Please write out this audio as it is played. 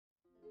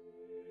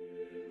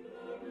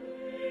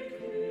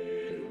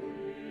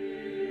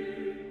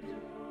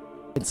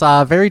It's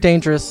very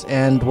dangerous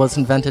and was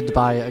invented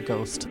by a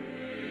ghost.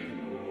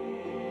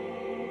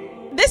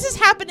 This is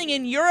happening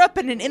in Europe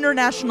and in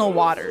international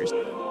waters.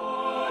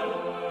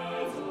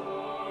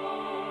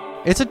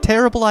 It's a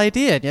terrible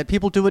idea, and yet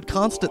people do it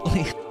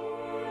constantly.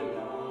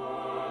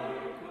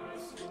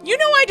 You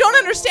know I don't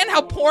understand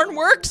how porn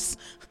works.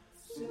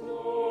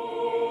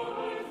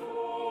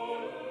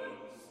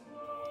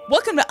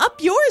 Welcome to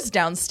Up Yours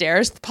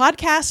Downstairs, the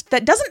podcast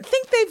that doesn't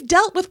think they've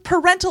dealt with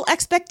parental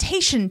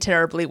expectation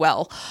terribly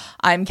well.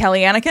 I'm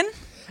Kelly Anakin.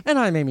 And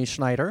I'm Amy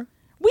Schneider.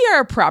 We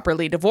are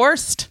properly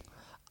divorced.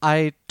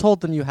 I told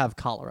them you have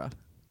cholera.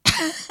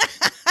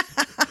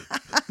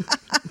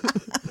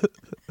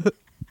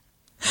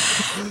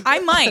 I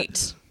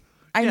might.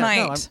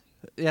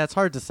 Yeah, it's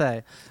hard to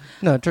say.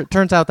 No,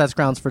 turns out that's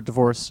grounds for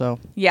divorce, so.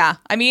 Yeah,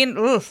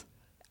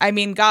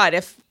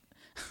 God,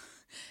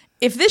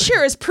 if this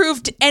year has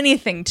proved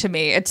anything to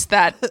me, it's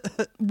that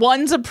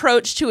one's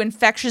approach to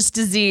infectious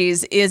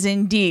disease is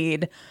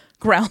indeed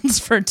grounds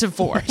for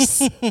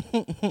divorce.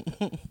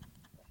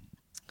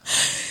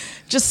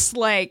 Just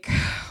like,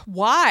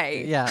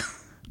 why? Yeah.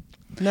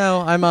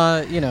 No,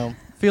 I'm,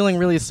 feeling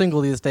really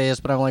single these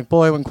days, but I'm like,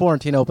 boy, when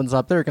quarantine opens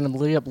up, there are going to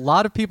be a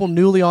lot of people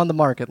newly on the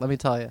market, let me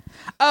tell you.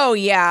 Oh,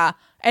 yeah.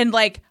 And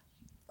like,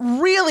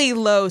 really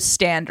low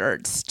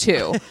standards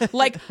too.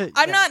 Like,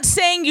 I'm not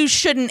saying you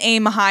shouldn't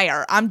aim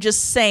higher. I'm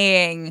just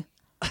saying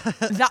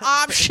the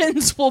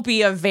options will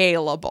be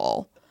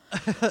available.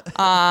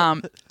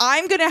 I'm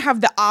going to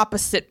have the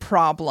opposite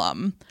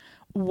problem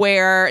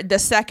where the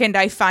second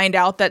I find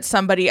out that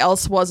somebody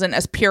else wasn't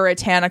as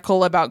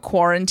puritanical about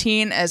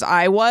quarantine as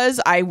I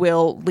was, I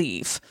will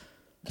leave.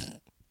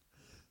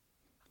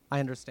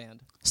 I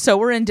understand. So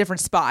we're in different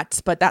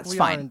spots, but that's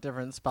fine. We are in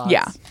different spots.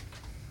 Yeah.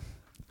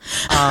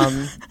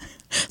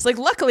 It's like,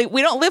 luckily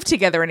we don't live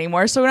together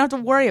anymore, so we don't have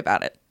to worry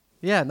about it.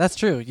 Yeah, that's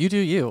true. You do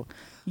you.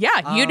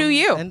 Yeah, you do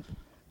you.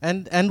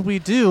 And we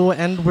do,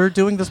 and we're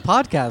doing this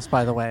podcast,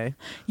 by the way.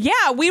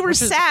 Yeah, we were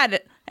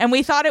sad, and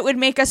we thought it would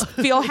make us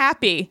feel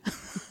happy.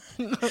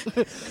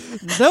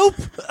 Nope.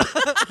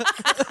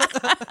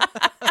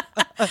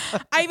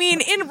 I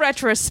mean, in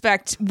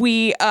retrospect,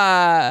 we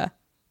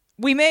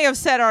may have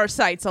set our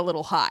sights a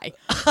little high.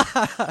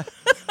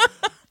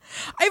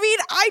 I mean,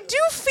 I do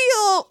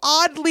feel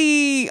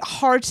oddly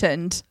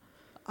heartened.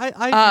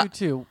 I do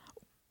too.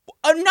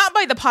 Not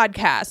by the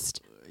podcast.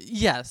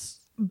 Yes.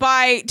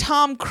 By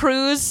Tom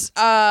Cruise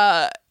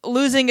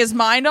losing his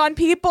mind on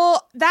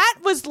people.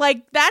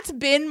 That's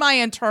been my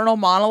internal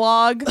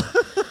monologue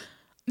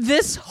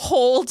this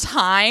whole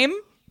time.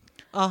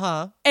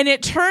 Uh-huh. And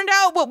it turned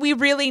out what we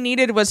really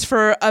needed was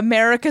for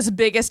America's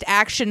biggest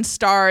action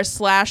star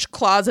 /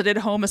 closeted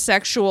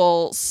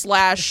homosexual /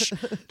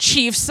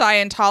 chief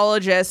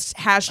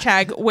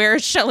Scientologist #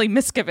 where's Shelley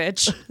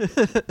Miscavige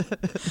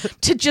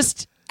to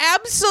just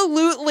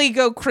absolutely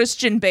go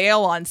Christian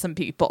Bale on some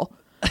people.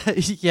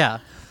 Yeah.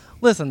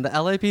 Listen, the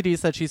LAPD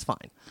said she's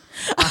fine.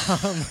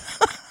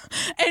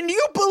 And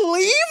you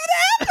believe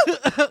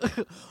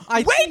them?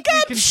 Wake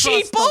up,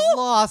 sheeple! The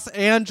Los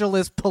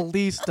Angeles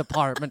Police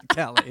Department,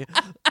 Kelly.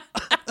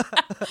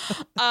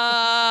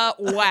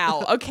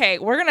 Wow. Okay,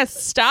 we're going to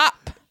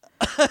stop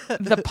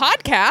the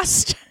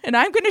podcast, and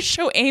I'm going to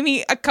show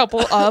Amy a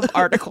couple of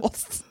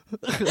articles.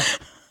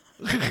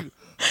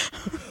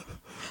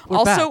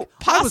 Also,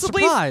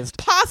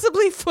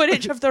 possibly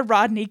footage of the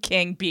Rodney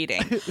King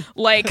beating.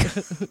 Like,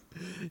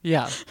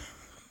 yeah.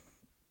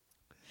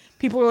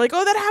 People were like,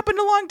 "Oh, that happened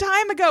a long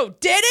time ago."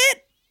 Did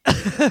it?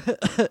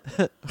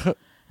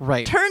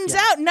 Right. Turns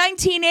out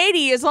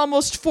 1980 is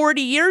almost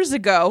 40 years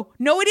ago.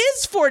 No, it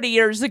is 40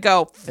 years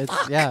ago.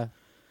 Fuck. Yeah.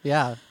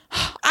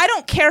 I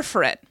don't care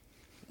for it.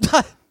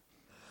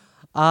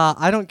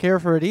 I don't care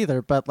for it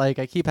either, but like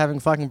I keep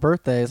having fucking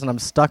birthdays and I'm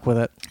stuck with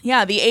it.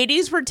 Yeah, the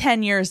 80s were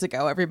 10 years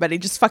ago, everybody.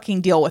 Just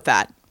fucking deal with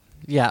that.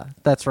 Yeah,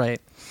 that's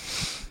right.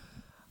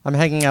 I'm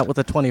hanging out with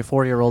a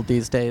 24-year-old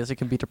these days. It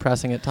can be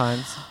depressing at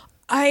times.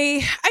 I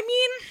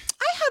mean,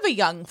 I have a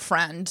young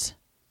friend.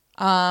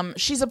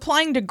 She's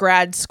applying to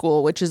grad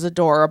school, which is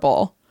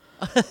adorable.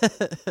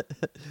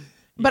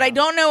 But I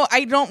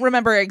don't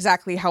remember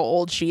exactly how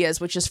old she is,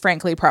 which is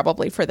frankly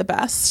probably for the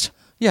best.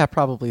 Yeah,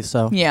 probably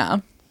so. Yeah.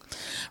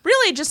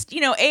 Really, just,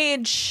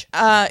 age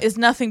is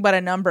nothing but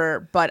a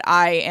number, but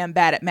I am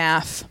bad at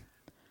math.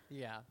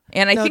 Yeah.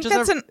 And I think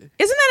isn't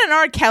that an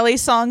R. Kelly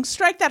song?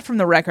 Strike that from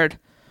the record.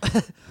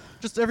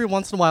 Just every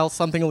once in a while,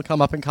 something will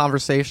come up in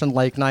conversation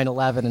like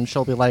 9/11, and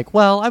she'll be like,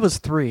 well, I was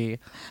 3.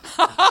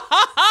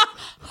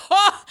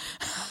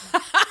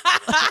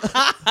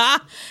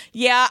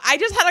 Yeah, I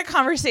just had a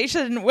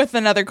conversation with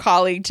another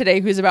colleague today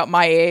who's about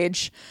my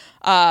age.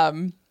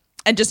 And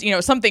just,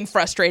 something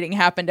frustrating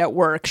happened at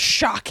work.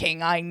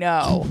 Shocking, I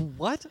know.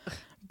 What?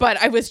 But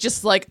I was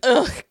just like,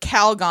 ugh,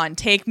 Calgon,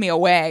 take me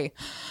away.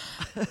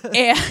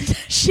 And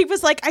she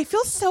was like, I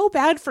feel so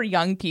bad for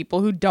young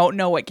people who don't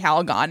know what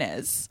Calgon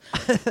is.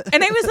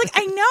 And I was like,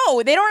 I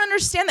know. They don't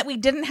understand that we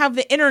didn't have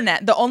the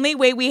internet. The only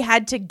way we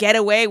had to get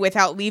away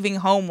without leaving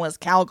home was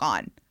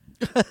Calgon.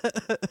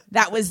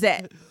 That was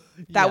it.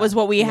 That was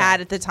what we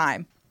had at the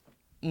time.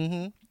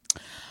 So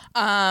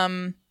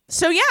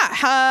yeah,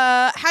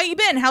 how you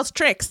been? How's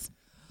Tricks?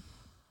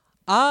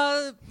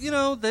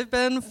 They've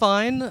been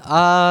fine.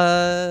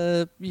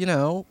 I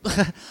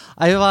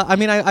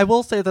I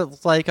will say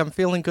that, like, I'm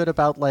feeling good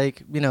about,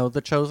 like,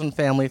 the chosen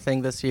family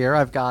thing this year.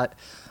 I've got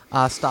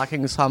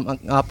stockings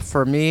hung up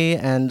for me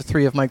and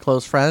 3 of my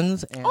close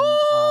friends,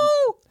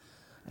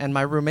 and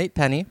my roommate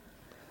Penny.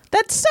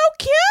 That's so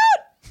cute.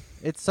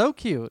 It's so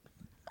cute.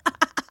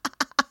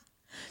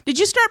 Did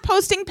you start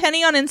posting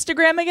Penny on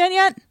Instagram again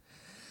yet?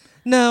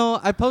 No,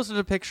 I posted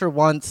a picture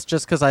once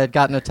just because I had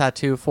gotten a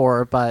tattoo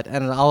for her,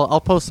 and I'll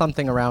post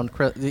something around,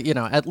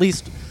 at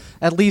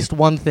least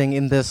one thing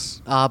in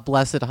this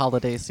blessed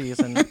holiday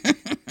season.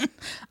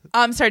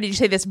 I'm sorry, did you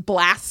say this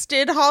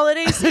blasted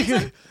holiday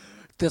season?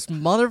 This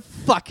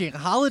motherfucking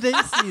holiday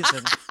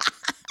season.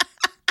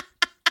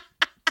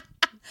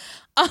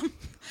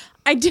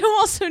 I do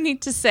also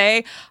need to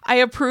say I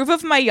approve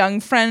of my young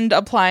friend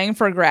applying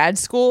for grad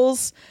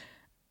schools.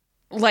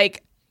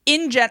 Like,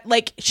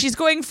 she's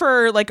going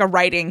for, like, a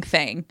writing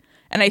thing,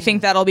 and I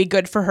think that'll be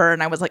good for her,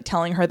 and I was, like,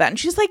 telling her that, and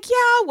she's like,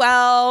 yeah,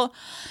 well,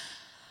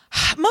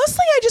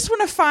 mostly I just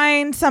want to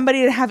find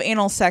somebody to have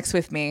anal sex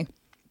with me.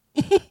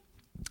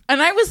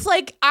 And I was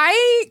like,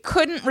 I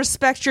couldn't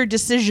respect your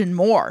decision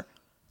more.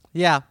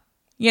 Yeah.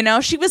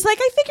 She was like,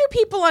 I figure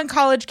people on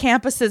college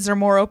campuses are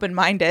more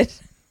open-minded.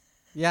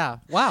 Yeah.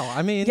 Wow.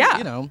 I mean,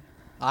 yeah.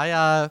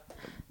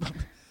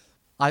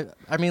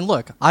 I mean,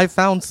 look, I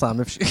found some.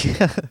 If she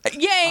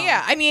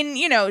yeah. I mean,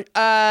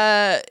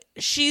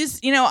 she's,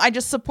 I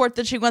just support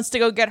that she wants to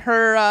go get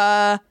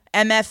her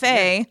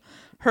MFA,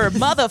 her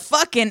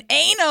motherfucking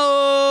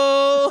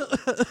anal. Pew,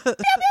 pew, pew,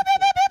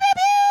 pew,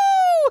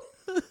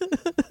 pew,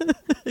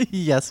 pew.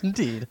 Yes,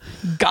 indeed.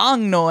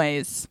 Gong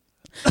noise.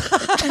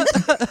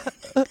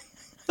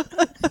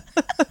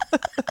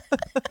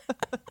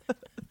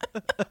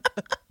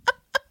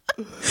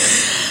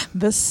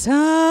 The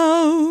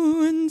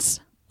sounds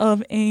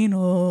of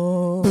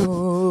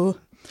anal.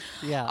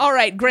 Yeah. All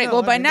right, great. No,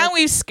 well, by mean, now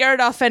we've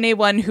scared off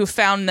anyone who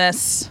found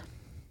this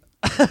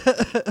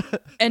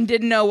and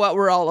didn't know what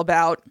we're all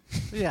about.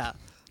 Yeah.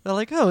 They're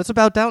like, oh, it's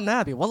about Downton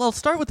Abbey. Well, I'll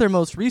start with their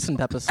most recent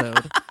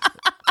episode.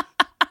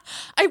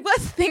 I was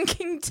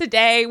thinking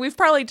today, we've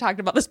probably talked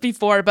about this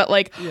before, but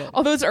like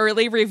all those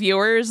early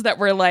reviewers that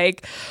were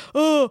like,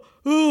 oh,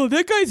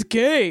 that guy's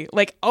gay.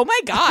 Like, oh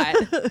my God.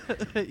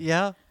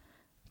 Yeah.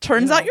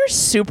 Turns out you're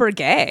super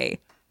gay.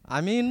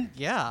 I mean,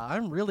 yeah,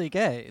 I'm really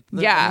gay.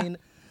 Yeah. I mean,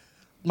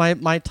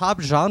 my top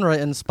genre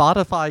in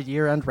Spotify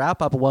year-end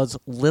wrap-up was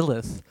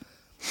Lilith,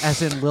 as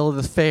in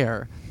Lilith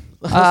Fair.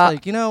 I was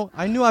like,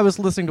 I knew I was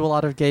listening to a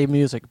lot of gay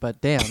music,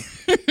 but damn.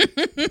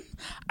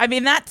 I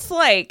mean, that's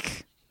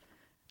like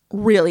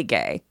really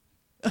gay.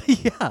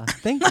 Yeah,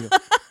 thank you.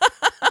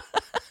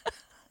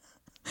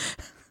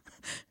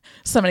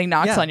 Somebody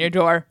knocks on your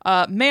door.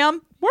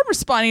 Ma'am, we're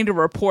responding to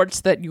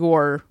reports that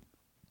you're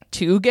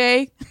too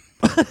gay.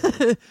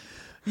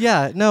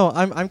 Yeah, no,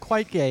 I'm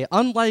quite gay.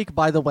 Unlike,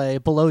 by the way,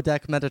 Below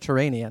Deck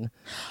Mediterranean.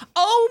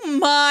 Oh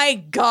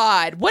my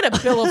God, what a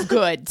bill of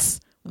goods.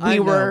 I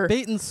know,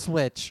 bait and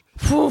switch.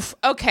 Oof.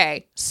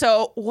 Okay,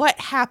 so what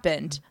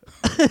happened?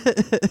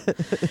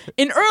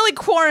 In early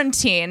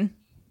quarantine,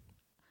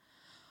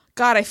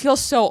 God, I feel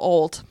so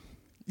old.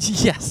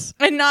 Yes.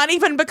 And not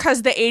even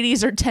because the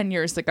 80s are 10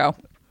 years ago.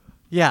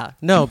 Yeah,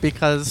 no,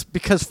 because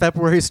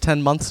February's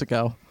 10 months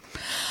ago.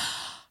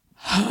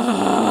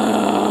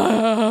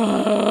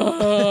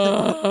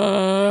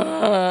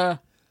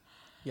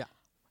 Yeah.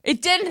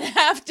 It didn't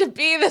have to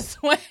be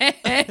this way.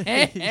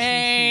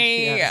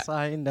 Yes,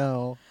 I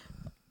know.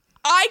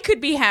 I could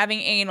be having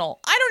anal.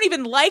 I don't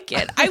even like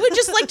it. I would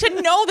just like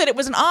to know that it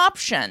was an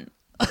option.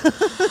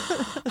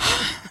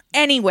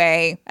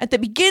 Anyway, at the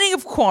beginning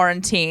of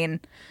quarantine,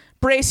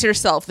 brace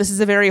yourself. This is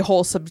a very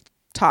wholesome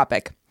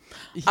topic.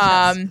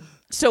 Yes.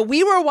 So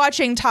we were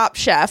watching Top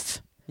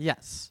Chef.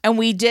 Yes. And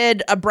we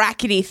did a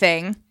brackety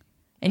thing.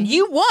 And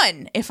you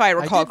won, if I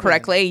recall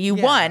correctly. You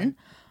won.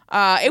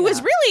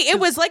 It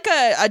was like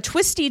a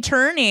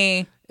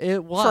twisty-turny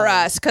It was. for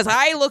us. Because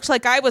I looked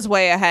like I was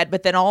way ahead,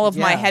 but then all of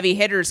my heavy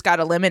hitters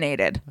got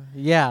eliminated.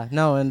 Yeah,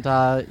 no, and,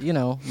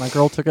 my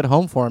girl took it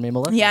home for me,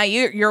 Melissa. Yeah,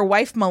 your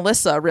wife,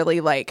 Melissa,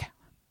 really,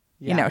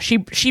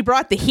 she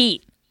brought the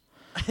heat.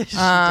 She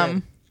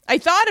did. I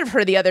thought of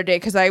her the other day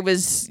because I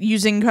was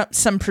using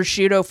some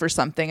prosciutto for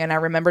something, and I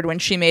remembered when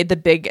she made the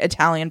big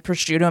Italian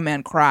prosciutto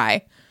man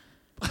cry.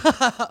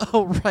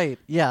 Oh, right,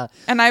 yeah.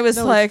 And I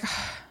was like,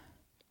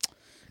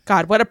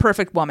 God, what a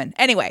perfect woman.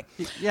 Anyway.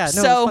 Yeah, no,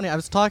 it's funny. I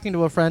was talking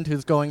to a friend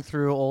who's going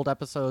through old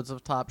episodes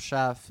of Top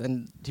Chef,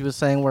 and he was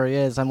saying where he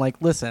is. I'm like,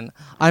 listen,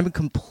 I'm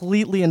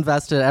completely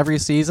invested every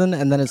season,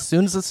 and then as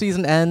soon as the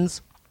season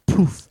ends,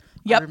 poof.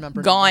 Yep, I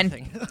remember gone.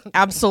 nothing.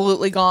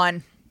 Absolutely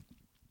gone.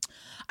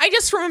 I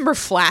just remember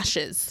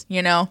flashes,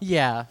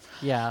 Yeah,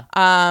 yeah.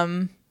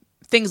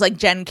 Things like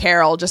Jen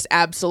Carroll just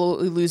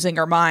absolutely losing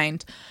her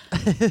mind.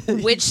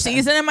 Which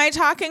season am I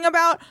talking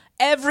about?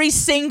 Every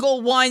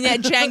single one that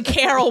Jen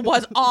Carroll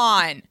was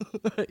on.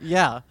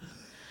 Yeah.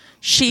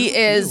 She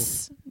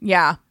is,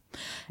 yeah.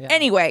 Yeah.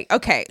 Anyway,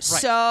 okay,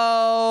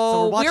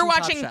 so we're we're watching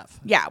watching. Top Chef.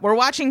 Yeah, we're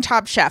watching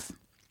Top Chef,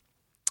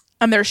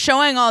 and they're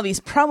showing all these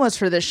promos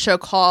for this show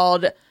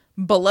called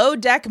Below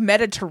Deck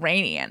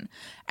Mediterranean,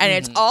 and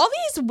it's all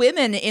these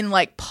women in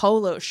like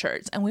polo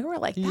shirts, and we were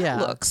like, that Yeah.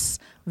 looks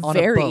On a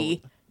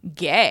very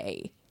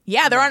gay.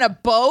 Yeah, they're on a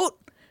boat,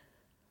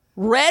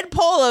 red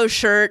polo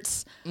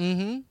shirts.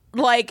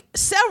 Like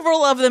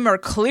several of them are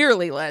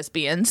clearly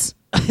lesbians.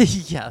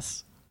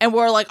 Yes. And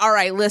we're like, all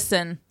right,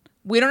 listen,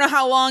 we don't know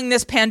how long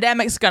this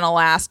pandemic's going to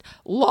last.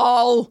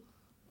 Lol.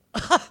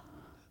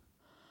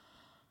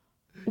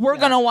 We're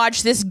going to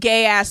watch this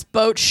gay-ass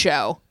boat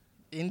show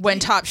Indeed. when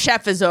Top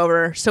Chef is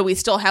over, so we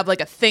still have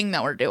like a thing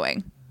that we're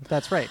doing.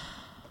 That's right.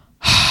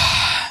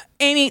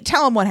 Amy,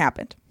 tell them what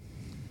happened.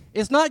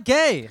 It's not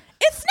gay.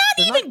 It's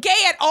not even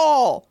gay at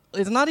all.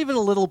 It's not even a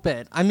little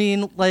bit. I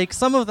mean, like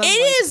some of them. It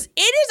is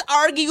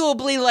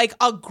arguably like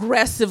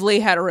aggressively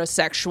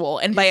heterosexual,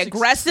 and by It's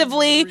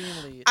aggressively,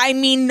 extremely- I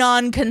mean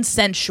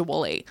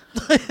non-consensually.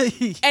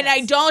 Yes. And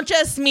I don't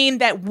just mean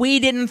that we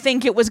didn't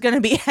think it was going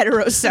to be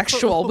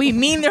heterosexual. We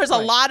mean there's a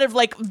lot of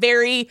like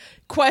very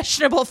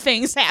questionable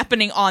things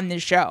happening on the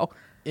show.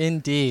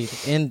 Indeed.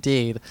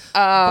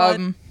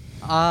 And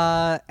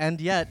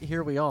yet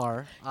here we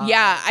are.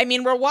 Yeah, I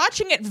mean we're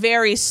watching it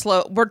very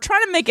slow. We're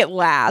trying to make it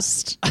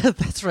last.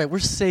 That's right. We're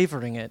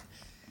savoring it.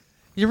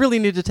 You really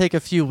need to take a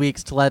few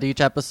weeks to let each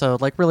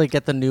episode like really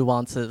get the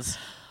nuances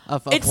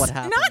of It's what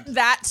happened. not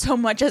that so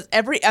much as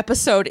every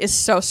episode is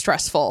so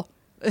stressful.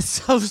 It's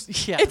so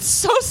yeah. It's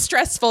so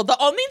stressful. The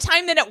only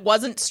time that it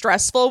wasn't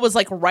stressful was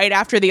like right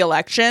after the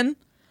election.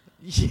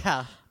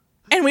 Yeah.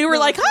 And we were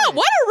like, that's oh, right.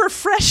 what a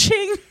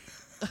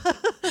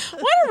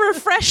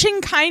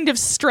refreshing kind of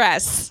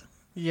stress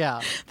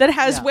Yeah. that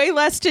has Yeah. way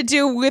less to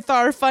do with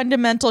our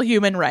fundamental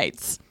human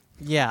rights.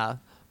 Yeah.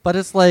 But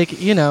it's like,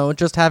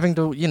 just having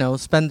to,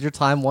 spend your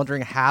time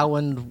wondering how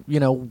and,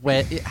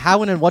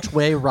 how and in which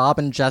way Rob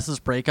and Jess's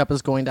breakup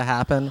is going to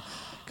happen.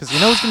 Because it's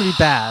going to be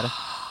bad.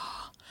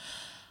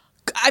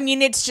 I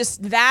mean, it's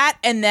just that.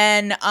 And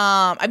then,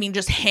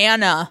 just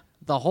Hannah.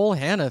 The whole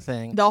Hannah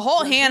thing. The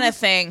whole Hannah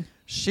thing.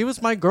 She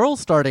was my girl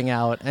starting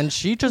out, and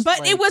she just.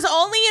 But it was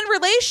only in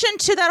relation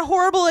to that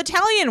horrible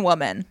Italian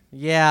woman.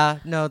 Yeah,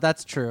 no,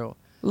 that's true.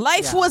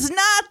 Life Yeah. was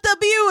not the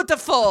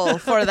beautiful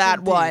for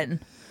that one.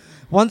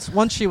 Once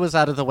she was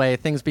out of the way,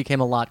 things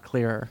became a lot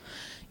clearer.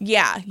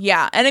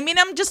 Yeah. And I mean,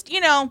 I'm just,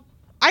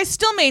 I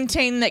still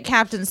maintain that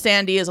Captain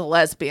Sandy is a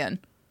lesbian.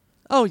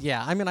 Oh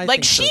yeah, I mean, I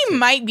Like, think so, she too.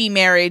 might be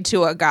married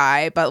to a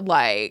guy, but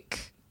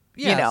like,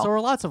 Yeah, so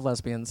are lots of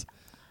lesbians.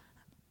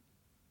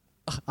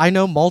 I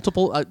know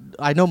multiple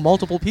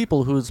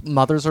people whose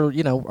mothers are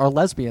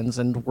lesbians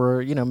and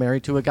were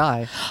married to a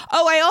guy.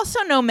 Oh, I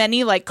also know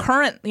many like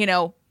current,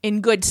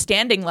 in good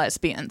standing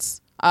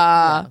lesbians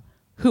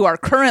who are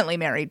currently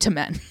married to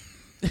men.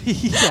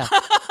 Yeah.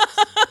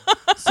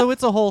 So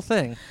it's a whole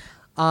thing.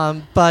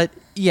 But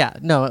yeah,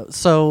 no.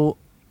 So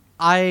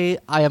I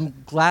am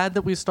glad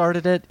that we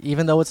started it,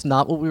 even though it's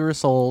not what we were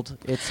sold.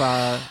 It's been a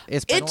lot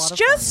of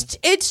fun.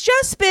 It's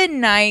just been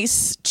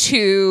nice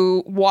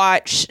to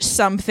watch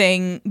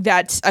something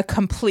that's a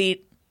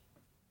complete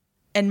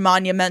and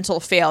monumental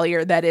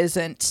failure that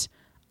isn't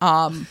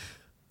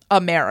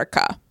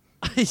America.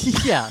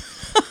 Yeah.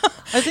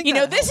 I think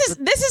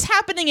this is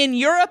happening in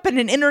Europe and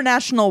in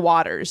international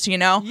waters,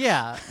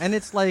 Yeah, and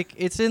it's like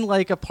it's in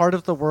like a part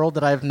of the world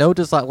that I have no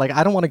desire. Like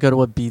I don't want to go to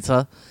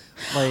Ibiza.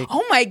 Like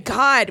Oh my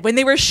God. When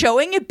they were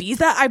showing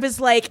Ibiza, I was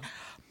like,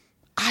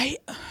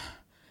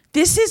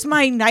 this is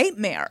my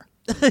nightmare.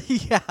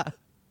 yeah.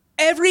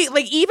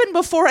 Even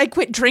before I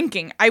quit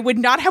drinking, I would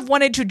not have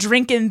wanted to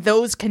drink in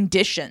those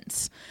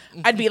conditions.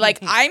 I'd be like,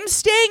 I'm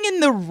staying in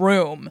the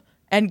room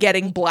and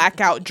getting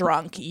blackout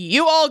drunk.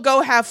 You all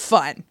go have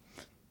fun.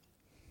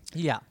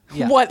 Yeah.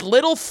 Yeah. What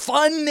little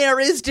fun there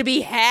is to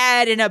be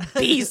had in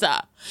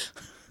Ibiza.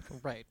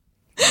 Right.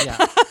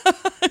 Yeah.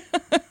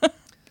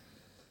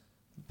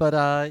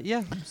 But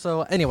yeah.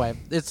 So anyway,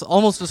 it's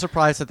almost a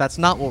surprise that that's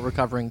not what we're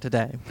covering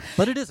today,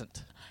 but it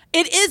isn't.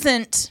 It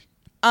isn't.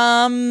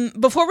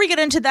 Before we get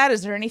into that,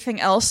 is there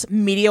anything else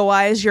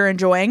media-wise you're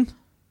enjoying?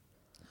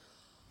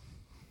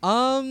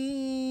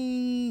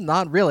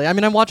 Not really. I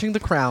mean, I'm watching The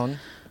Crown.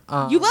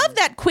 You love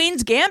that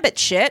Queen's Gambit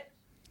shit.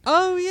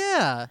 Oh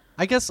yeah.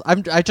 I guess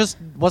I just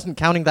wasn't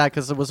counting that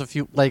because it was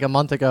a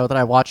month ago that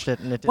I watched it,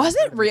 and it didn't Was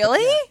it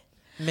really?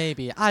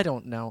 Maybe, I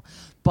don't know,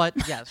 but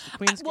yes, the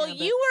Queen's Well,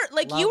 Gambit, you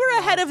were love,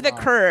 ahead love, of the love.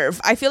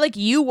 curve. I feel like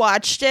you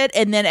watched it,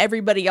 and then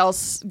everybody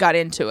else got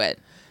into it.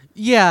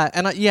 Yeah,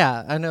 and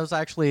it was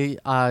actually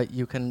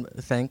you can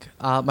thank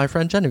my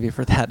friend Genevieve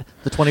for that,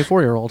 the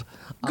 24-year-old.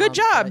 Good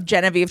job,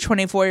 Genevieve,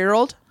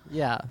 24-year-old.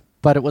 Yeah,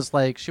 but it was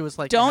like she was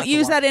like, Don't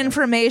use that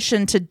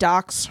information. information to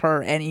dox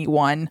her,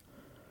 anyone.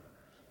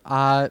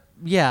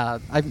 Yeah,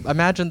 I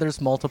imagine there's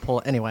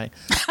multiple. Anyway,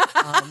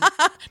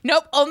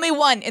 Nope, only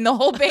one in the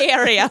whole Bay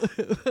Area.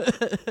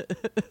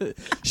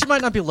 she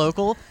might not be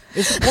local.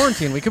 It's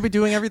quarantine. We could be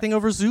doing everything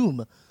over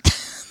Zoom.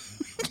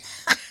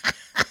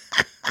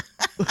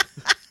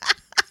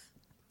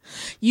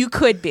 You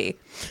could be.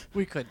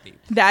 We could be.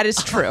 That is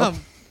true.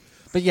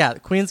 But yeah,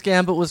 Queen's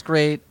Gambit was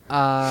great.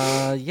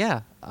 I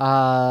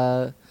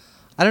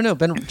don't know,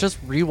 been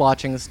just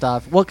rewatching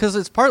stuff. Well, because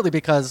it's partly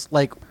because,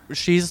 like,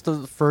 she's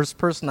the first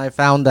person I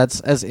found that's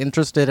as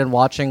interested in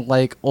watching,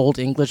 like, old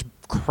English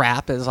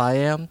crap as I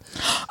am.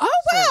 Oh,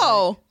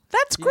 wow.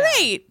 That's yeah.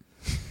 great.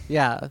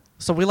 Yeah.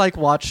 So we, like,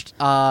 watched,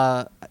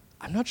 I'm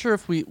not sure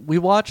if we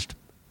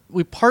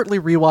partly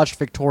rewatched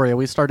Victoria.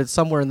 We started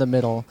somewhere in the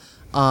middle,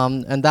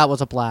 and that was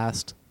a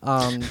blast.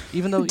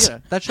 Even though,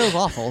 that show's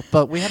awful,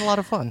 but we had a lot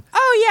of fun.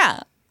 Oh,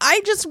 yeah.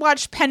 I just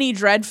watched Penny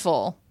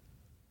Dreadful,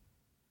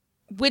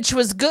 which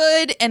was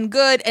good, and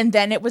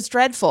then it was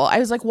dreadful. I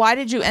was like, why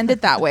did you end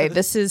it that way?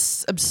 This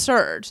is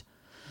absurd.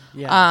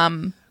 Yeah.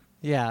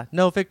 Yeah.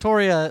 No,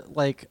 Victoria,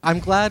 like, I'm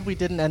glad we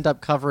didn't end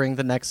up covering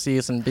the next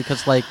season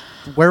because, like,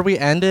 where we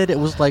ended, it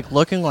was, like,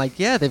 looking like,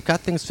 yeah, they've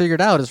got things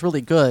figured out. It's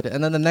really good.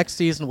 And then the next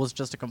season was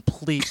just a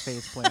complete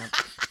faceplant.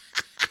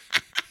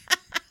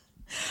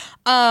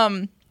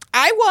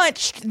 I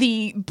watched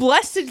the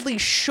blessedly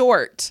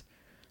short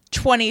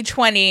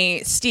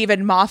 2020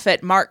 Stephen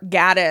Moffat, Mark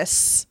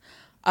Gatiss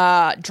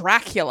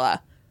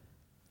Dracula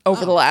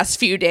over the last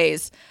few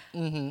days.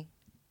 Mm-hmm.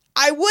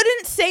 I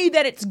wouldn't say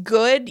that it's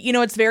good.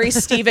 It's very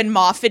Stephen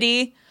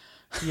Moffat-y.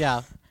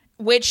 Yeah.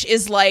 Which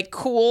is like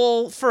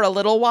cool for a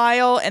little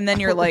while, and then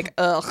you're like,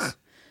 ugh.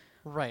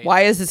 Right.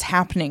 Why is this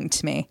happening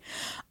to me?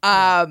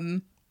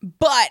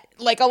 But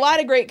like a lot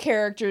of great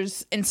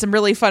characters and some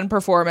really fun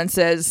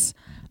performances.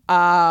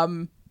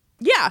 Yeah.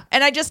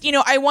 And I just,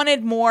 I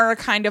wanted more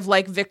kind of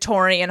like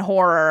Victorian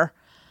horror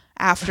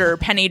after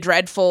Penny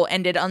Dreadful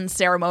ended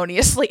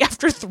unceremoniously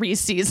after 3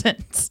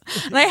 seasons.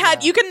 And I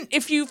had,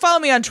 if you follow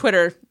me on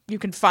Twitter, you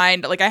can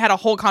find, like, I had a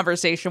whole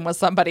conversation with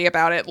somebody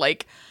about it.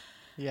 Like,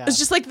 it's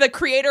just like the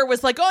creator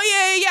was like,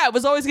 oh, yeah, it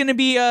was always going to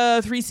be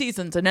 3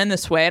 seasons and end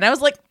this way. And I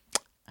was like,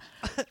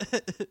 was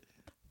it?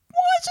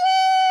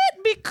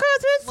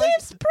 Because it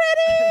seems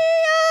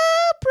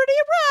pretty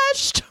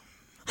rushed.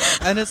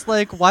 And it's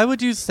like, why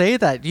would you say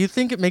that? Do you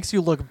think it makes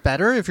you look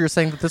better if you're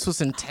saying that this was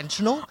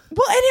intentional? Well, and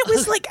it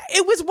was like,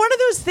 it was one of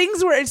those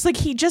things where it's like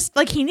he just,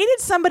 like, he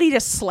needed somebody to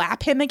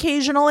slap him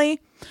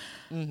occasionally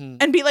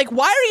and be like,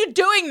 why are you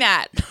doing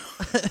that?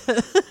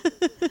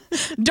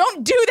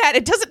 Don't do that.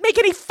 It doesn't make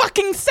any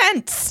fucking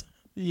sense.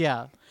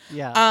 Yeah.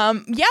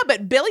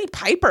 But Billie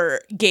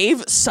Piper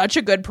gave such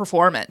a good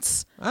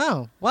performance.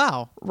 Oh,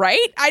 wow.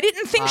 Right? I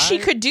didn't think she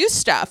could do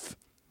stuff.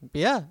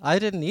 Yeah, I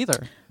didn't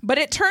either. But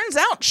it turns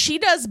out she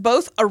does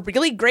both a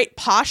really great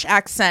posh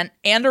accent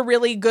and a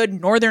really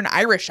good Northern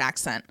Irish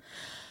accent.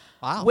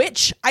 Wow.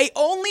 Which I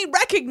only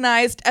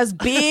recognized as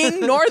being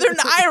Northern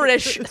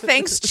Irish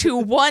thanks to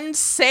one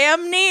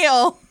Sam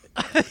Neill.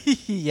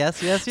 Yes.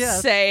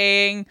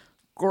 Saying,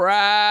 Grace.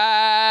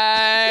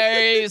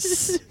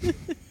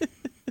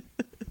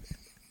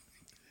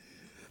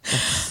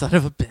 Son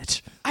of a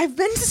bitch. I've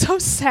been so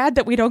sad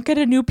that we don't get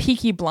a new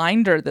Peaky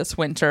Blinder this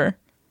winter.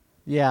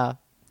 Yeah.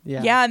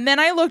 Yeah, and then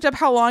I looked up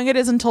how long it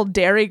is until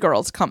Dairy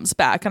Girls comes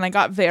back, and I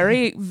got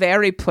very,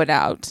 very put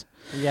out.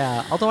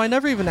 Yeah, although I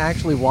never even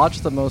actually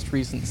watched the most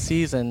recent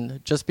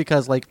season, just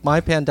because, like, my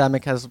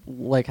pandemic has,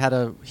 like, had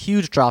a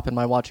huge drop in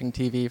my watching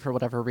TV for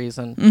whatever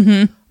reason.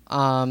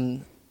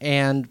 Mm-hmm.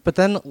 But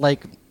then,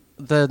 like,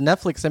 the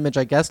Netflix image,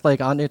 I guess,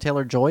 like, Anya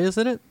Taylor-Joy is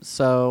in it,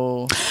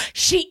 so...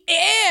 She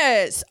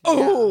is!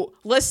 Oh,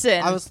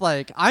 listen. I was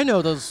like, I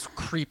know those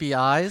creepy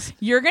eyes.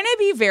 You're going to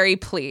be very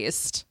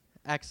pleased.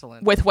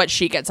 Excellent. With what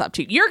she gets up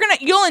to.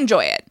 You'll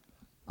enjoy it.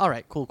 All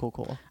right,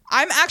 cool.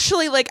 I'm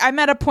actually, like, I'm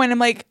at a point, I'm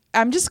like,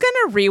 I'm just going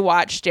to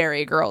rewatch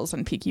Dairy Girls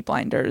and Peaky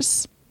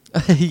Blinders.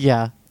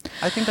 Yeah,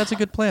 I think that's a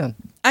good plan.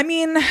 I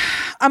mean,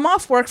 I'm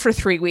off work for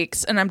 3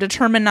 weeks, and I'm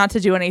determined not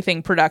to do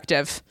anything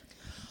productive.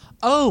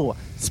 Oh,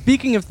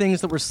 speaking of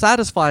things that were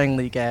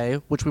satisfyingly gay,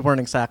 which we weren't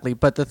exactly,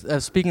 but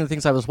speaking of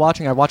things I was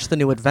watching, I watched the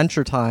new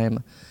Adventure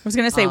Time. I was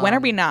going to say, when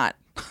are we not?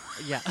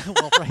 Yeah,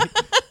 well, right.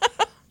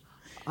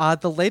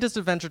 The latest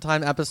Adventure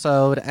Time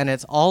episode, and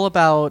it's all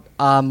about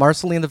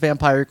Marceline the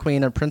Vampire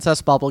Queen and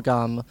Princess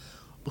Bubblegum,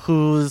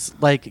 whose,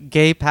 like,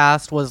 gay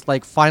past was,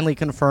 like, finally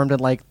confirmed in,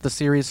 like, the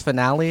series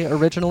finale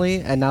originally,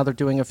 and now they're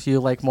doing a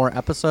few, like, more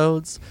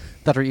episodes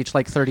that are each,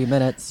 like, 30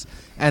 minutes.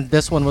 And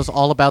this one was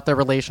all about their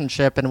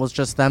relationship and was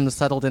just them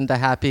settled into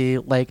happy,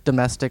 like,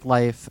 domestic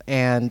life,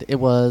 and it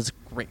was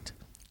great.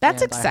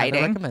 That's and exciting.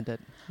 I highly recommend it.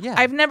 Yeah.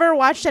 I've never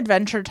watched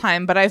Adventure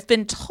Time, but I've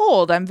been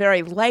told I'm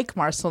very like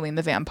Marceline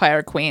the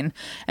Vampire Queen,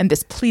 and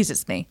this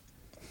pleases me.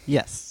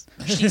 Yes.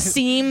 She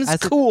seems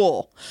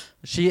cool.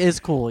 She is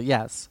cool,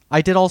 yes.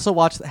 I did also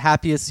watch the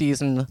Happiest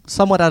Season,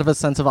 somewhat out of a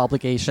sense of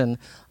obligation.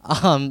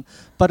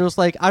 But it was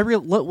like,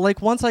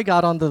 once I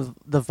got on the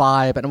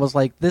vibe, and it was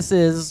like, this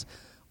is,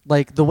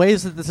 like, the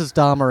ways that this is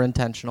dumb are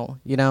intentional,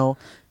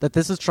 That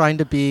this is trying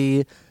to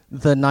be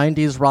the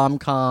 90s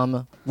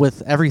rom-com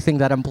with everything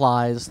that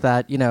implies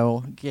that,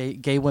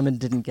 gay women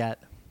didn't get.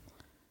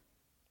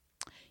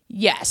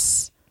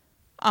 Yes.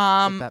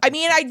 I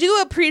mean, I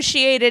do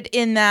appreciate it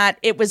in that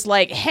it was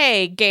like,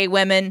 hey, gay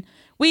women,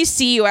 we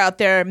see you out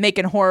there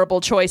making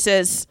horrible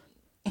choices.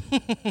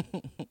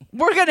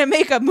 We're going to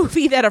make a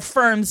movie that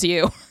affirms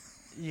you.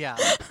 Yeah.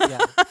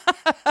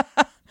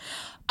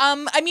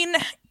 I mean,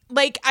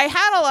 like, I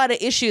had a lot of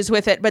issues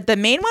with it, but the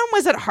main one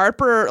was that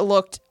Harper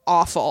looked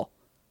awful.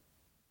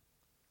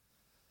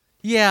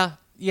 Yeah,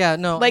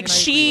 no. Like,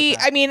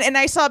 and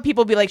I saw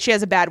people be like, she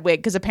has a bad wig,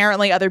 because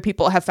apparently other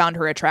people have found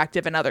her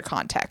attractive in other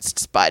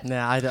contexts, but...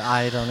 Nah,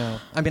 I don't know.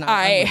 I mean,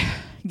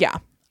 yeah.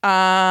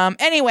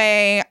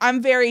 Anyway,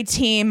 I'm very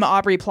team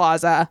Aubrey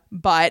Plaza,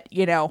 but,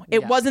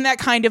 it wasn't that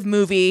kind of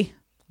movie.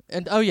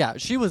 And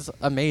she was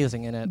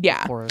amazing in it.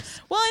 Yeah. Of course.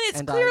 Well,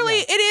 and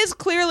it is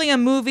clearly a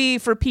movie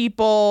for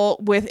people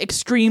with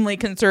extremely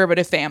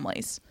conservative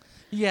families.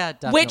 Yeah,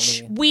 definitely.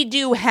 Which we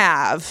do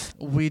have.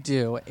 We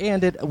do.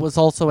 And it was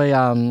also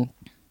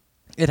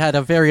it had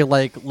a very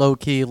like low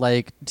key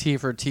like T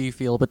for T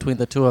feel between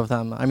the two of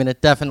them. I mean,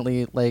 it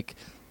definitely like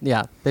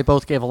they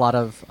both gave a lot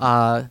of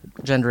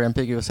gender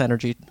ambiguous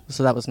energy,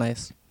 so that was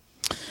nice.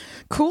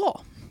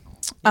 Cool.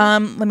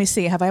 Let me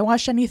see. Have I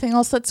watched anything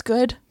else that's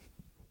good?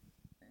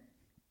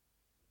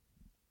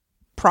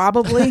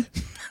 Probably.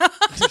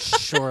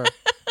 Sure.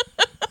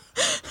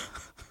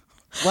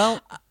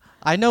 Well,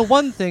 I know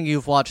one thing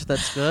you've watched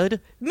that's good.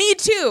 Me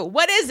too.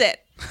 What is it?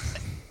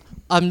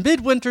 A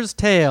Midwinter's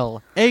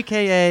Tale,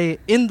 a.k.a.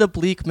 In the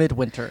Bleak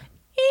Midwinter.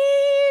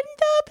 In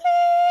the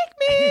Bleak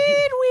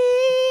Midwinter.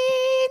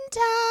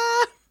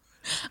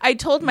 I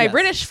told my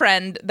British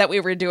friend that we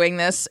were doing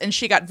this, and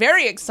she got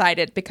very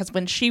excited because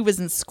when she was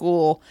in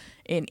school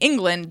in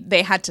England,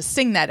 they had to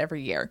sing that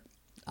every year.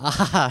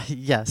 Ah,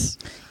 yes.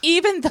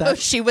 Even though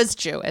she was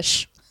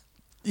Jewish.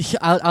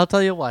 I'll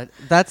tell you what.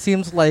 That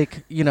seems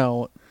like,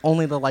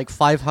 only the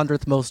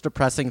 500th most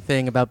depressing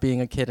thing about being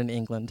a kid in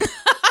England.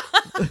 I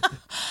don't know.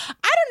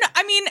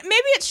 I mean,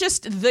 maybe it's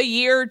just the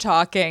year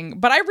talking,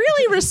 but I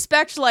really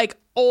respect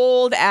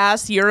old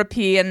ass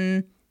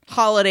European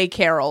holiday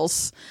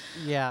carols.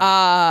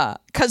 Yeah.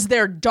 Because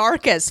they're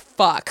dark as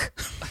fuck.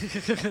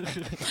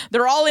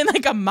 They're all in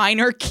a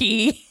minor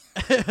key.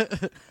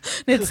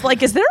 It's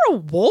like, is there a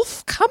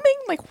wolf coming?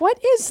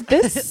 What is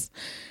this?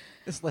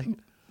 It's like,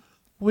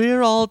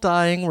 we're all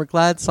dying. We're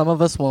glad some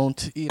of us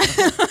won't.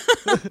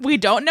 We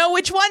don't know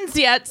which ones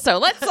yet, so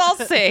let's all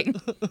sing.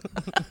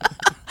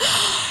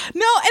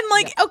 No,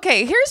 and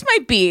okay, here's my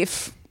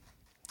beef.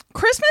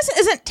 Christmas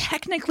isn't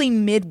technically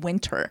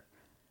midwinter.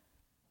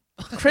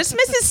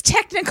 Christmas is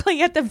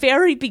technically at the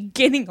very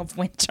beginning of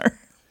winter.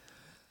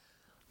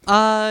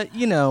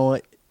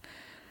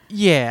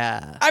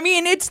 Yeah. I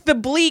mean, it's the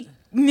bleak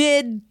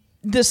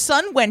the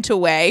sun went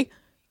away.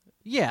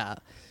 Yeah.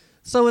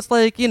 So it's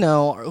like,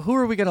 who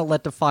are we going to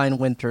let define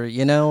winter?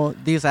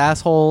 These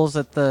assholes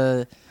at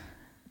the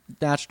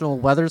National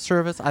Weather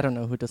Service? I don't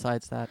know who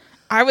decides that.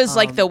 I was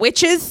like, the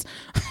witches?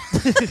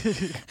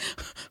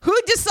 Who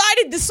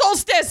decided the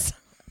solstice?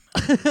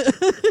 Who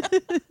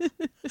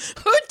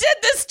did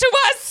this to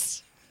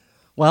us?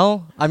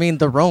 Well, I mean,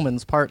 the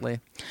Romans, partly.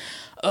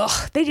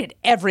 Ugh, they did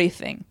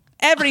everything.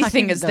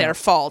 Everything is their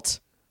fault.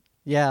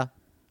 Yeah.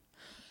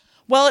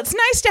 Well, it's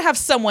nice to have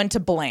someone to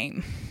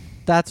blame.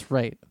 That's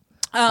right.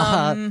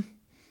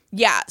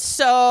 Yeah,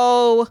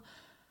 so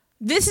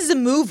this is a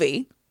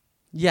movie.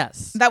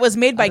 Yes. That was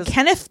made by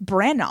Kenneth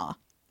Branagh.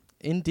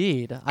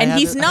 Indeed. And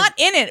he's not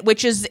in it,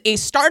 which is a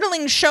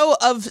startling show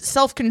of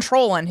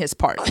self-control on his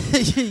part.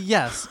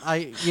 Yes.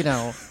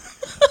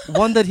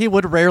 One that he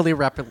would rarely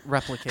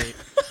replicate.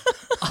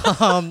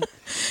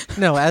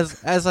 No,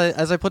 as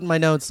I put in my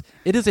notes,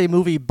 it is a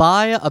movie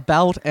by,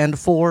 about, and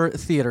for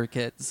theater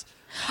kids.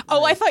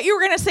 Oh, I thought you were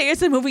going to say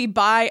it's a movie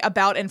by,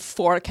 about, and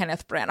for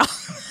Kenneth Branagh.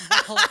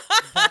 Well,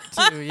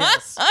 that too,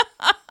 yes.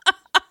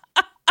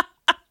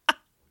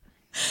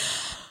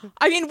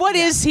 I mean, what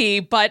is he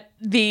but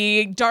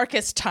the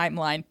darkest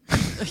timeline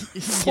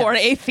for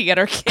a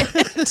theater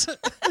kid?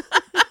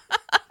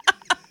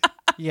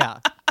 Yeah.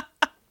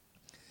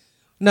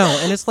 No,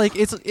 and it's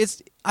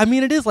I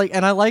mean, it is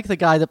and I like the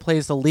guy that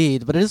plays the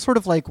lead, but it is sort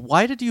of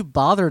why did you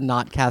bother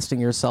not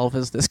casting yourself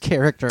as this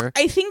character?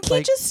 I think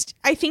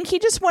he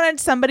just wanted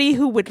somebody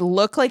who would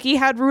look like he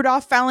had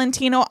Rudolph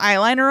Valentino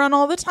eyeliner on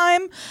all the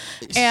time,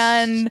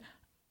 and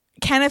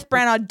Kenneth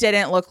Branagh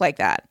didn't look like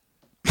that.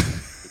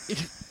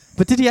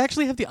 But did he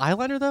actually have the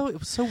eyeliner though? It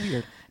was so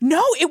weird.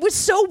 No, it was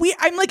so weird.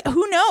 I'm like,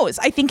 who knows?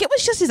 I think it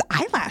was just his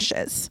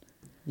eyelashes.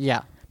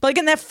 Yeah. But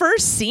in that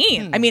first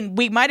scene, I mean,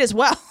 we might as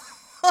well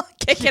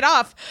kick it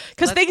off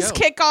because things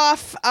kick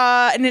off,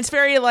 and it's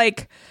very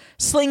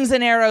Slings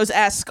and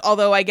Arrows-esque.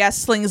 Although I guess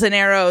Slings and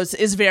Arrows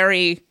is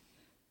very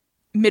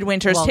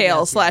Midwinter's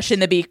Tale / In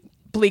the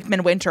Bleak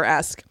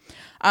Midwinter-esque.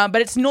 But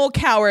it's Noel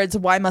Coward's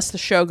Why Must the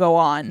Show Go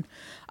On?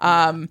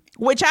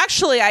 Which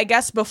actually, I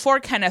guess, before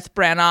Kenneth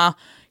Branagh,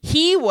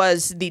 he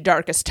was the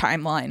darkest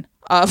timeline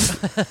of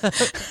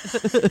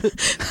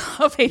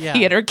a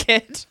theater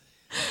kid.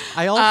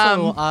 I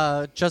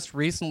also just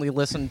recently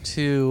listened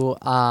to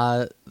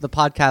the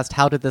podcast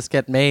How Did This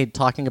Get Made,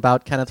 talking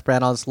about Kenneth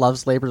Branagh's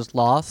Love's Labor's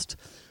Lost,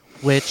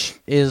 which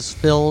is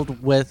filmed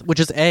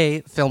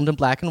in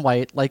black and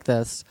white like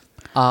this,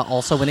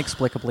 also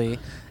inexplicably,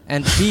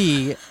 and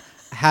B,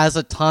 has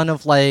a ton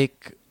of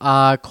like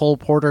Cole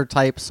Porter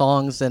type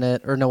songs in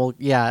it, or no,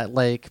 yeah,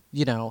 like,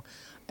 you know,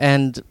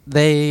 and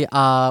they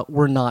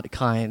were not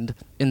kind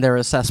in their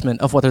assessment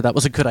of whether that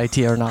was a good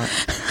idea or not.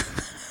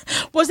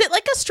 Was it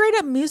like a straight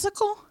up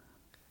musical?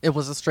 It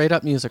was a straight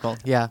up musical.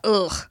 Yeah.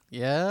 Ugh.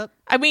 Yep.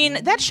 I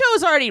mean, that show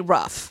is already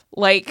rough.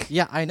 Like,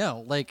 Yeah, I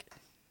know. Like,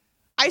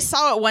 I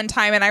saw it one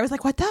time and I was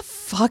like, what the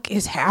fuck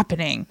is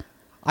happening?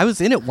 I was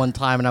in it one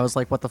time and I was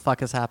like, what the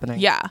fuck is happening?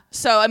 Yeah.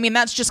 So, I mean,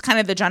 that's just kind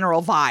of the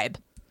general vibe.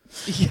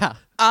 Yeah.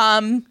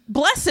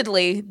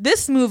 Blessedly,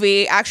 this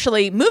movie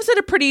actually moves at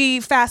a pretty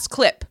fast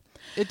clip.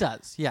 It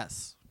does.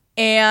 Yes.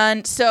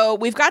 And so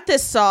we've got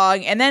this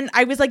song, and then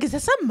I was like, is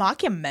this a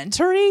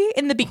mockumentary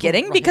in the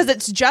beginning? Right. Because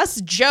it's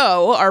just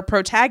Joe, our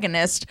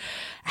protagonist,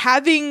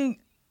 having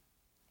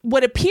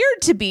what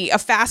appeared to be a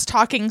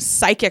fast-talking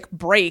psychic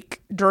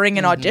break during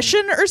an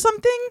audition or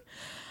something.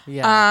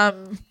 Yeah.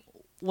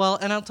 Well,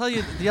 and I'll tell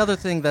you the other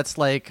thing that's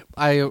like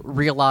I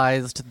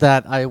realized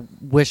that I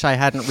wish I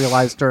hadn't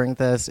realized during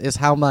this is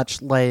how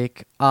much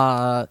like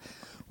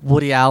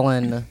Woody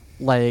Allen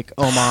like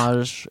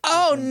homage.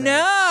 Oh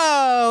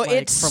no,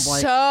 Like, it's from,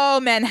 like- so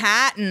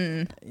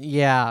Manhattan.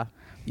 Yeah.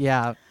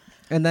 Yeah.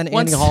 And then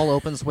Once- Annie Hall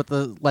opens with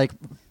the like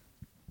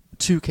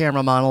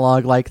 2-camera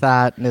monologue like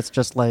that, and it's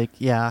just like,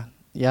 yeah.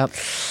 Yep.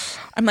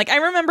 I'm like, I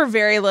remember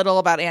very little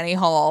about Annie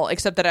Hall,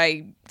 except that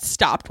I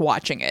stopped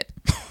watching it.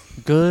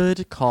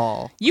 Good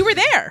call. You were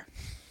there.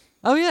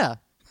 Oh yeah.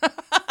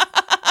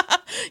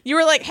 You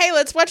were like, hey,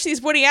 let's watch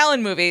these Woody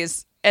Allen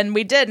movies. And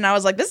we did. And I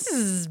was like, this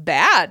is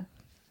bad.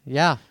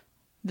 Yeah.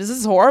 This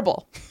is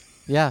horrible.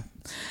 Yeah.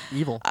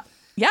 Evil.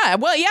 Yeah.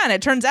 Well, yeah. And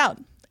it turns out.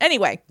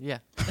 Anyway. Yeah.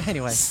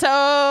 Anyway.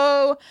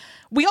 So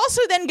we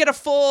also then get a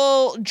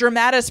full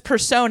dramatis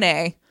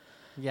personae,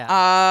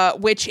 Yeah.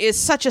 which is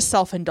such a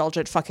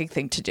self-indulgent fucking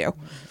thing to do.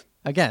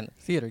 Again,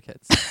 theater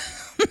kids.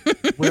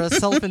 We're a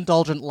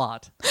self-indulgent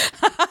lot.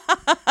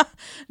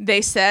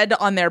 They said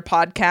on their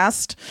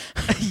podcast,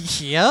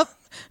 Yep.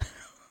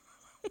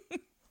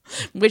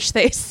 which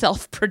they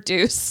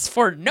self-produce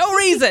for no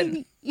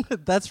reason.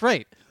 That's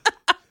right.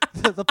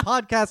 The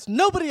podcast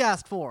nobody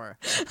asked for.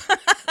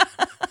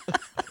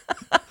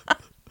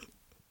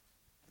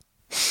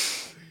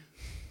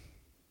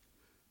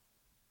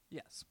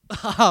 Yes.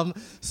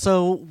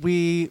 So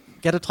we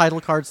get a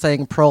title card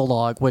saying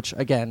prologue, which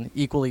again,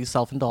 equally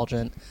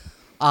self-indulgent.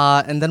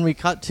 And then we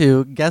cut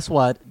to, guess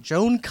what?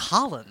 Joan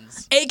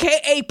Collins.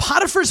 AKA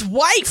Potiphar's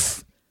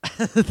wife.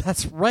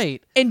 That's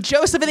right. And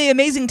Joseph in the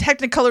Amazing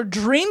Technicolor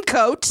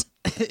Dreamcoat.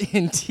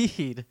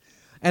 Indeed.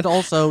 And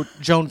also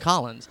Joan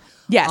Collins.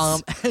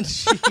 Yes. And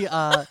she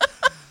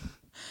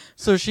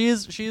so she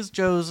is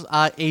Joe's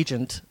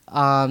agent.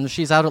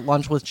 She's out at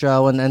lunch with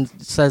Joe and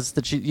says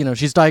that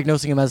she's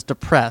diagnosing him as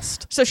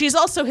depressed. So she's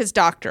also his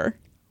doctor.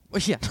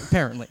 Well, yeah,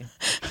 apparently.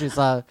 She's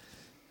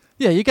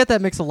you get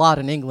that mix a lot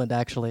in England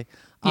actually.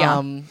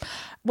 Yeah.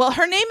 Well,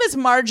 her name is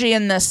Margie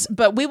in this,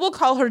 but we will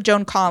call her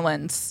Joan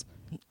Collins.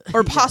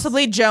 Or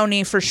possibly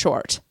Joni for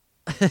short.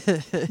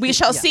 We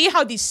shall see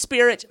how the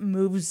spirit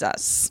moves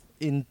us.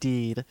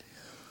 Indeed.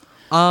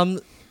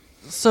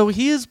 So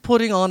he is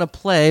putting on a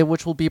play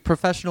which will be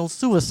professional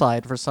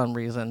suicide for some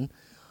reason.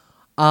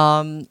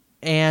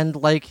 And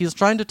like he's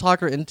trying to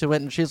talk her into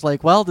it and she's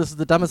like, well, this is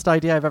the dumbest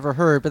idea I've ever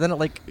heard. But then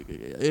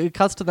it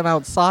cuts to them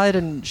outside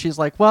and she's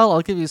like, well,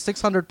 I'll give you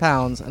 600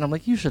 pounds. And I'm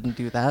like, you shouldn't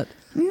do that.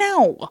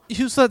 No.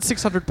 Use that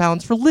 600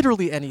 pounds for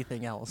literally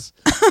anything else.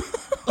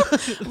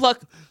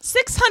 Look,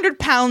 600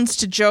 pounds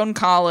to Joan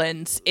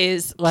Collins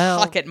is Well-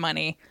 pocket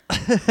money.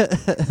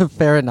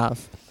 Fair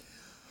enough.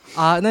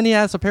 And then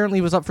apparently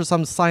he was up for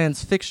some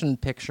science fiction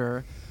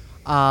picture.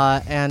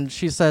 And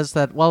she says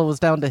that, well, it was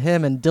down to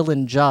him and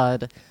Dylan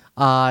Judd.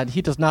 And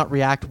he does not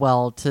react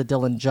well to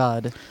Dylan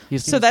Judd.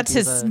 So that's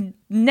his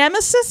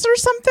nemesis or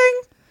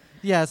something?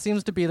 Yeah, it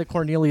seems to be the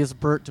Cornelius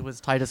Burt to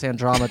his Titus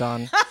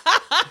Andromedon.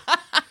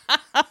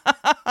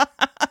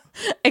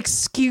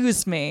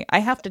 Excuse me, I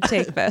have to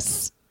take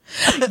this.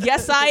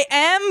 Yes, I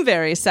am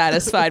very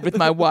satisfied with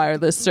my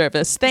wireless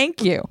service.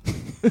 Thank you.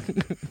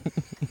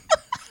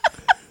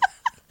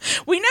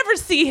 We never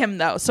see him,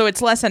 though, so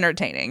it's less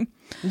entertaining.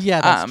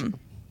 Yeah, that's true.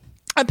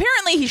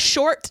 Apparently, he's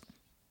short.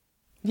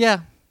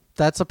 Yeah,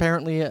 that's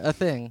apparently a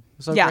thing.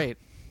 So Yeah. great.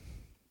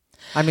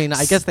 I mean,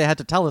 I guess they had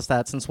to tell us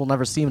that since we'll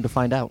never see him to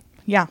find out.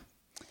 Yeah.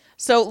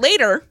 So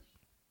later,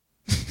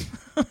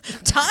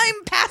 time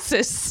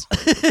passes,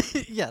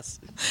 Yes.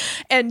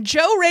 and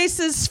Joe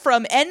races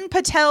from N.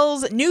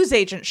 Patel's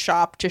newsagent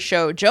shop to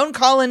show Joan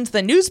Collins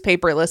the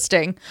newspaper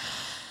listing.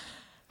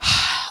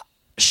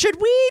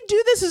 Should we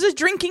do this as a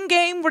drinking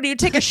game where you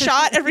take a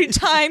shot every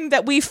time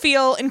that we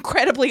feel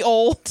incredibly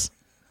old?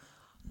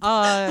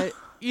 It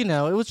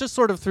was just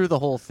sort of through the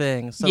whole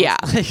thing. So Yeah.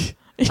 it's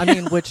like, I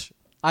mean, which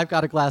I've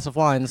got a glass of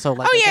wine, so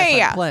like, Oh, I yeah, guess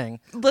yeah. I'm playing.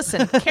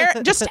 Listen,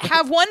 just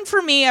have one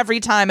for me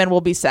every time and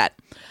we'll be set.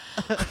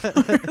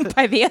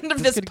 By the end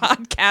of this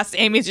podcast,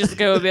 Amy's just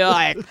going to be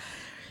like,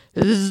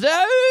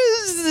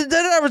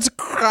 I was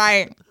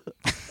crying.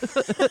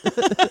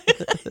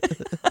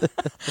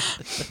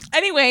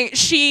 Anyway,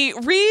 she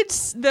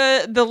reads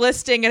the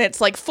listing and it's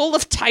like full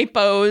of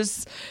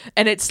typos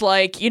and it's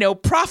like,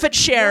 profit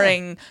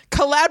sharing,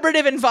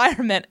 collaborative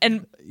environment,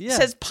 and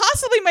says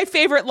possibly my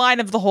favorite line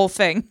of the whole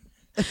thing.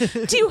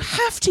 Do you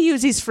have to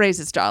use these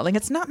phrases, darling?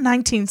 It's not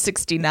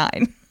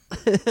 1969.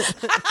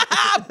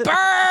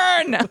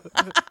 Burn!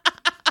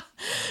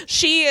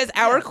 She is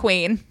our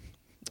queen.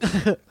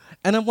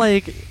 And I'm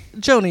like,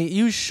 Joni,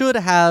 you should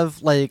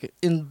have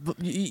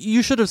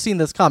you should have seen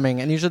this coming,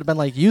 and you should have been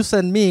like, you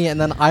send me, and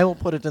then I will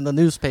put it in the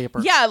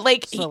newspaper. Yeah,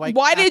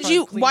 why did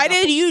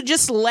you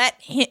just let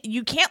him?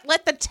 You can't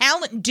let the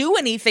talent do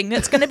anything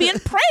that's going to be in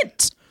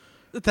print.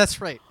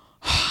 That's right.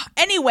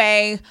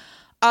 Anyway,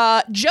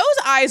 Joe's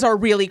eyes are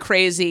really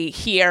crazy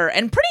here,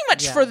 and pretty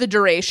much for the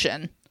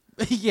duration.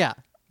 Yeah.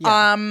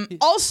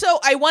 Also,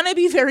 I want to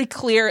be very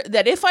clear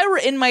that if I were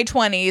in my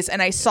 20s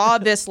and I saw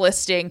this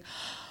listing,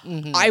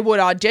 I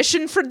would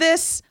audition for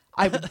this.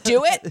 I would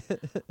do it.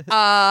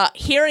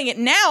 Hearing it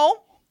now,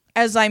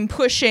 as I'm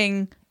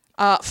pushing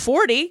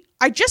 40,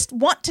 I just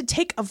want to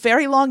take a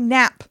very long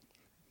nap.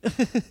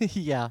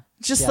 Yeah.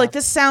 Just like,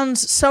 this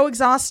sounds so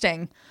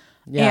exhausting.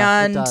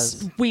 Yeah, and it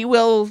does. We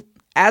will,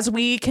 as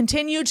we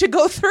continue to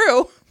go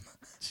through,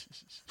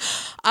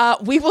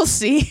 we will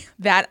see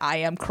that I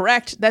am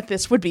correct, that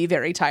this would be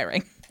very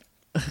tiring.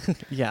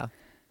 Yeah.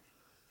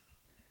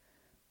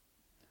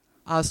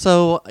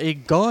 So a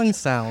gong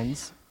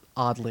sounds,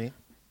 oddly.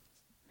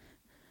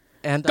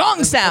 And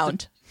Gong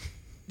sound!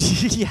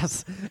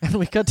 Yes. And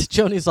we cut to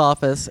Joni's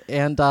office,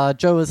 and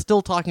Joe is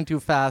still talking too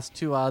fast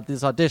to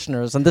these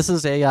auditioners. And this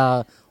is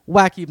a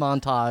wacky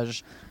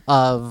montage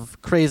of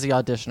crazy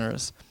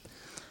auditioners.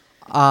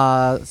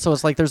 So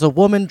it's like there's a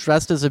woman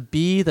dressed as a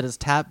bee that is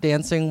tap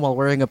dancing while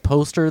wearing a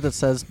poster that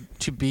says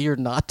to be or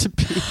not to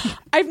be.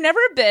 I've never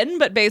been,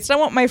 but based on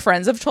what my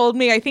friends have told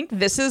me, I think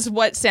this is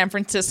what San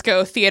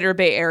Francisco Theater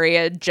Bay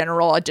Area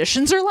general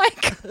auditions are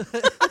like.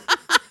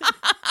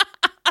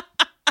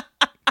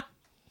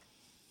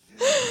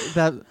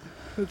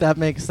 That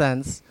makes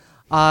sense.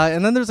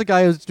 And then there's a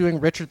guy who's doing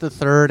Richard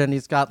III, and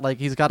he's got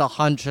a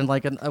hunch and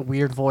like a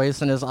weird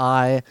voice in his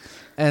eye.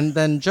 And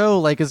then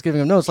Joe is giving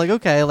him notes,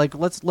 okay,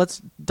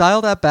 let's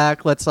dial that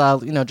back. Let's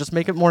just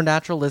make it more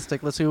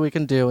naturalistic. Let's see what we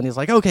can do. And he's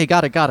like, okay,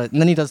 got it. And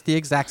then he does the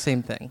exact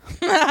same thing.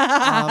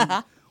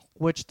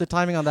 Which the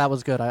timing on that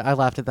was good. I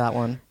laughed at that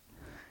one.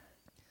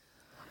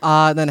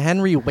 And then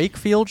Henry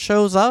Wakefield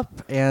shows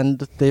up, and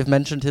they've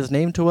mentioned his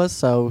name to us,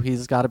 so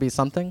he's got to be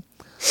something.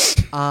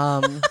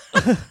 Well,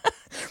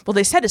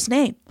 they said his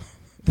name.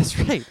 That's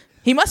right.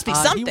 He must be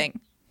something.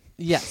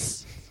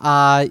 Yes.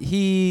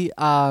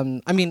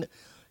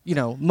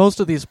 Most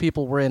of these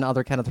people were in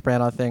other Kenneth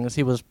Branagh things.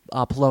 He was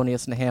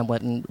Polonius in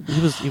Hamlet, and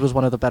he was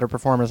one of the better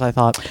performers, I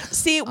thought.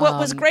 See, what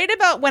was great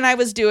about when I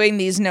was doing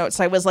these notes,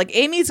 I was like,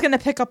 Amy's going to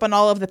pick up on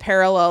all of the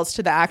parallels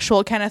to the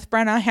actual Kenneth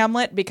Branagh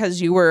Hamlet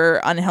because you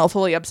were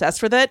unhealthily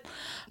obsessed with it.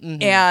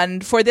 Mm-hmm.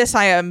 And for this,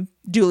 I am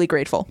duly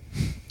grateful.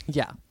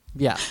 Yeah.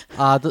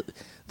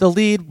 The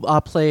lead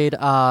played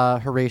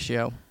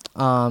Horatio.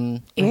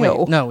 Ew.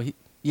 Wait,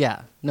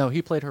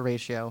 he played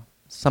Horatio.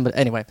 Somebody,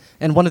 anyway,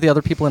 and one of the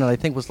other people in it, I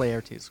think, was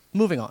Laertes.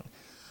 Moving on.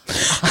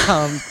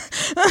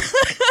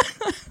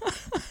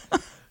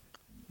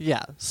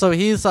 Yeah, so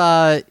he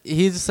says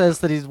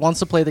that he wants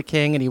to play the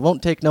king, and he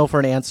won't take no for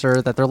an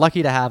answer. That they're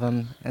lucky to have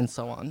him, and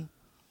so on.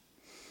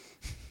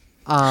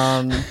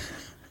 And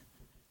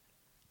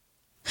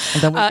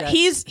then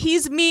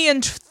he's me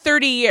in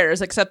 30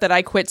 years, except that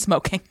I quit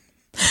smoking.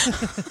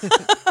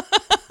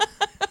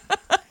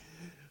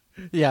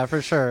 Yeah,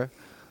 for sure.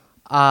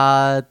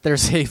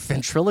 There's a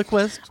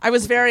ventriloquist. I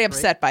was very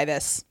upset by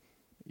this.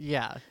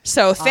 Yeah.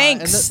 So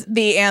thanks,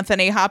 the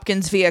Anthony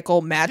Hopkins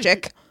vehicle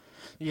magic.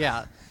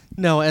 Yeah.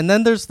 No, and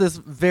then there's this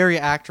very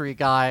actory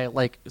guy,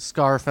 like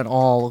scarf and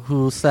all,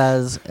 who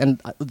says,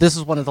 and this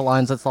is one of the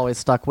lines that's always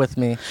stuck with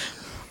me,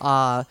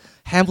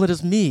 Hamlet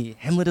is me,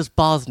 Hamlet is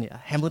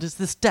Bosnia, Hamlet is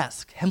this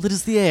desk, Hamlet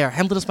is the air,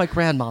 Hamlet is my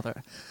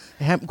grandmother,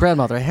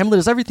 Hamlet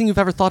is everything you've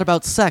ever thought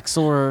about sex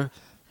or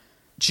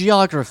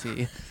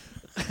geography.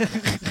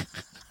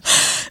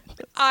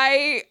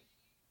 I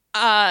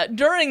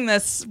during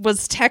this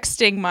was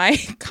texting my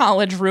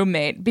college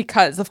roommate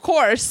because, of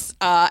course,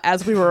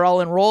 as we were all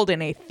enrolled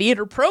in a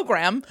theater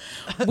program,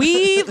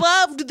 we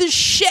loved the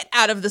shit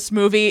out of this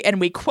movie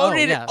and we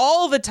quoted it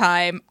all the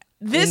time.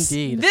 This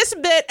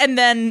bit and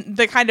then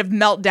the kind of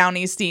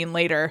meltdowny scene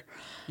later.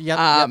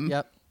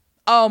 Yep.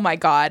 Oh my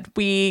God,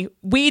 we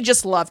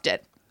just loved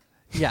it.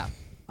 Yeah,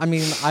 I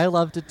mean, I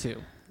loved it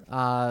too.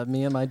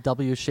 Me and my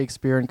W.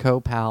 Shakespeare and Co.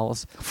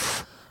 pals.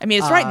 I mean,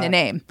 it's right in the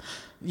name.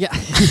 Yeah.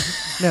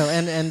 No,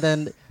 and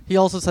then he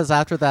also says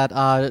after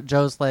that,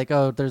 Joe's like,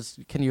 oh,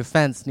 can you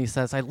fence? And he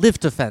says, I live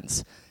to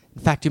fence.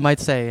 In fact, you might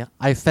say,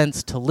 I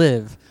fence to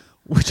live,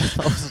 which I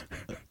thought was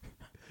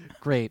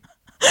great.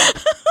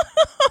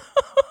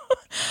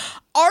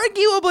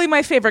 Arguably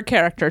my favorite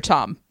character,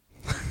 Tom.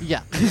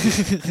 Yeah.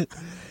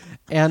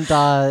 And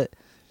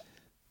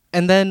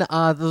then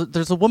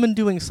there's a woman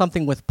doing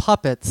something with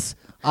puppets,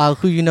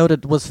 who you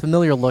noted was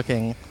familiar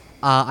looking.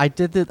 I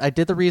did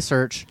the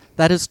research.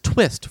 That is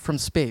Twist from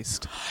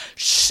Spaced.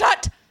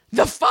 Shut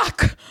the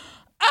fuck up.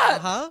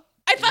 Uh-huh.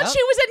 I thought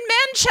she was in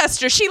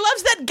Manchester. She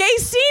loves that gay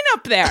scene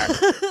up there.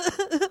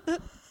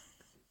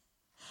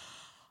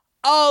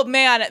 Oh,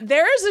 man.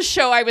 There is a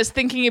show I was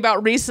thinking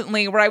about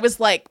recently where I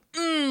was like,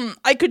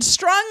 I could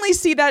strongly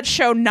see that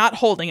show not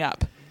holding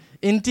up.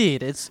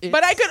 Indeed. It's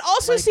but I could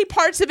also see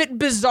parts of it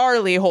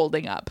bizarrely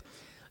holding up.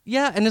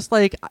 Yeah, and it's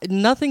like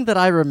nothing that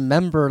I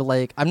remember.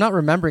 Like, I'm not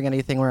remembering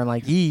anything where I'm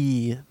like,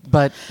 yee,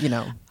 but, you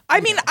know. I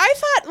mean, I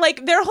thought,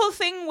 like, their whole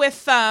thing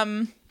with,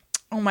 oh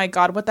my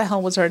God, what the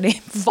hell was her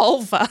name?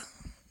 Vulva.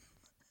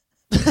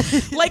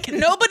 Like,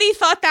 nobody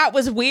thought that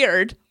was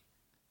weird.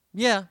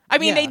 Yeah. I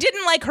mean, they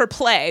didn't like her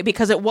play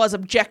because it was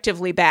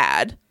objectively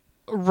bad.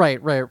 Right.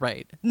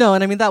 No,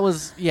 and I mean, that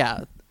was,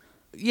 yeah,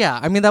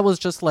 I mean, that was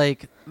just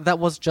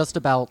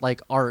about,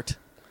 like, art,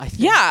 I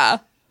think. Yeah.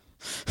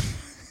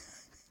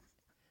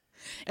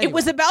 Anyway. It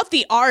was about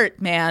the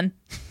art, man.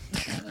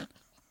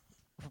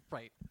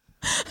 Right.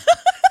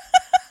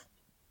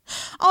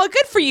 Oh,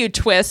 good for you,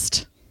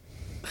 Twist.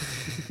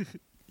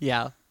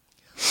 Yeah.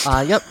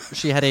 Yep,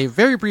 she had a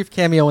very brief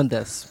cameo in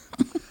this.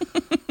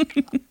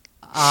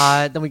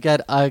 Then we get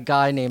a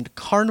guy named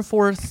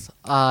Carnforth,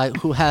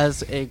 who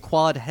has a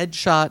quad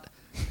headshot.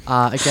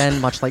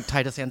 Again, much like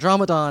Titus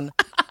Andromedon.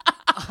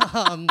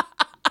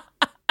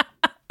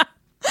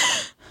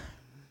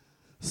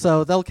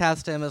 So they'll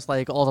cast him as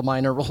like all the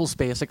minor roles,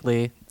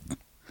 basically.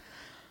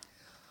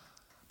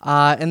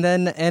 And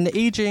then an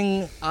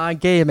aging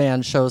gay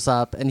man shows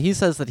up, and he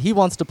says that he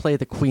wants to play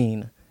the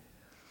queen.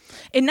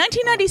 In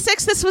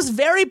 1996, this was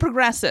very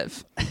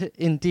progressive.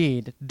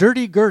 Indeed.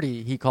 Dirty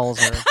Gertie, he calls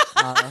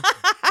her.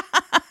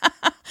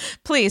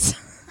 Please.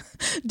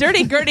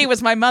 Dirty Gertie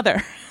was my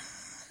mother.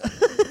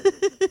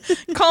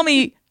 Call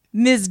me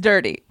Ms.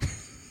 Dirty.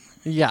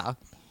 Yeah.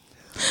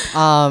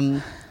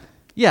 So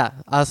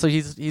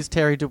he's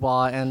Terry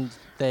Dubois, and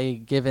they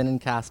give in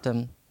and cast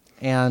him.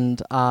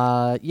 And,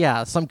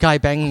 some guy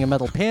banging a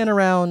metal pan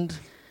around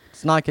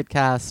does not get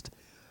cast.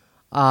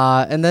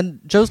 And then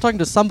Joe's talking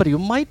to somebody who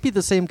might be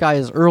the same guy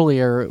as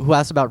earlier, who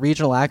asked about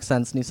regional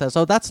accents, and he says,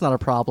 oh, that's not a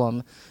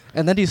problem.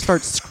 And then he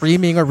starts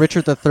screaming a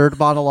Richard III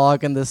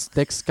monologue in this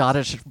thick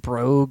Scottish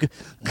brogue.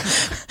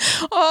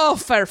 Oh,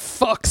 for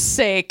fuck's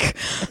sake.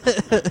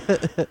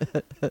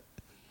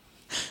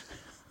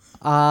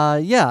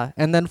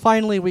 And then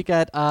finally we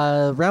get,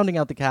 rounding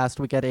out the cast,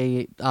 we get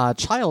a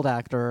child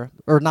actor,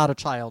 or not a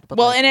child, but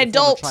an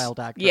adult child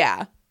actor.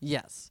 Yeah.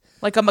 Yes.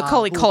 Like a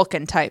Macaulay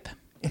Culkin type.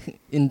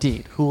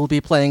 Indeed, who will be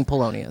playing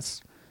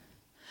Polonius.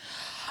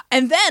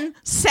 And then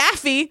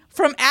Safi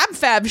from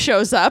AbFab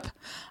shows up.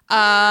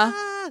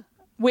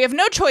 We have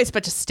no choice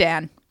but to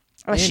stan.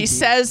 She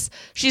says,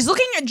 she's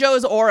looking at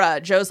Joe's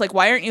aura. Joe's like,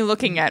 why aren't you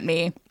looking at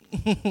me?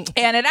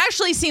 And it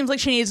actually seems like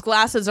she needs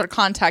glasses or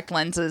contact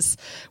lenses,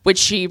 which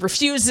she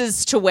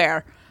refuses to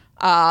wear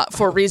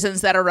for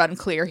reasons that are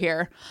unclear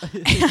here.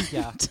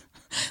 Yeah.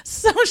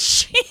 So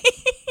she's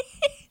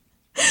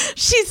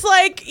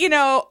like,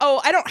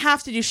 I don't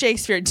have to do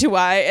Shakespeare, do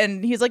I?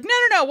 And he's like,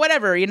 no,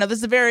 whatever. This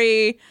is a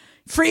very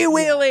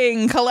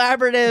freewheeling,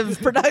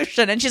 collaborative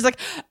production. And she's like,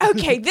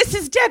 okay, this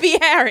is Debbie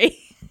Harry.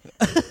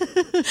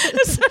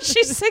 So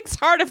she's 6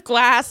 Heart of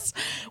Glass,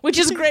 which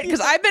is great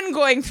because I've been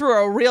going through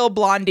a real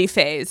Blondie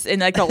phase in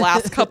like the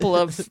last couple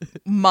of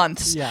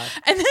months. Yeah.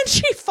 And then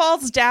she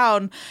falls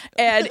down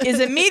and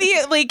is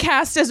immediately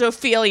cast as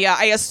Ophelia,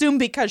 I assume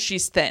because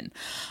she's thin.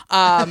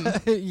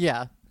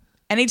 Yeah.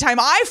 Anytime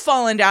I've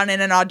fallen down in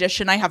an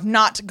audition, I have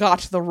not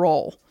got the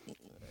role.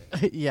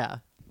 Yeah.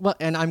 Well,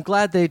 and I'm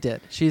glad they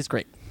did. She's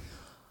great.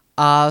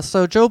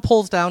 So Joe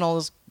pulls down all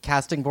his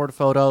casting board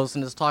photos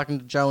and is talking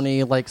to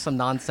Joni like some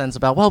nonsense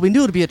about, well, we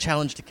knew it'd be a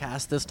challenge to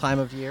cast this time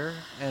of year.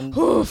 And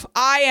oof,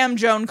 I am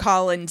Joan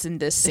Collins in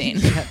this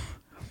scene.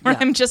 Where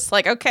I'm just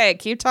like, okay,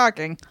 keep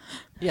talking.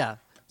 Yeah.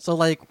 So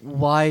like,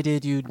 why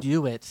did you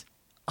do it?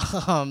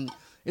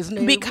 Isn't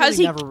it because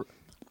really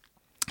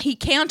he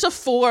can't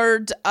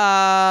afford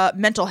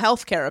mental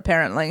health care,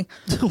 apparently.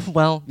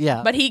 Well,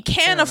 yeah. But he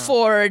can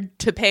afford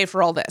to pay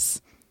for all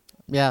this.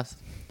 Yes.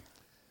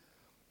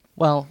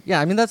 Well, yeah,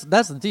 I mean, that's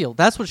the deal.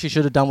 That's what she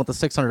should have done with the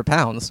 600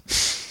 pounds.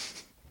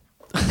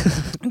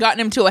 Gotten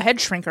him to a head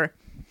shrinker.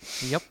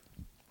 Yep.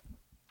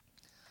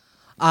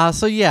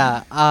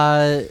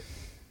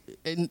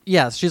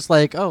 Yes, she's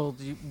like, oh,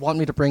 do you want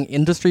me to bring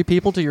industry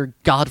people to your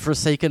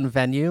godforsaken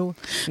venue?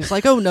 And he's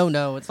like, oh,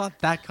 no, it's not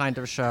that kind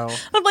of show.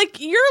 I'm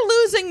like, you're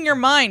losing your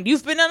mind.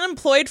 You've been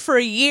unemployed for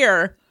a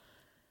year,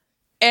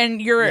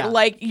 and you're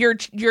like,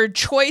 your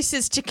choice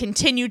is to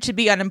continue to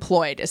be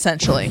unemployed,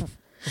 essentially.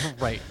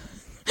 Right.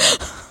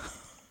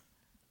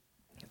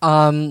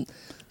 So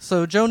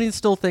Joni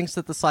still thinks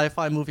that the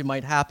sci-fi movie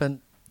might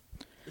happen.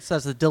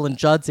 Says that Dylan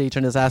Judd's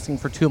agent is asking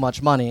for too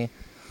much money.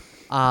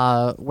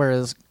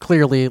 Whereas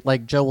clearly,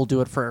 like, Joe will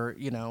do it for,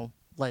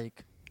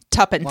 like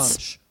tuppence.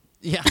 Lunch.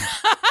 Yeah.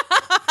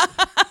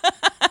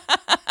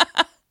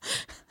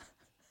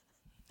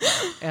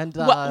 And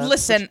well,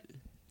 listen,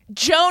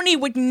 Joni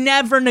would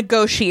never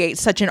negotiate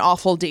such an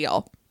awful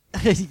deal.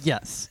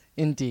 Yes,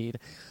 indeed.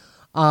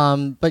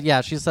 But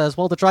yeah, she says,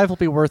 well, the drive will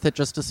be worth it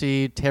just to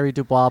see Terry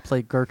Dubois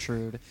play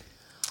Gertrude.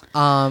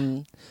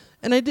 And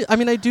I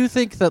do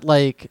think that,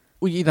 like,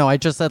 you know, I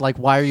just said, like,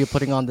 why are you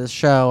putting on this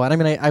show? And I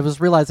mean, I was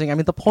realizing, I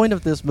mean, the point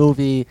of this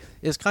movie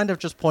is kind of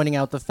just pointing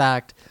out the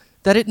fact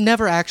that it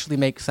never actually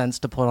makes sense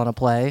to put on a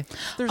play.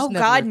 There's Oh,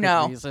 never God, a good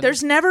no. reason.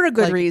 There's never a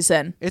good Like,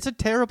 reason. It's a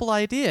terrible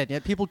idea, and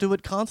yet people do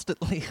it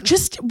constantly.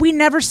 We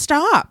never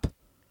stop.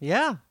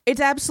 Yeah. It's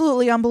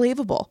absolutely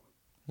unbelievable.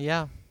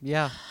 Yeah.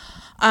 Yeah.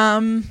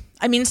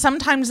 I mean,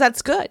 sometimes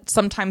that's good.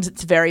 Sometimes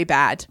it's very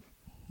bad.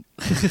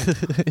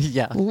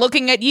 Yeah.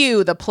 Looking at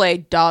you, the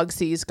plague dog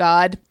sees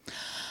God.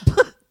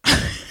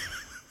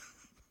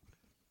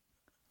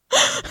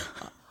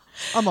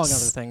 Among other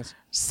things.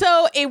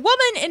 So a woman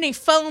in a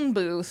phone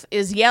booth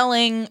is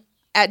yelling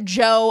at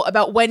Joe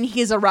about when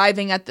he's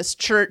arriving at this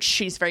church.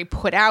 She's very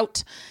put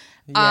out.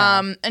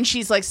 Yeah. And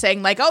she's like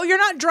saying like, oh, you're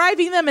not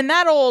driving them in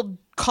that old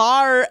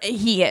car.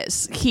 He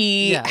is.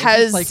 He Yeah, it's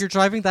has just like you're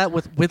driving that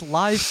with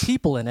live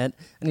people in it,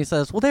 and he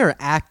says, well, they're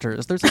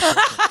actors. There's a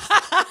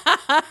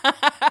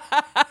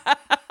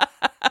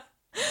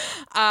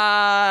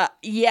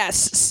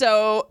yes.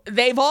 So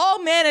they've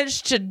all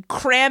managed to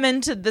cram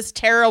into this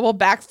terrible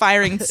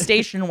backfiring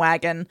station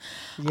wagon.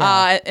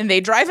 Yeah. And they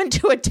drive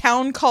into a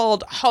town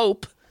called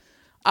Hope,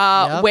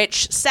 Yep.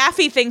 which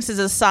Safi thinks is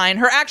a sign.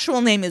 Her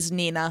actual name is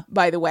Nina,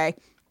 by the way.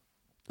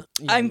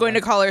 I'm going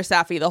to call her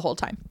Safi the whole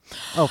time.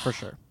 Oh, for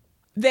sure.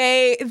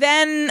 They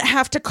then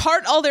have to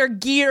cart all their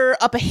gear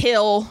up a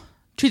hill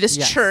to this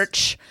Yes.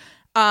 church.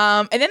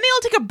 And then they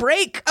all take a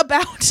break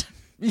about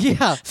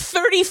Yeah.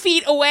 30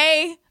 feet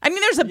away. I mean,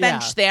 there's a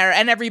bench Yeah. there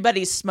and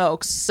everybody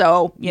smokes.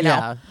 So, you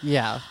know.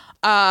 Yeah.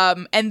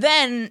 And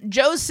then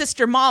Joe's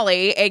sister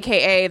Molly,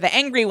 aka the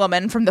angry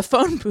woman from the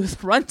phone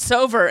booth, runs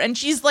over and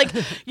she's like,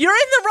 you're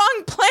in the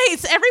wrong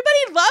place.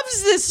 Everybody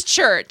loves this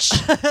church.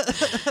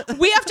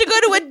 We have to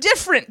go to a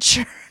different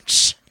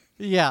church.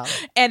 Yeah.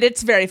 And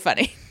it's very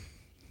funny.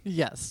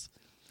 Yes.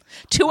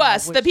 To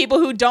us, the which- people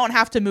who don't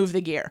have to move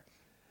the gear.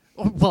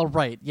 Well,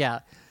 right. Yeah.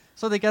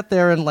 So they get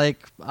there, and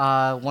like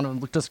one of them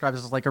describes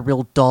it as like a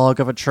real dog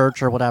of a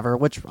church or whatever.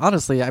 Which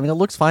honestly, I mean, it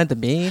looks fine to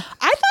me.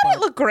 I thought it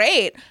looked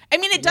great. I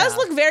mean, it does Yeah.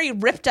 look very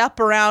ripped up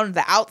around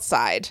the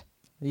outside.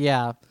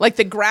 Yeah. Like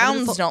the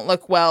grounds al- don't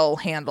look well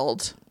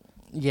handled.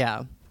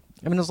 Yeah.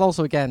 I mean, it's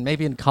also again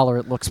maybe in color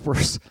it looks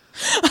worse.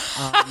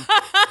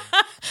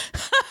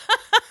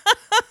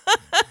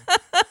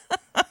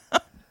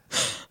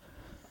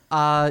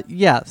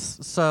 Yes.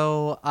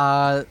 So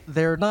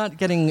they're not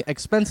getting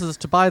expenses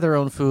to buy their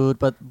own food,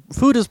 but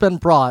food has been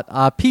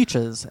brought.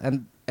 Peaches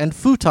and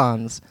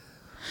futons.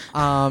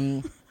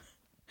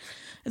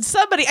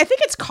 Somebody, I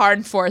think it's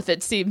Carnforth,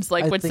 it seems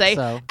like, I would think say,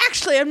 so.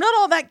 actually, I'm not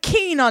all that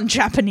keen on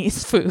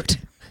Japanese food.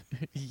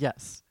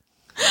 Yes.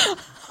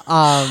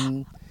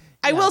 I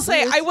will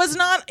say, there's- I was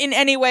not in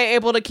any way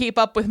able to keep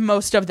up with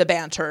most of the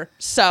banter.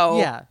 So,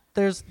 Yeah.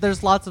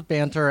 There's lots of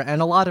banter,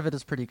 and a lot of it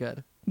is pretty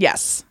good.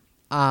 yes.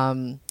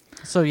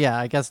 So yeah,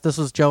 I guess this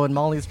was Joe and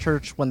Molly's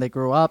church when they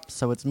grew up,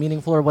 so it's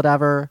meaningful or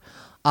whatever.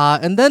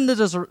 And then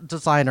the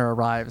designer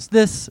arrives.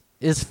 This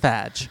is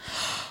Fadge.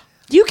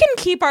 You can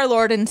keep our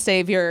Lord and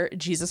Savior,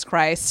 Jesus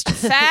Christ.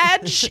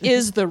 Fadge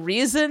is the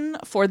reason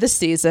for the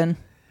season.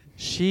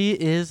 She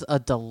is a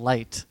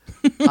delight.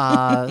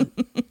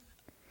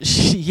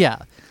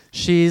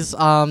 She's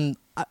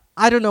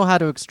I don't know how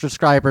to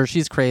describe her.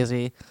 She's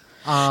crazy.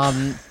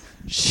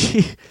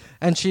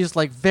 She's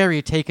like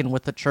very taken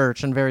with the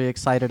church and very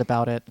excited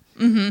about it.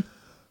 Mm-hmm.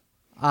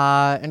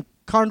 And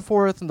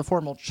Carnforth and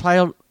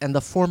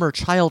the former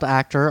child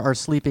actor are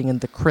sleeping in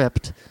the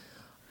crypt.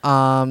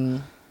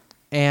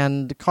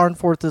 And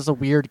Carnforth is a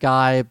weird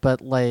guy,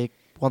 but like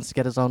wants to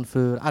get his own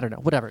food. I don't know,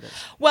 whatever it is.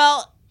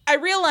 Well, I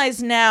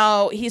realize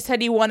now he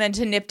said he wanted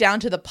to nip down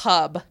to the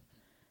pub,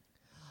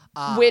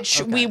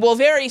 which okay. we will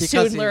very Because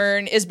soon he's-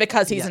 learn is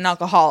because he's an Yes.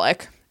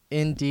 alcoholic.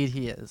 Indeed,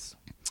 he is.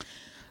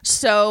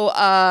 So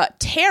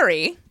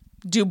Terry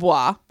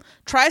Dubois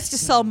tries to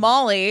sell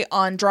Molly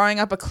on drawing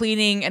up a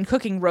cleaning and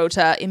cooking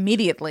rota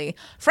immediately.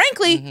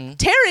 Frankly,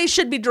 Terry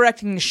should be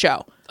directing the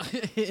show.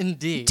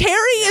 Indeed.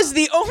 Terry is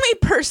the only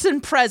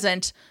person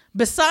present,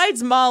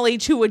 besides Molly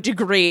to a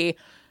degree,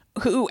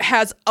 who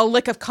has a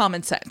lick of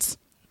common sense.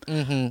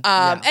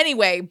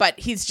 Anyway, but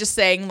he's just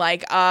saying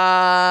like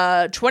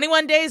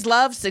 21 days,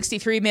 love,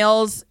 63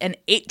 meals, and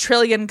 8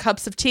 trillion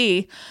cups of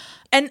tea.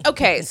 And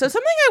okay, so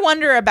something I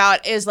wonder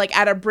about is like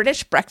at a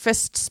British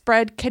breakfast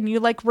spread, can you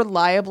like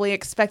reliably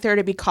expect there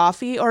to be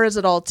coffee, or is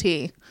it all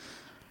tea?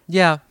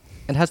 Yeah.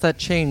 And has that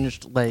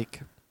changed,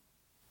 like,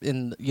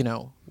 in, you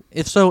know,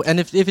 if so, and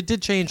if it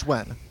did change,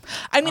 when?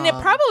 I mean, it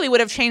probably would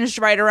have changed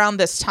right around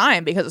this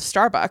time because of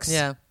Starbucks.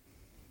 Yeah.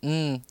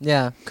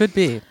 Yeah, could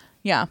be.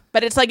 Yeah,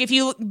 but it's like if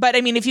you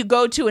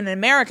go to an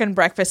American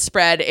breakfast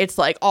spread, it's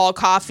like all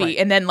coffee Right.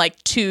 and then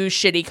like 2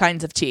 shitty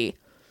kinds of tea.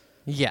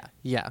 Yeah.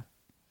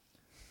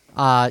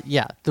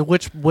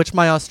 Which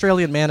my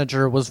Australian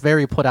manager was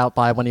very put out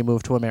by when he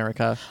moved to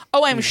America.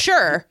 Oh, I'm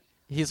sure.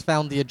 He's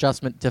found the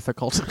adjustment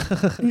difficult.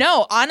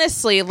 No,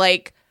 honestly,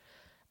 like,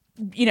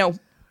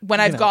 when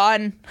I've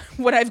gone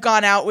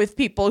out with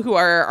people who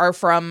are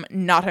from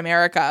not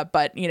America,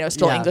 but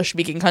still English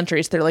speaking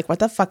countries, they're like, what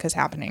the fuck is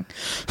happening?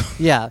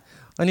 Yeah.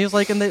 And he's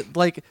like, and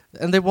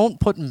they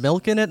won't put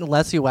milk in it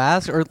unless you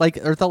ask, or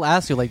they'll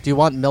ask you, like, do you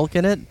want milk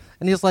in it?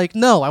 And he's like,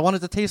 no, I want it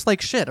to taste like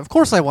shit. Of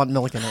course I want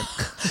milk in it.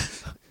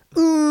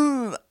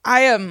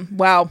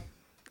 Wow.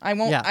 I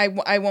won't. Yeah.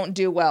 I won't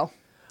do well.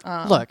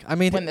 Look, I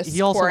mean, when this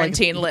he also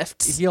quarantine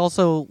lifts, he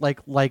also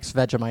likes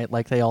Vegemite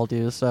like they all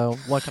do. So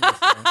what can I say?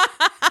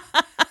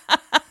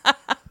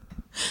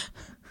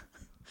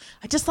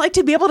 I just like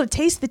to be able to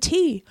taste the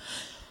tea.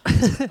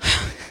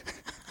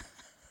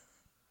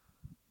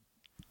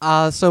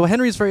 So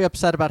Henry's very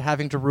upset about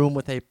having to room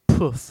with a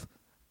poof,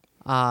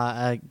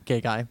 a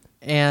gay guy,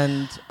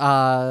 and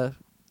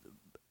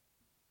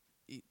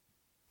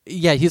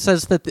he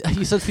says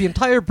the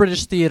entire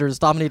British theater is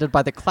dominated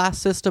by the class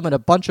system and a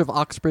bunch of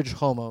Oxbridge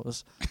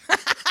homos.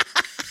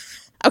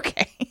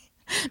 Okay,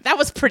 that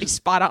was pretty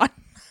spot on.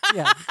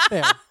 Yeah,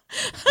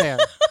 fair.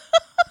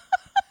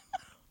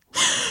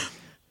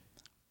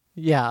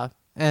 Yeah,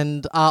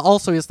 and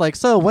also he's like,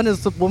 so when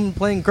is the woman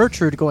playing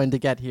Gertrude going to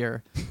get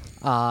here?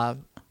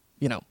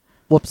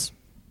 Whoops.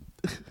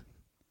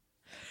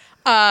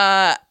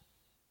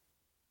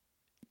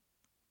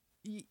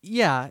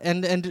 Yeah,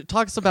 and it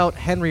talks about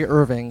Henry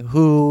Irving,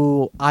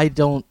 who I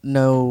don't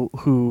know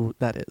who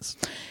that is.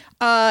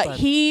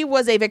 He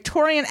was a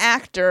Victorian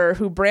actor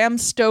who Bram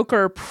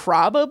Stoker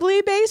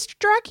probably based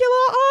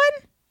Dracula on.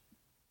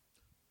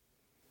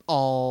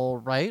 All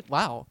right.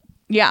 Wow.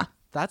 Yeah.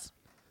 That's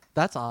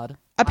odd.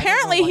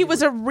 Apparently he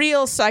was a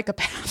real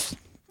psychopath.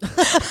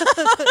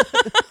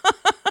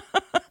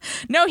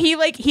 No, he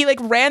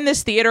ran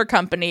this theater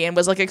company and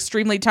was like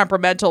extremely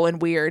temperamental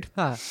and weird.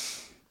 Huh.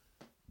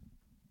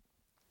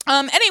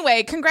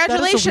 Anyway,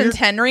 congratulations,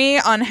 Henry,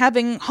 on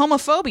having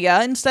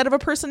homophobia instead of a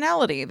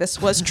personality.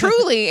 This was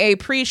truly a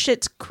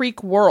pre-Schitt's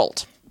Creek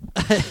world.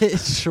 It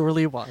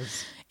surely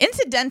was.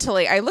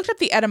 Incidentally, I looked up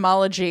the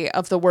etymology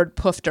of the word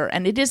poofter,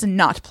 and it is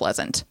not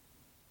pleasant.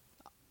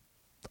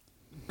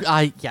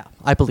 I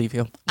believe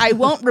you. I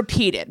won't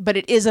repeat it, but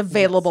it is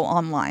available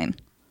online.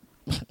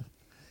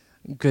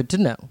 Good to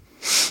know.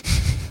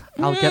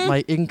 I'll get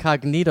my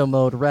incognito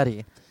mode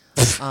ready.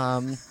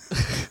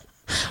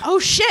 Oh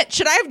shit,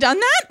 should I have done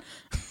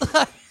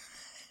that?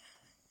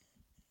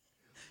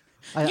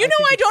 I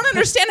don't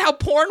understand how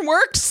porn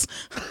works.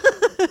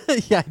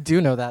 Yeah, I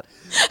do know that.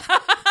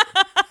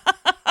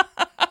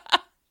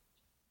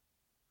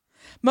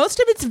 Most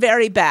of it's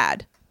very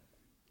bad.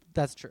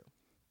 That's true.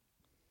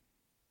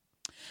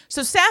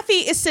 So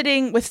Safi is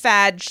sitting with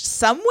Fadge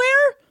somewhere.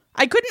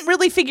 I couldn't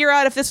really figure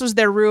out if this was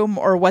their room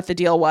or what the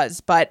deal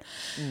was, but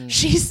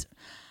she's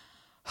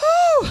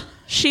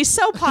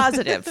so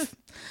positive.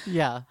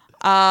 Yeah.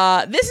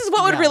 This is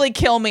what would really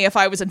kill me if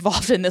I was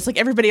involved in this. Like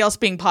everybody else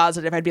being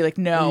positive, I'd be like,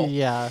 no.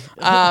 Yeah.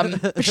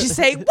 But she's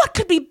saying, what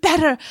could be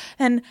better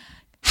than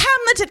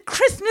Hamlet at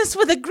Christmas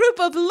with a group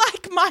of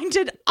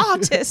like-minded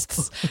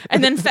artists?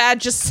 And then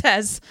Fad just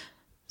says,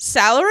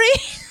 salary?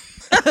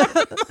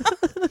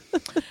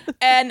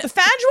 And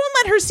Fadge won't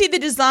let her see the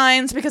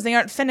designs because they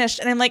aren't finished.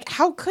 And I'm like,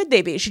 how could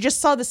they be? She just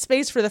saw the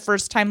space for the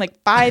first time like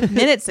 5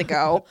 minutes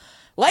ago.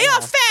 Lay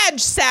off Fadge,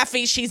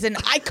 Safi. She's an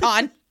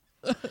icon.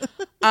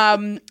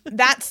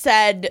 That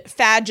said,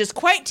 Fadge is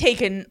quite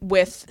taken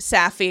with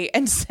Safi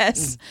and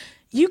says,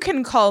 you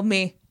can call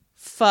me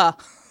Pho.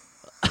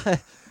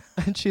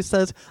 And she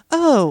says,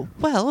 oh,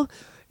 well,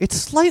 it's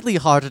slightly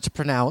harder to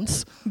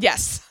pronounce.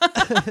 Yes.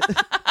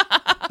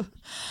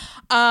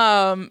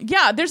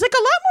 Yeah, there's like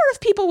a lot more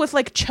of people with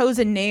like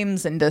chosen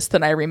names in this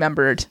than I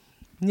remembered.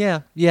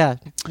 Yeah,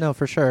 no,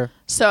 for sure.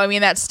 So, I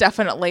mean, that's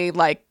definitely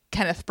like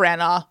Kenneth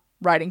Branagh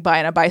riding by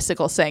on a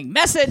bicycle saying,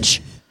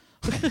 message!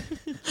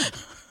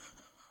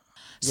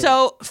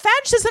 So,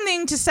 Fadge says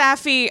something to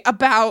Safi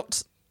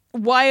about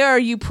why are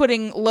you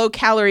putting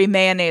low-calorie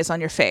mayonnaise on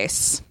your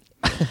face?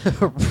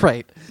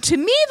 Right. To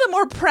me, the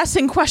more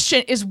pressing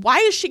question is why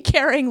is she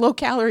carrying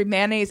low-calorie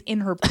mayonnaise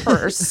in her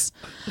purse?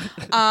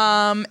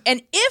 And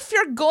if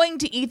you're going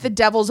to eat the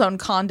devil's own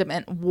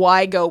condiment,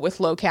 why go with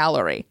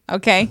low-calorie?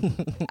 Okay?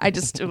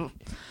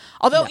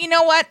 Although, you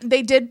know what?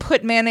 They did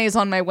put mayonnaise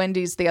on my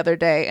Wendy's the other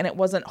day, and it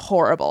wasn't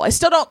horrible. I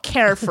still don't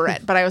care for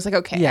it, but I was like,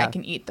 okay, I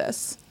can eat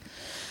this.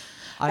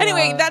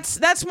 Anyway,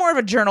 that's more of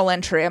a journal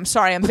entry. I'm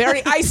sorry. I'm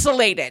very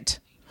isolated.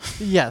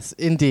 Yes,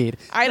 indeed.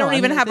 I don't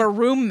even have a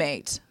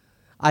roommate.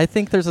 I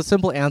think there's a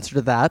simple answer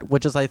to that,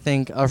 which is I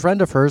think a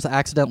friend of hers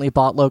accidentally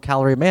bought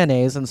low-calorie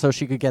mayonnaise, and so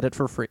she could get it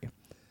for free.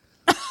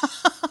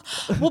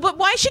 Well, but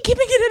why is she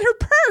keeping it in her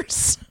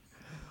purse?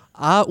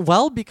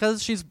 Well,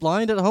 because she's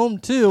blind at home,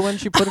 too, and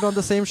she put it on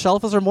the same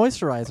shelf as her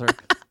moisturizer.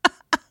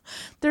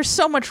 There's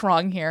so much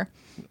wrong here.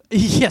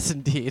 Yes,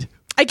 indeed.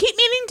 I keep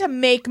meaning to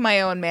make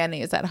my own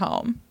mayonnaise at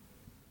home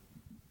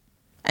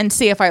and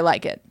see if I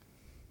like it.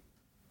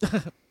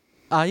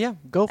 Yeah,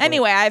 go for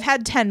Anyway, I've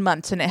had 10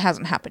 months and it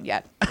hasn't happened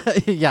yet.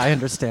 it. Yeah, I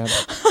understand.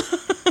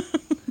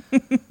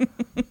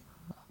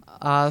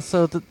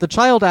 So the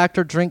child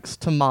actor drinks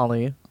to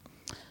Molly,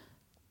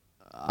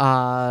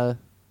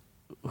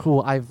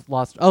 who I've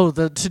lost. Oh,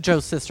 to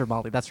Joe's sister,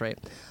 Molly. That's right.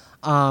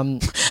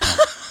 And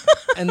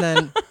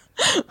then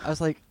I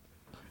was like,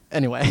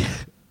 anyway.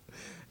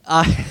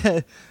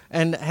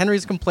 And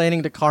Henry's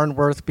complaining to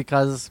Carnworth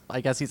because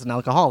I guess he's an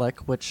alcoholic,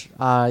 which,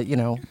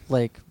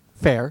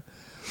 fair.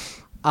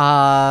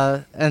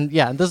 And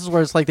yeah, this is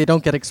where it's like they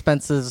don't get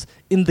expenses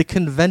in the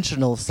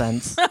conventional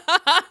sense.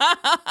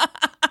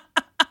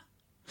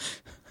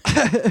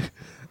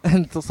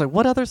 And it's like,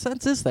 what other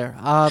sense is there?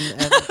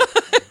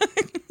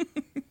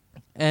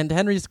 And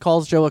Henry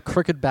calls Joe a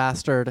crooked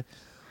bastard.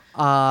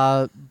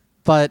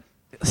 But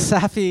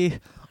Safi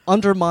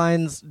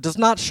does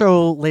not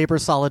show labor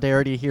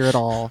solidarity here at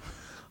all.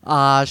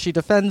 She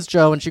defends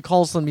Joe and she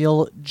calls the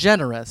meal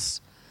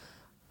generous.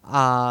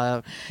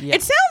 Yeah.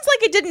 It sounds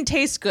like it didn't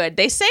taste good.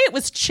 They say it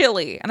was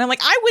chili, and I'm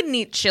like, I wouldn't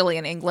eat chili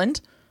in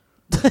England.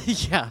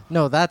 Yeah,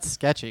 no, that's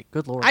sketchy.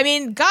 Good Lord. I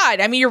mean,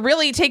 you're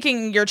really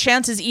taking your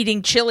chances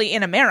eating chili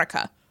in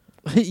America.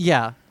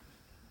 Yeah.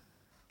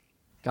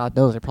 God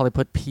knows, they probably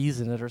put peas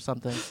in it or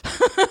something.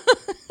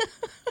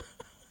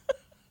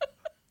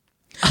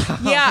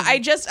 Yeah,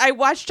 I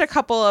watched a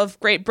couple of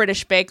Great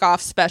British Bake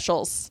Off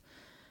specials,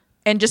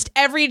 and just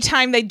every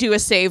time they do a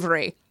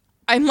savory,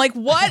 I'm like,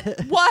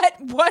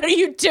 what are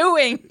you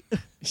doing?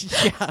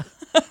 Yeah.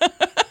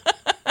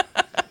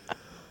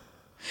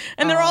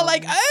 And they're all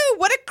like, oh,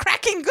 what a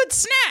cracking good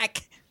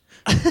snack.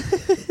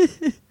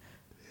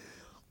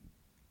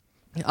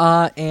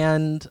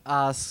 And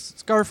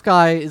Scarf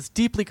Guy is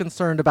deeply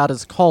concerned about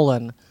his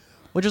colon,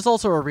 which is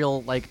also a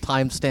real, like,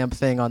 timestamp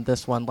thing on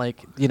this one.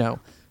 Like,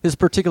 his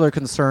particular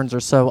concerns are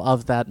so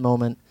of that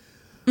moment.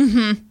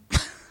 Mm-hmm.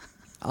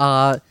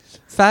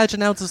 Fadge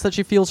announces that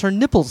she feels her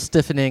nipples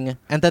stiffening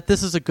and that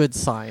this is a good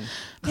sign.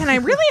 Man, I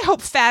really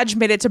hope Fadge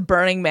made it to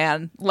Burning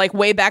Man, like,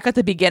 way back at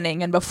the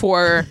beginning and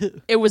before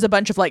it was a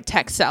bunch of, like,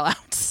 tech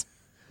sellouts.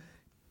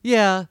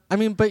 Yeah, I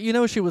mean, but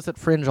she was at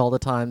Fringe all the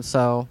time,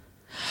 so...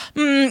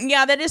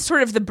 Yeah, that is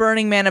sort of the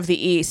Burning Man of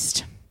the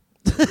East.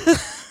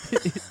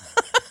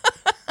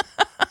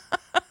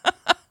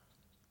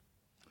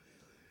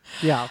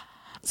 Yeah.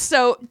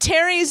 So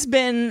Terry's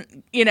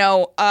been,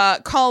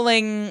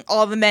 calling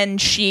all the men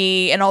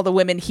she and all the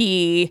women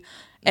he,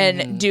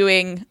 and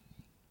doing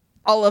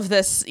all of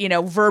this,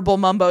 verbal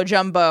mumbo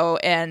jumbo.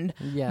 And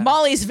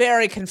Molly's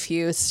very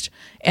confused.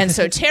 And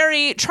so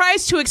Terry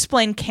tries to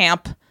explain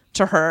camp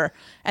to her.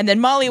 And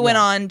then Molly went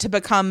on to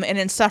become an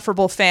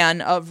insufferable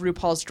fan of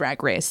RuPaul's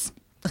Drag Race.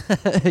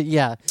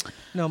 Yeah.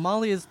 No,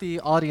 Molly is the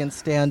audience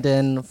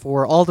stand-in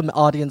for all the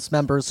audience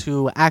members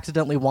who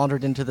accidentally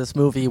wandered into this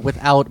movie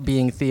without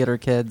being theater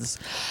kids.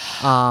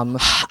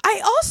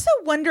 I also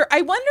wonder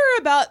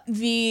about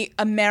the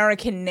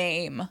American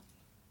name,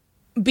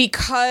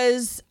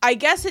 because I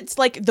guess it's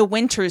like The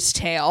Winter's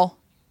Tale,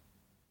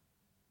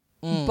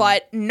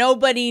 but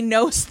nobody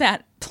knows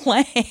that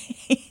play.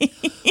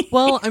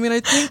 Well, I mean, I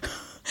think...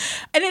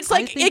 And it's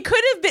like it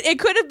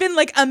could have been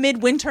like A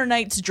Midwinter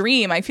Night's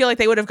Dream. I feel like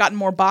they would have gotten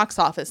more box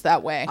office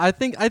that way. I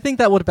think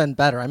that would have been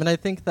better. I mean, I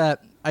think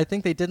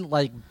they didn't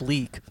like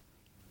bleak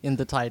in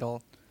the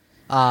title.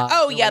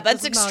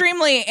 That's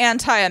extremely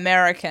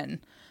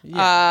anti-American.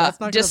 Yeah,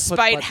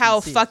 despite how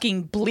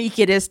fucking bleak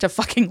it is to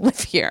fucking live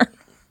here.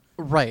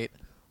 Right.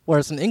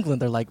 Whereas in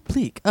England they're like,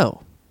 bleak.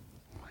 Oh.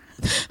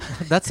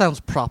 That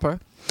sounds proper.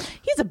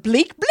 He's a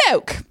bleak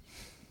bloke.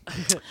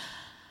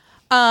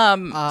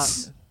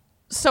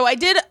 So I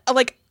did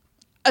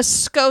a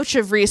scotch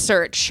of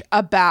research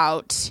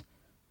about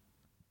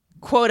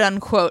quote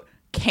unquote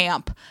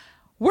camp.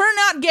 We're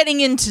not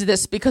getting into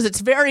this because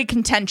it's very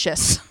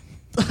contentious.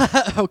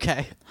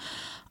 Okay.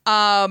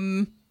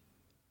 There's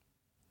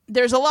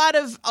a lot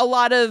of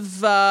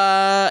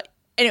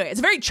anyway, it's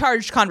a very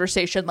charged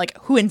conversation, like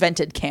who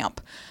invented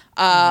camp.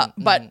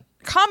 But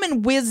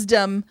common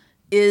wisdom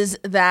is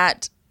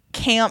that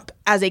camp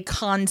as a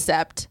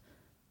concept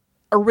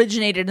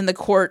originated in the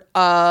court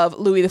of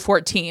Louis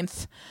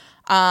XIV.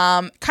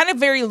 Kind of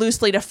very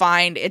loosely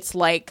defined. It's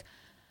like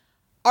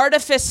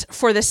artifice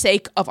for the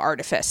sake of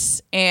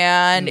artifice.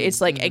 And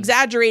it's like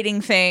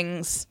exaggerating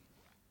things.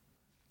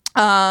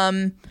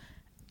 Kind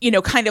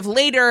of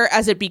later,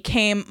 as it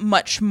became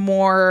much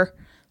more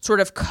sort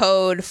of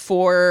code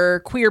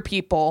for queer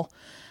people,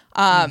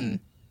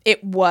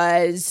 it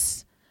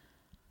was,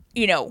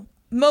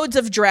 modes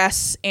of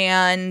dress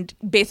and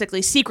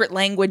basically secret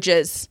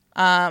languages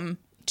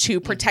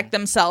to protect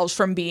themselves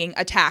from being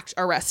attacked,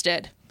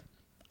 arrested,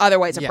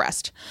 otherwise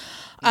oppressed.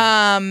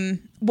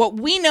 What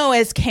we know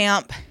as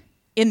camp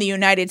in the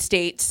United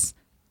States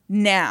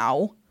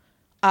now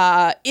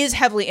is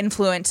heavily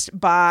influenced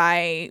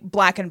by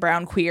Black and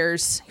brown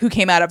queers who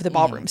came out of the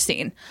ballroom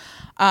scene.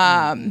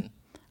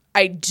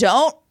 I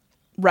don't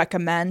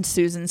recommend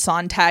Susan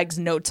Sontag's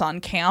Notes on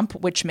Camp,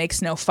 which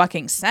makes no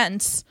fucking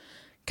sense.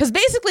 Because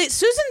basically,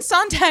 Susan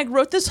Sontag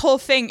wrote this whole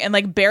thing and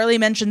like barely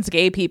mentions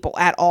gay people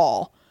at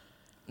all.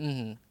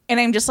 And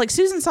I'm just like,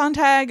 Susan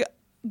Sontag,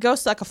 go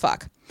suck a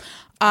fuck.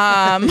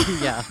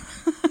 Yeah.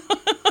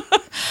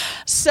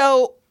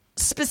 So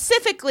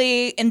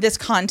specifically in this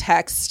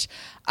context,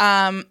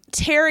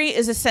 Terry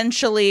is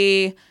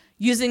essentially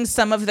using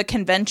some of the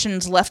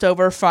conventions left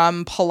over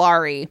from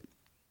Polari,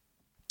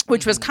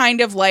 which was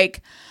kind of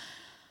like,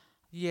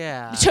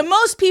 Yeah. to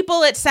most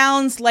people, it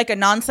sounds like a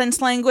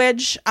nonsense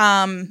language.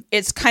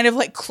 It's kind of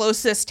like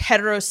closest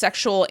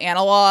heterosexual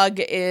analog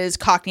is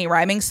Cockney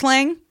rhyming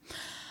slang.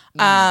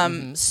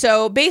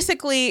 So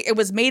basically, it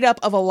was made up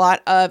of a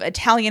lot of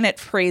Italianate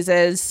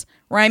phrases,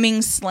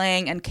 rhyming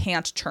slang, and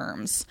cant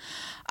terms.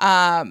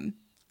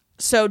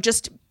 So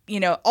just,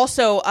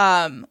 also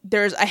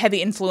there's a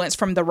heavy influence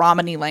from the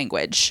Romani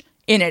language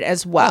in it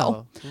as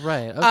well. Oh,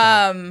 right.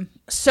 Okay.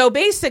 So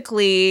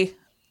basically,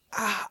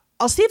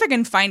 I'll see if I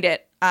can find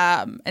it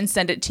and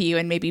send it to you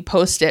and maybe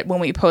post it when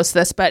we post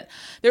this. But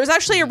there was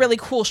actually a really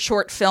cool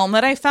short film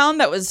that I found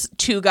that was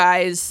two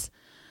guys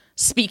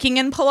speaking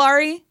in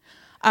Polari.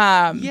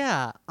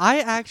 Yeah, I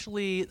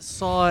actually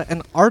saw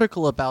an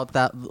article about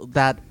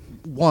that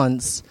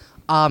once,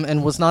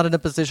 and was not in a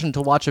position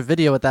to watch a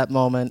video at that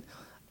moment.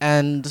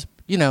 And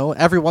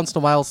every once in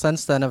a while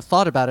since then, I've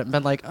thought about it and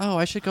been like, oh,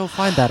 I should go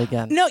find that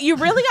again. No, you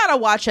really got to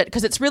watch it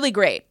because it's really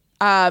great.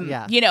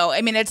 Yeah.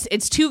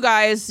 It's two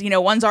guys.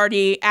 One's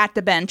already at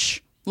the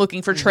bench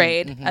looking for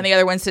trade, and the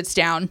other one sits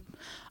down.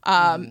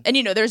 And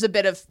there's a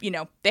bit of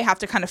they have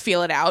to kind of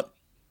feel it out.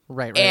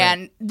 Right.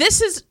 And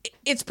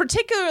it's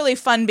particularly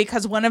fun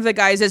because one of the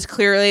guys is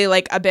clearly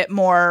like a bit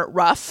more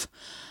rough.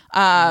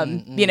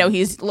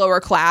 He's lower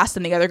class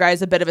and the other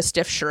guy's a bit of a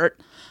stiff shirt.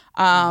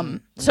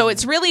 So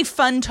it's really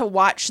fun to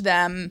watch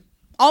them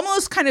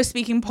almost kind of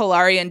speaking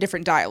Polari in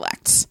different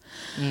dialects.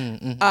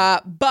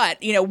 But,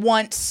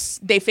 once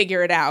they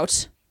figure it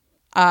out,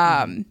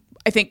 I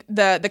think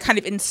the kind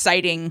of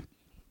inciting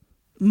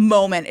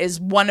moment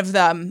is one of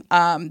them,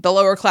 the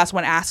lower class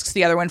one asks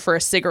the other one for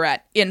a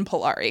cigarette in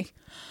Polari.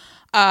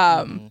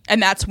 And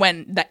that's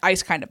when the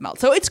ice kind of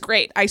melts. So it's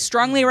great. I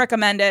strongly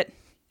recommend it.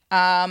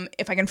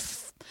 If I can,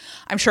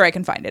 I'm sure I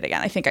can find it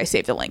again. I think I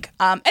saved the link.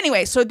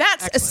 Anyway, so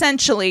that's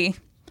essentially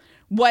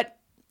what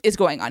is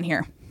going on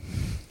here.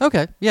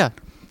 Okay. Yeah.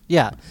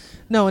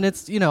 No, and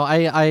it's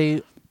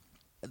I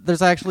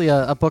there's actually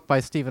a book by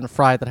Stephen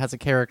Fry that has a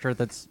character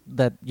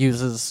that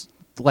uses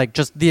like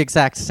just the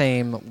exact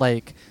same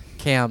like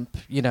camp,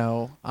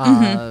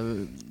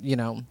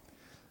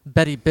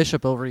 Betty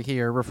Bishop over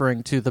here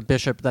referring to the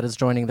bishop that is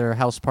joining their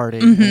house party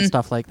and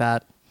stuff like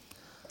that.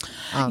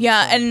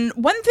 And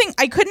one thing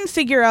I couldn't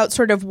figure out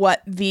sort of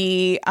what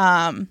the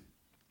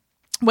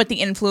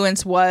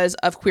influence was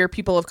of queer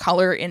people of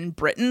color in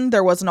Britain.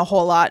 There wasn't a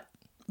whole lot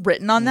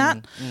written on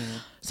that.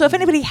 So if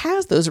anybody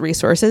has those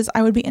resources,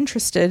 I would be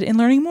interested in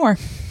learning more.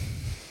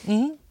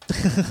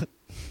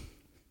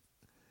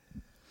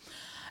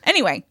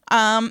 Anyway,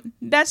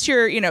 that's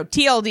your,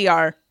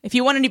 TLDR. If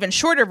you want an even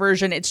shorter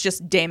version, it's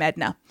just Dame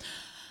Edna.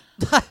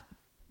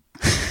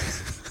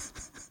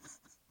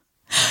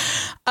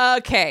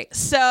 Okay,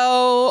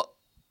 so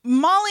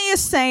Molly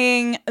is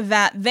saying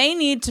that they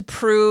need to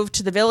prove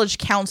to the village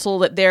council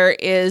that there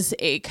is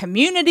a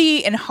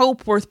community and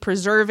hope worth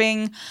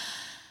preserving.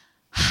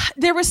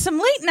 There was some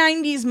late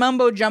 90s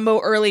mumbo jumbo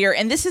earlier,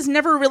 and this is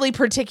never really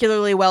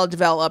particularly well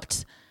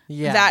developed.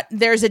 Yeah. That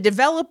there's a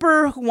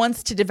developer who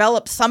wants to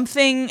develop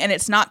something, and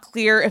it's not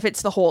clear if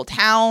it's the whole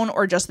town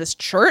or just this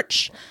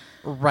church.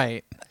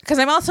 Right. Because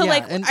I'm also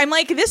I'm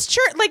like, this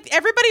church, like,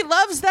 everybody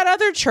loves that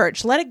other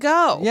church. Let it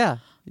go.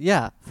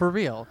 Yeah, for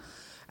real.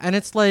 And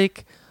it's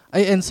like,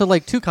 and so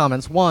like two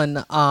comments.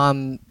 One,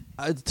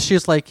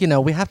 she's like,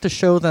 we have to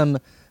show them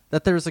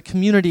that there's a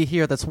community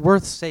here that's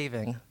worth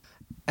saving.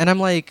 And I'm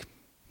like,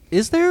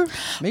 is there?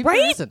 Maybe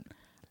there isn't.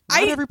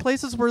 Not every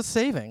place is worth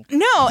saving.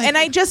 No, and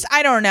I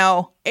don't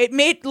know. It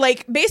made,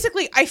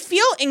 basically, I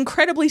feel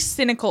incredibly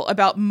cynical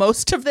about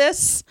most of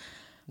this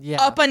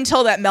up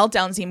until that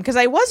meltdown scene, because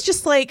I was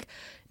just like,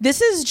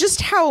 this is just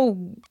how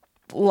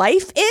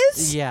life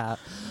is. Yeah.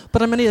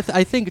 But I mean,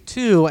 I think,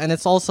 too, and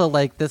it's also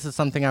like, this is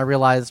something I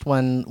realized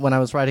when I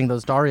was writing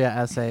those Daria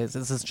essays,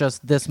 this is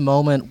just this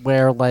moment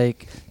where,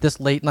 like,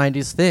 this late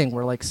 90s thing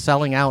where, like,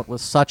 selling out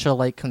was such a,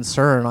 like,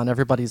 concern on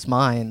everybody's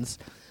minds.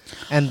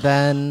 And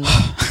then...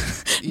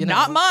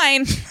 Not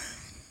mine.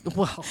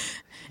 Well,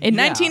 in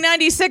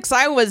 1996,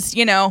 I was,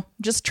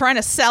 just trying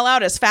to sell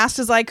out as fast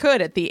as I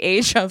could at the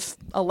age of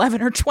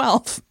 11 or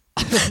 12.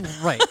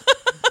 Right.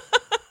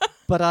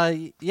 But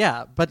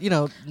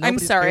I'm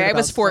sorry, I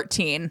was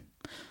 14.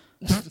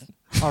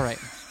 All right.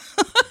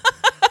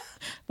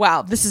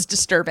 Wow, this is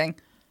disturbing.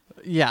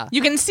 Yeah.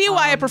 You can see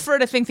why I prefer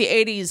to think the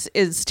 80s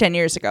is 10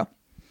 years ago.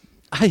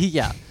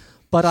 Yeah.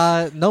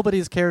 But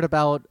nobody's cared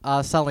about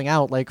selling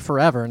out like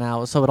forever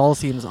now, so it all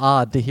seems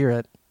odd to hear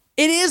it.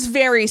 It is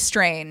very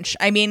strange.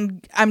 I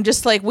mean, I'm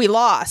just like, we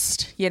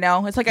lost,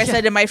 It's like I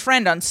said to my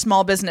friend on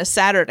Small Business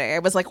Saturday. I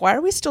was like, why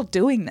are we still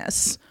doing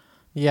this?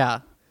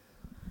 Yeah.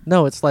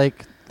 No, it's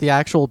like the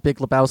actual Big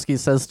Lebowski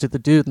says to the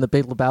dude in the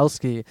Big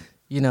Lebowski,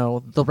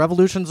 the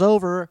revolution's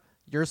over.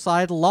 Your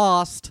side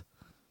lost.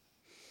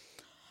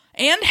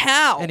 And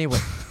how? Anyway.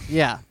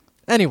 Yeah.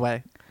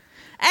 Anyway.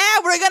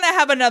 We're going to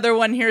have another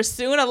one here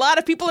soon. A lot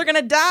of people are going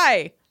to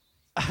die.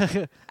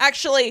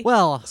 Actually,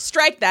 Well,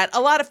 strike that.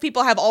 A lot of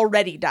people have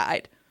already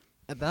died.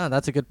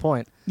 that's a good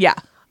point. Yeah.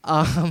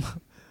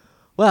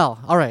 Well,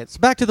 all right. So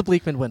back to the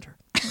Bleak Midwinter.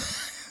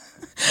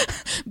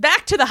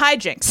 Back to the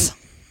hijinks.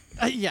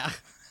 Yeah.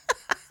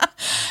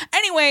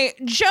 Anyway,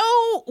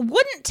 Joe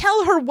wouldn't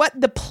tell her what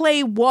the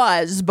play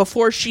was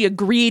before she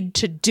agreed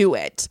to do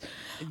it,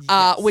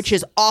 which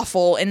is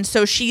awful. And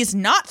so she's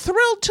not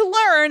thrilled to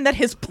learn that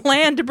his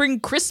plan to bring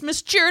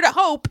Christmas cheer to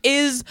Hope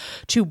is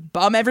to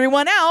bum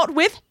everyone out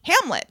with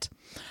Hamlet.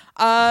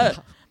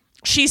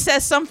 She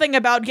says something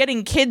about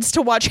getting kids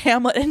to watch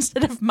Hamlet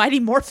instead of Mighty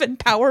Morphin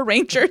Power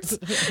Rangers.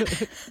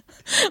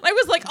 I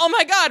was like, oh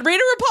my God,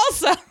 Rita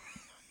Repulsa.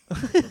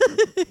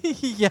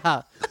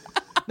 Yeah.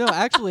 No,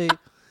 actually,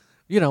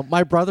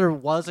 my brother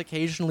was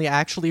occasionally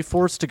actually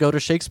forced to go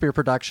to Shakespeare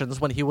productions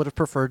when he would have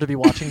preferred to be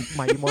watching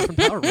Mighty Morphin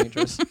Power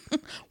Rangers.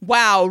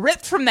 Wow,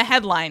 ripped from the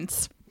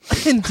headlines.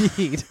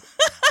 Indeed.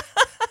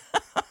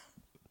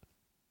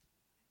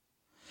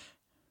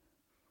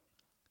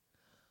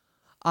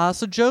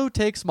 So Joe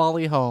takes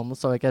Molly home.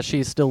 So I guess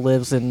she still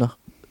lives in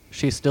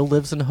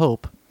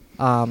Hope.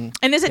 And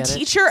is a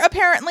teacher,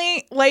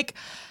 apparently. Like,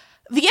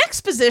 the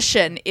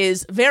exposition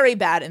is very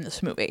bad in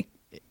this movie.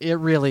 It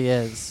really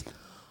is.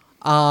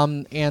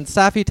 And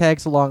Safi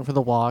tags along for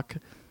the walk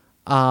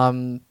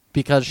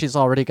because she's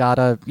already got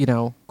a,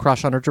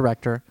 crush on her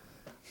director,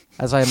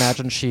 as I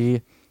imagine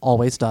she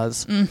always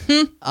does.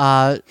 Mm-hmm.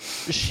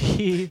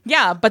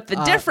 But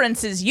the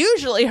difference is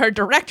usually her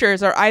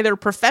directors are either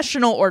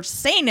professional or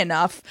sane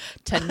enough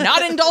to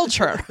not indulge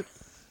her.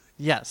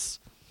 Yes.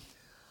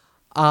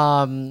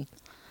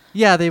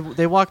 Yeah,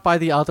 they walk by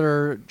the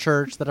other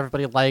church that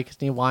everybody likes,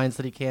 and he whines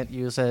that he can't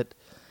use it.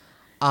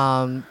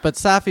 But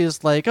Safi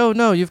is like, oh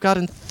no, you've got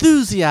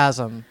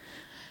enthusiasm.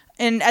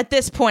 And at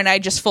this point, I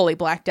just fully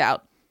blacked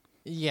out.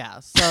 Yeah,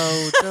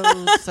 so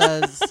Joe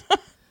says,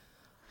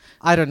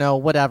 I don't know,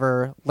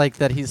 whatever, like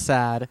that he's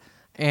sad.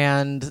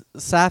 And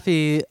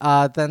Safi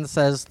then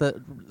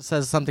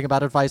says something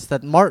about advice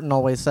that Martin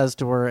always says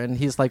to her, and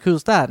he's like,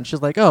 who's that? And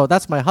she's like, oh,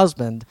 that's my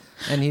husband.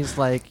 And he's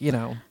like,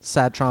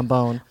 sad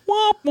trombone.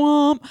 Womp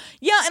womp.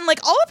 Yeah, and like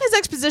all of his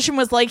exposition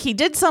was like he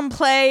did some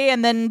play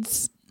and then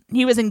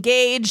he was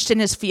engaged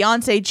and his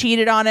fiance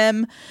cheated on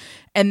him,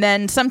 and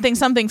then something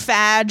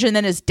fadge, and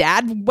then his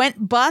dad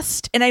went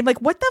bust. And I'm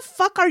like, what the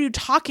fuck are you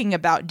talking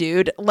about,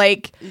 dude?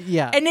 Like,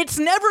 yeah. And it's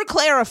never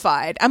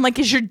clarified. I'm like,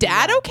 is your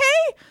dad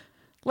okay?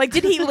 Like,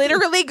 did he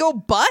literally go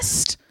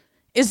bust?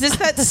 Is this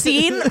that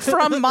scene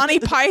from Monty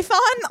Python?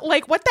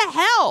 Like, what the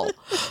hell?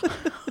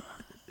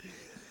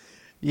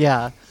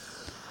 Yeah.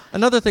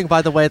 Another thing,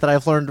 by the way, that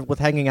I've learned with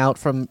hanging out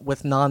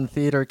with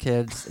non-theater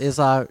kids is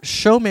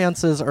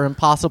showmances are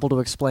impossible to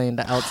explain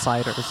to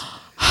outsiders.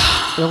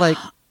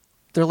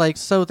 They're like,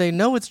 so they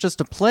know it's just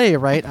a play,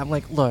 right? I'm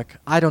like, look,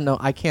 I don't know.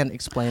 I can't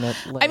explain it.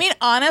 Like, I mean,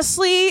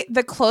 honestly,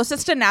 the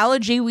closest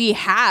analogy we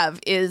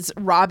have is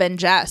Rob and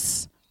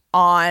Jess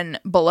on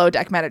Below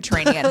Deck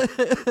Mediterranean.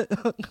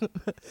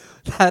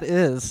 That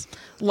is.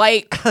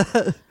 Like.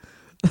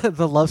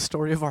 The love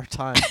story of our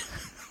time.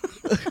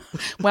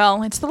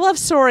 Well, it's the love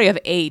story of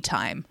a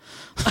time.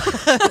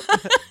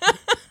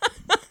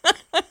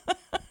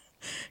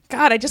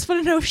 God, I just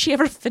want to know if she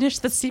ever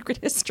finished The Secret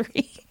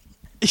History.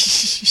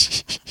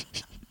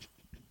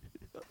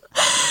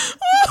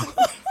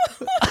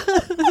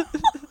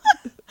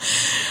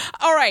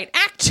 All right,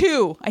 Act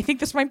 2. I think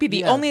this might be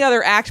the only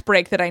other act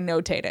break that I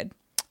notated.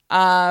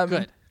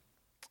 Good.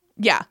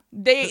 Yeah,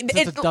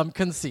 it's a dumb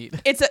conceit.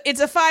 It's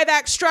a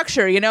 5-act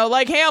structure,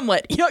 like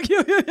Hamlet.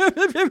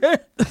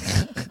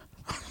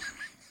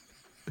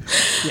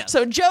 Yeah.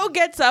 So Joe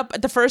gets up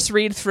at the first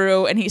read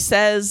through and he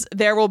says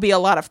there will be a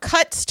lot of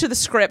cuts to the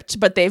script,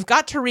 but they've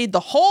got to read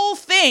the whole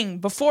thing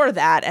before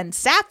that. And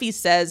Safi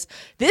says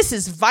this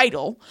is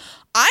vital.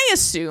 I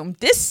assume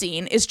this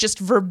scene is just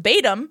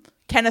verbatim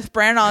Kenneth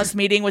Branagh's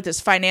meeting with his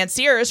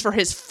financiers for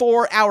his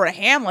 4-hour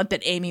Hamlet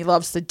that Amy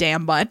loves so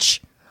damn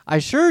much. I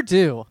sure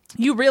do.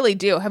 You really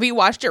do. Have you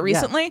watched it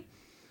recently?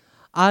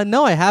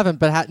 No, I haven't.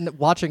 But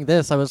watching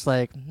this, I was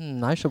like,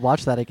 I should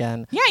watch that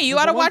again. Yeah, you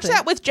ought to watch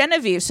that with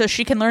Genevieve so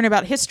she can learn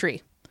about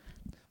history.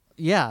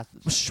 Yeah,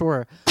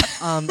 sure.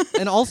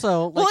 And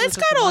also, well, it's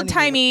got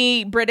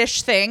old-timey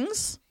British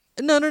things.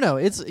 No.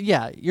 It's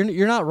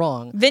you're not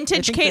wrong.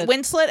 Vintage Kate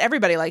Winslet.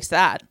 Everybody likes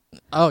that.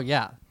 Oh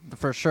yeah,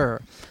 for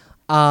sure.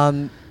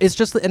 It's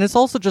just, and it's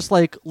also just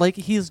like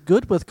he's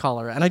good with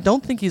color, and I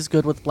don't think he's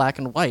good with black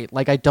and white.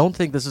 Like, I don't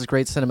think this is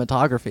great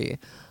cinematography.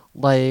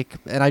 Like,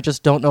 and I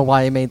just don't know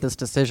why he made this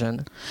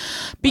decision.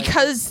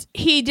 Because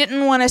he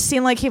didn't want to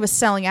seem like he was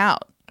selling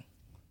out.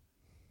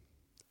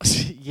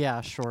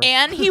 Yeah, sure.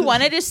 And he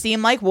wanted to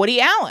seem like Woody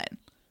Allen.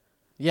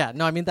 Yeah,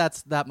 no, I mean,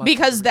 that's that much.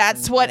 Because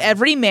that's what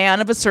every man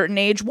of a certain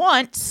age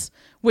wants,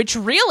 which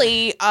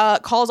really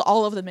calls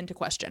all of them into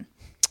question.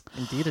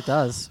 Indeed it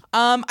does.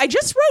 I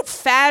just wrote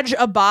Fadge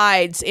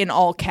abides in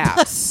all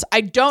caps. I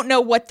don't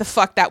know what the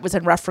fuck that was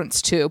in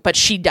reference to, but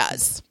she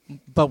does.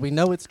 But we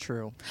know it's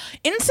true.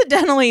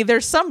 Incidentally,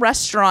 there's some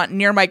restaurant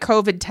near my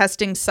COVID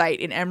testing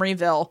site in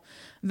Emeryville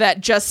that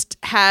just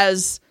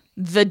has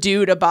the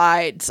dude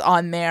abides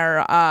on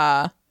their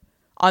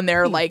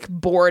like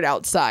board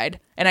outside,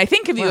 and I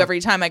think of you every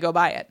time I go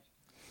by it.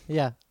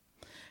 Yeah.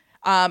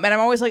 And I'm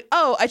always like,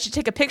 oh, I should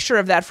take a picture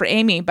of that for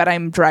Amy, but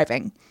I'm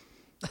driving,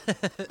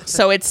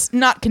 so it's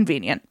not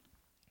convenient.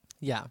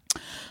 Yeah.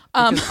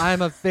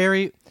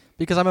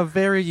 Because I'm a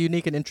very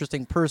unique and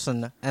interesting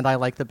person, and I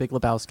like The Big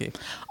Lebowski.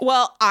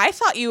 Well, I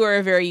thought you were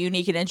a very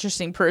unique and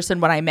interesting person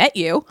when I met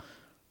you.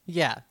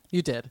 Yeah,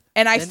 you did.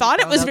 And I Then thought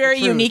you it was found out very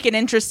the truth. unique and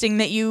interesting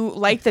that you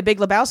like The Big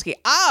Lebowski.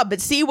 But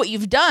see what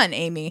you've done,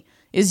 Amy,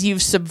 is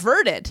you've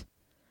subverted.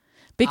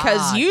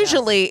 Because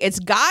usually it's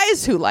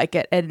guys who like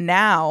it, and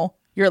now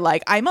you're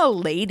like, I'm a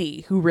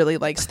lady who really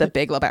likes The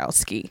Big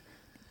Lebowski.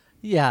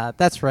 Yeah,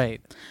 that's right.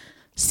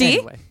 See?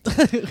 Anyway.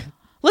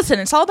 Listen,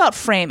 it's all about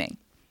framing.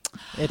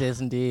 It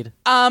is indeed.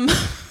 Tom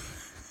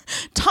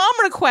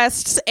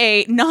requests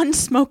a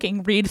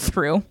non-smoking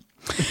read-through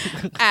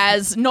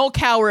as Noel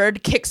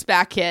Coward kicks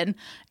back in.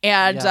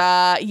 And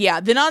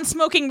the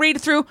non-smoking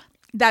read-through,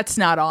 that's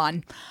not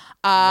on.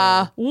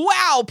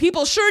 Wow,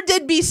 people sure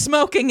did be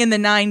smoking in the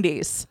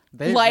 90s.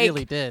 They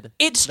really did.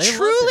 It's They loved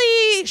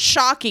truly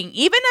shocking.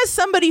 Even as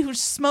somebody who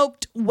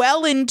smoked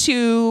well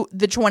into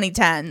the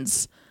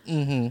 2010s.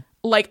 Mm-hmm.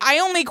 Like, I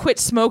only quit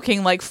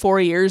smoking like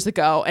 4 years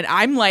ago, and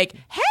I'm like,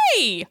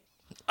 hey,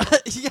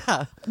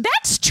 Yeah.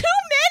 that's too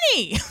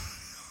many.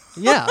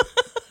 Yeah.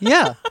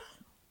 Yeah.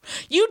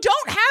 You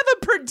don't have a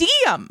per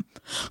diem.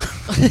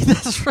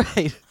 That's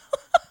right.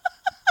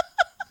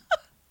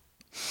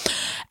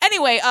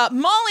 Anyway,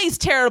 Molly's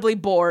terribly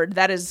bored.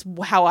 That is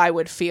how I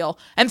would feel.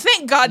 And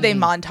thank God they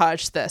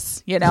montaged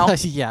this, you know?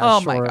 Yeah,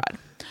 oh, sure. my God.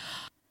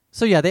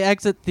 So yeah, they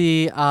exit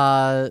the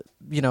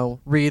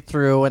read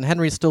through, and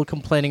Henry's still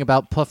complaining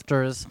about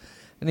poofters,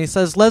 and he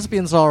says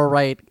lesbians are all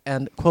right,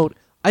 and quote,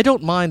 I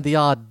don't mind the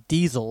odd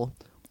diesel,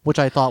 which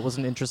I thought was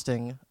an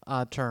interesting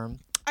term.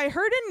 I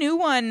heard a new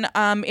one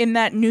in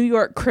that New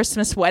York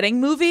Christmas wedding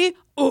movie.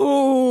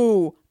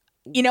 Ooh.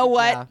 You know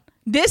what? Yeah.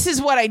 This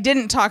is what I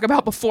didn't talk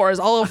about before, is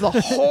all of the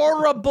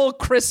horrible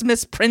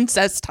Christmas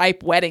princess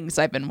type weddings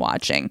I've been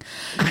watching.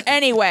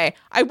 Anyway,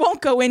 I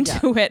won't go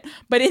into it,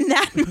 but in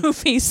that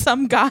movie,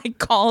 some guy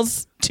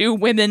calls two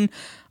women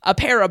a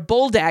pair of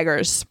bull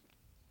daggers.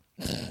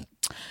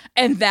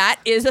 And that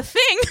is a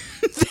thing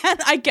that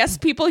I guess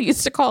people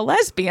used to call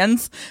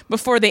lesbians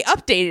before they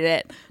updated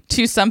it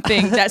to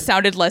something that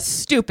sounded less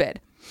stupid.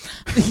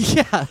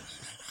 Yeah.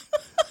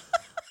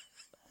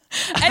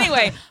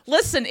 Anyway,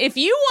 listen, if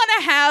you want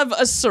to have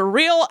a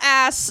surreal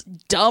ass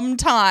dumb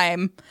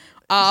time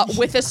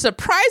with a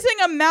surprising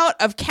amount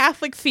of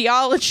Catholic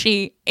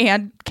theology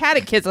and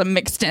catechism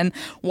mixed in,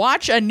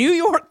 watch A New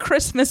York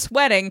Christmas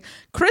Wedding.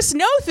 Chris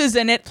Noth is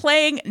in it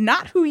playing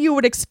not who you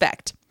would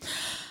expect.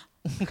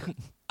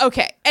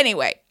 Okay,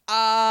 anyway,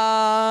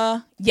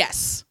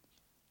 yes.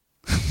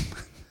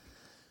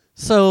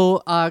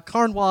 So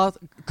Carnworth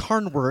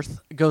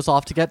goes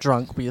off to get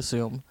drunk, we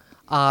assume.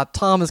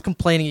 Tom is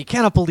complaining he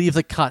cannot believe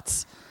the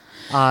cuts,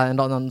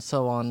 and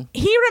so on.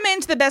 He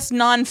remains the best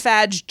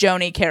non-Fadge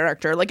Joni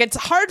character. Like, it's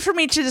hard for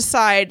me to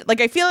decide. Like,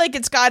 I feel like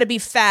it's got to be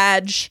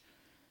Fadge,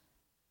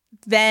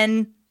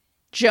 then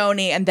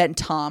Joni, and then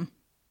Tom.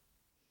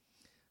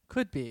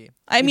 Could be.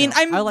 I mean,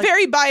 I'm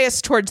very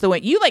biased towards the way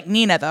you like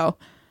Nina, though.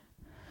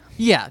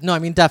 Yeah, no, I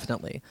mean,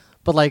 definitely.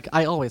 But, like,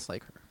 I always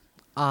like her.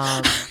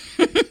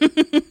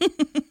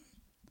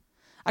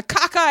 A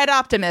cockeyed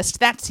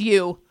optimist, that's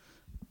you.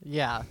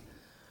 Yeah.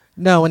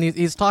 No, and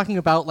he's talking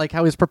about, like,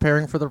 how he's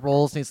preparing for the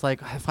roles, and he's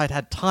like, if I'd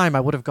had time, I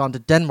would have gone to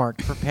Denmark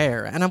to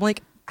prepare. And I'm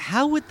like,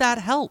 how would that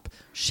help?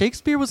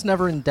 Shakespeare was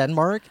never in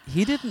Denmark.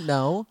 He didn't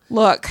know.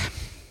 Look,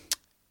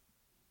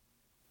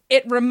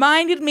 it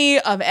reminded me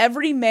of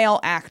every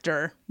male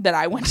actor that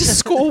I went to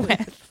school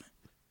with.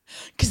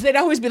 Because they'd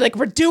always be like,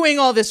 we're doing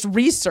all this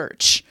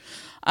research.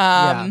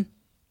 Yeah.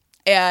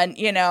 And,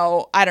 you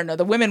know, I don't know,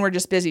 the women were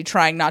just busy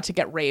trying not to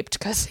get raped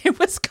because it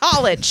was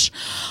college.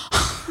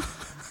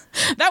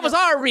 That was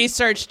our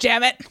research,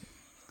 damn it.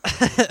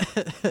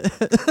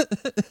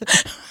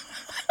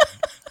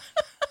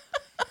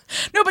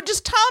 No, but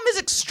just Tom is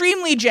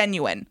extremely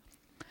genuine.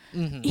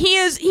 Mm-hmm. He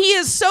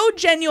is so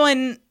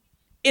genuine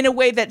in a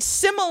way that's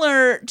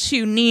similar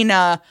to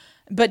Nina,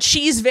 but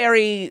she's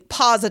very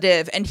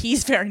positive and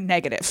he's very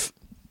negative.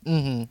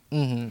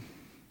 Mm-hmm.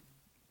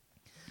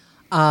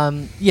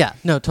 Mm-hmm. Yeah,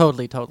 no,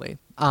 totally.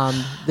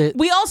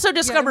 We also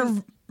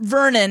discovered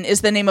Vernon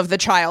is the name of the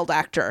child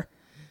actor.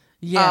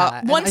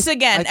 Yeah. Once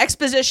again,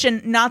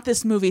 exposition, not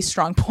this movie's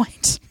strong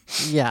point.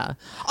 Yeah.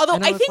 Although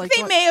I think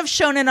they may have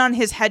shown it on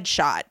his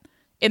headshot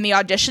in the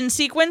audition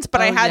sequence,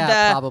 but I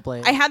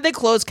had the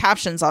closed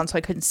captions on, so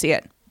I couldn't see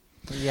it.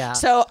 Yeah.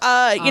 So,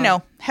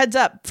 heads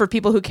up for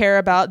people who care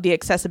about the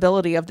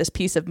accessibility of this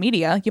piece of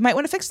media, you might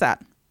want to fix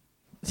that.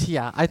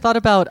 Yeah, I thought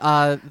about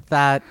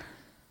that.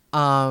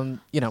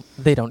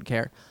 They don't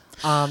care.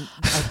 I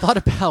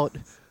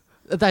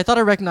thought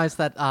I recognized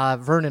that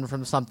Vernon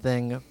from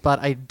something, but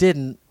I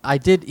didn't.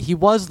 He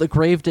was the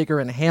gravedigger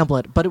in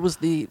Hamlet, but it was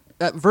the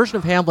version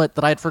of Hamlet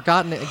that I had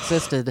forgotten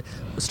existed,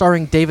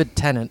 starring David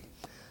Tennant.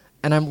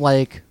 And I'm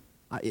like,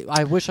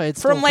 I wish I had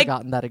still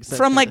forgotten that existed.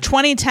 From like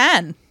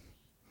 2010.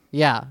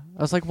 Yeah.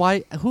 I was like,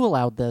 why? Who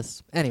allowed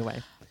this?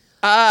 Anyway.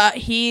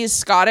 He's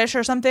Scottish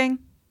or something.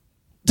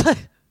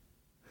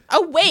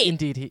 Oh, wait.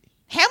 Indeed.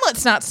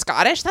 Hamlet's not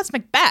Scottish. That's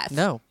Macbeth.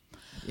 No.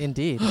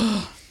 Indeed.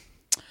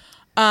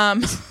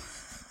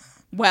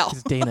 Well.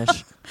 He's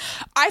Danish.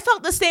 I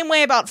felt the same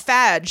way about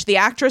Fadge. The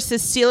actress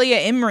is Celia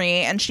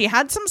Imrie, and she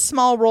had some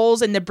small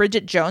roles in the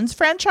Bridget Jones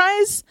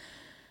franchise.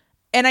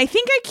 And I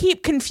think I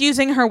keep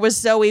confusing her with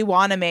Zoe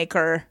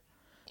Wanamaker,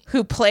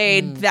 who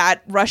played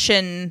that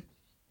Russian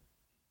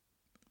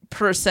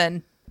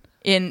person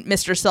in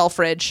Mr.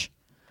 Selfridge.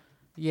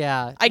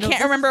 Yeah. I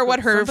can't remember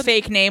what her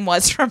fake name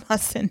was from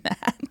us in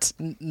that.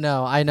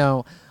 No, I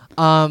know.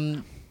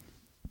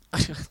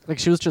 Like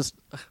she was just...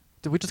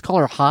 Did we just call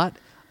her hot?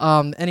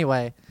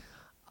 Anyway.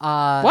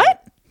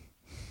 What?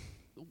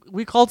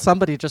 We called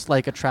somebody just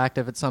like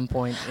attractive at some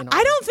point.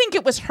 I don't think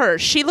it was her.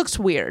 She looks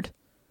weird.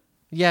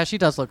 Yeah, she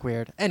does look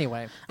weird.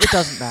 Anyway, it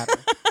doesn't matter.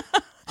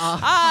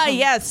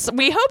 Yes.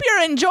 We hope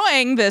you're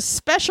enjoying this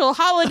special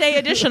holiday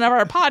edition of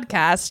our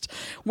podcast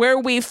where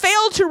we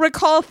fail to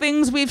recall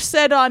things we've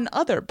said on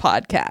other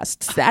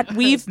podcasts that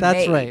we've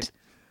That's made. right.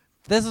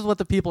 This is what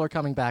the people are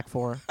coming back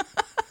for.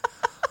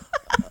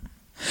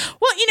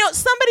 Well,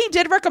 somebody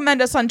did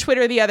recommend us on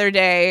Twitter the other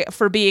day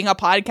for being a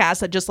podcast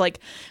that just like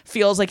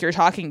feels like you're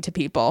talking to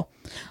people.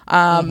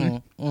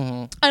 And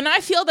I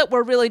feel that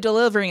we're really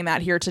delivering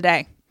that here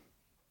today.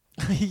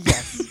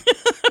 Yes.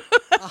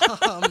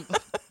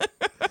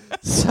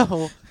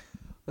 So,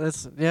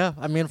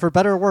 I mean, for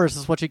better or worse,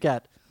 is what you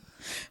get.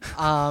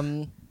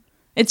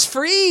 It's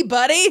free,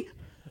 buddy.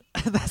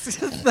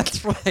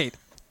 That's right.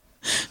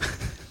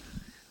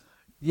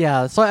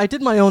 Yeah, so I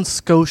did my own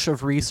skosh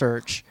of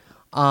research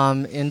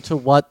into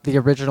what the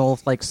original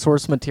like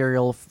source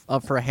material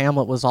for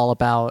Hamlet was all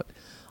about.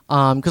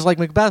 Because like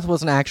Macbeth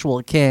was an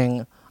actual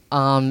king.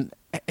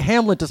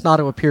 Hamlet does not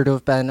appear to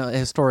have been a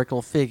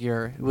historical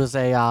figure. It was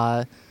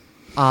a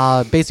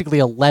basically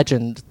a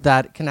legend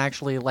that can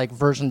actually like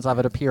versions of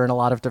it appear in a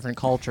lot of different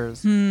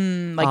cultures.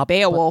 Like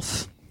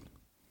Beowulf.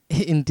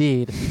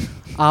 Indeed.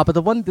 But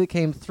the one that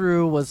came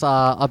through was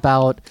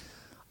about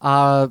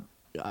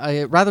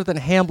rather than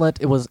Hamlet,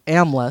 it was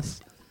Amleth.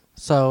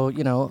 So,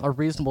 a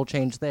reasonable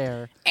change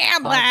there.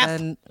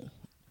 Amleth!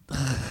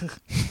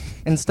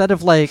 Instead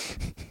of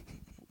like...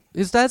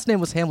 His dad's name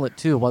was Hamlet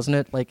too, wasn't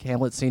it? Like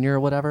Hamlet Sr. or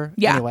whatever?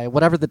 Yeah. Anyway,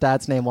 whatever the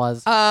dad's name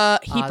was.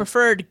 He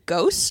preferred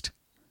Ghost?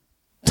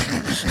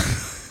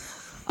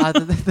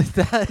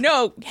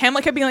 No,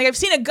 Hamlet kept being like, I've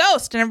seen a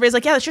ghost. And everybody's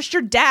like, yeah, that's just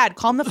your dad.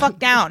 Calm the fuck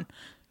down.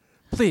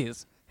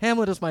 Please,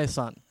 Hamlet is my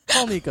son.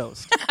 Call me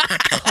Ghost.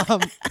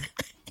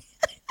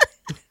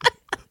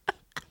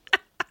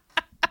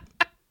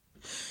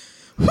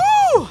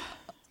 Whew!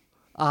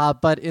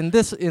 But in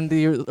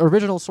the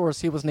original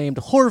source, he was named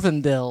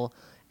Horvendil,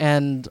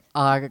 and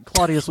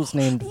Claudius was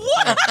named...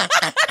 What?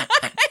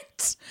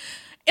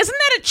 Isn't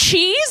that a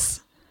cheese?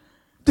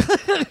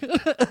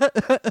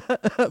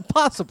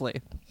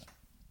 Possibly.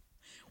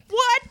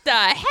 What the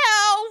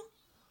hell?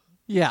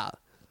 Yeah.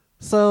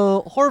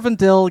 So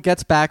Horvendil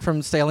gets back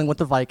from sailing with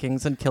the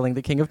Vikings and killing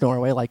the king of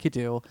Norway, like you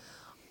do,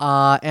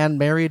 and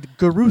married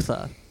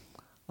Gerutha.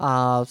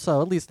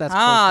 So at least that's...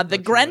 the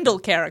Grendel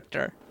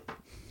character.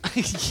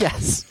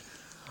 Yes.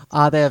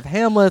 They have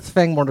Hamlet,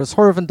 Fangmortis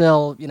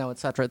Horvendil,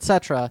 etc.,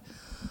 etc.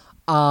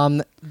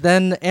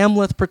 Then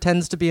Amleth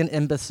pretends to be an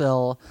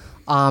imbecile,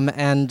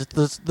 and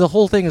the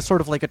whole thing is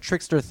sort of like a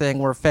trickster thing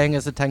where Fang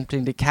is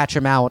attempting to catch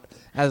him out.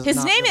 As his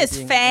not name really is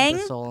being an Fang?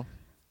 imbecile.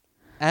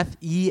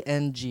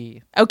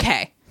 Feng.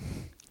 Okay.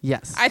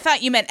 Yes. I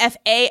thought you meant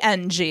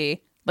Fang,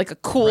 like a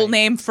cool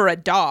name for a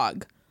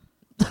dog.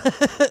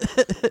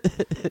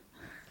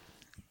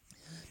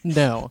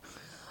 No.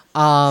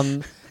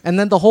 And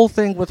then the whole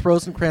thing with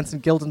Rosencrantz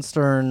and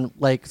Guildenstern,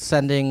 like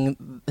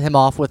sending him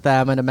off with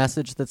them and a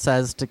message that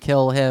says to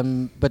kill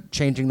him, but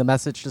changing the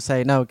message to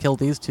say, no, kill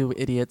these two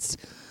idiots,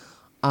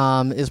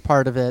 is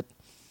part of it.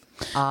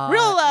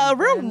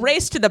 Real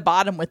race to the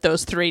bottom with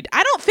those three.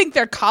 I don't think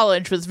their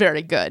college was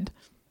very good.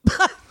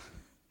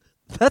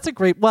 That's a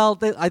great... Well,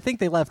 I think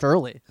they left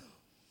early.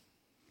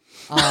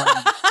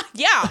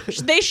 Yeah,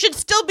 they should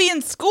still be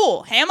in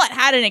school. Hamlet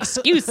had an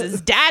excuse.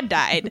 His dad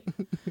died.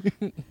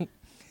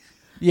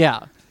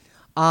 Yeah.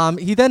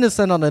 He then is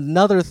sent on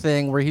another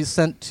thing where he's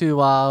sent to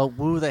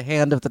woo the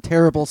hand of the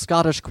terrible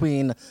Scottish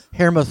queen,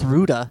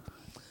 Hermethruda,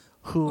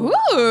 who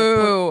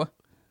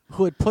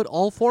had put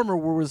all former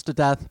wooers to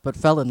death but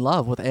fell in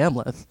love with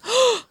Amleth.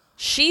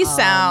 She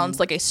sounds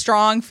like a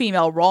strong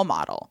female role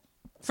model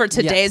for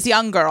today's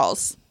young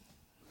girls.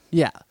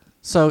 Yeah.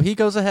 So he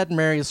goes ahead and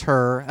marries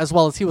her, as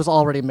well as he was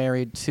already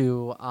married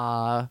to,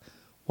 what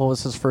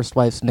was his first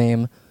wife's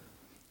name?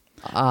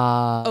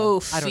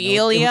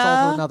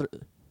 Ophelia?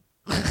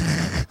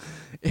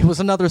 It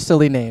was another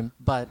silly name,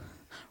 but...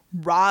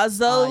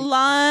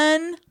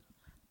 Rosalind?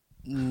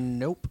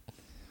 Nope.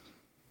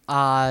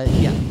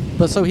 Yeah.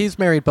 But so he's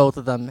married both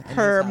of them.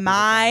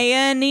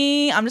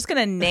 Hermione? I'm just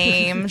going to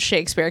name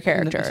Shakespeare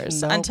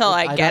characters until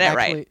I get it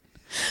right.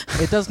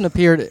 It doesn't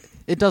appear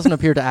It doesn't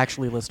appear to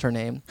actually list her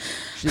name.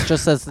 She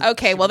just says.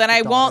 Okay, well then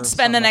I daughter won't of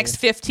spend the somebody. next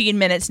 15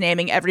 minutes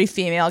naming every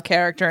female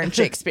character in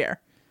Shakespeare.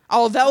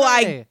 Although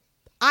Hey,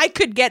 I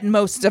could get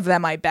most of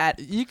them, I bet.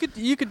 you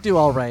could do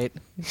all right.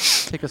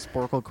 Take a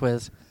Sporkle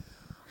quiz.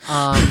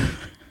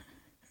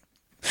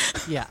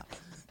 Yeah.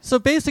 So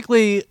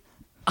basically,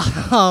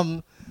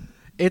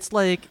 it's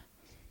like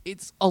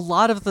it's a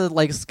lot of the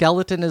like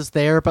skeleton is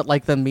there, but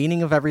like the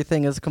meaning of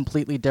everything is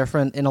completely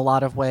different in a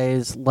lot of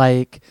ways.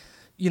 Like,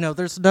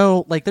 there's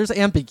there's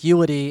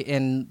ambiguity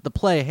in the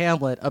play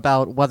Hamlet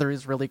about whether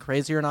he's really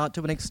crazy or not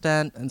to an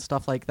extent and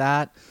stuff like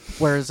that.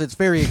 Whereas it's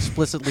very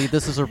explicitly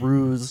this is a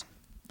ruse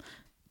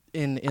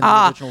in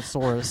the original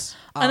source.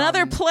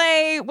 Another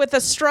play with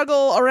a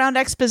struggle around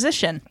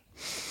exposition.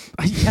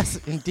 Yes,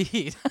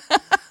 indeed.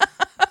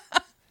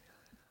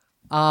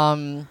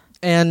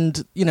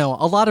 And,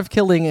 a lot of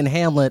killing in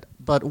Hamlet,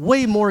 but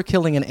way more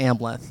killing in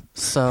Amleth.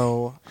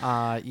 So,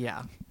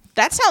 yeah.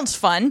 That sounds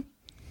fun.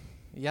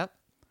 Yep.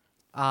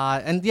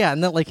 And then,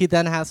 like, he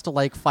then has to,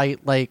 like,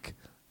 fight, like,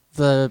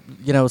 the,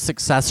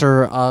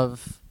 successor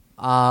of,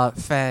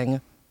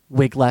 Fang,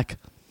 Wiglek.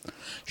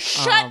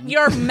 Shut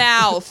your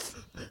mouth.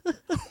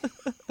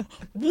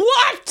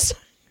 What?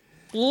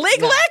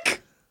 Liglek?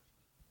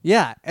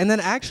 Yeah, and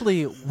then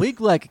actually,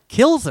 Wiglek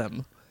kills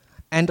him.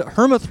 And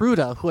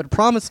Hermithruda, who had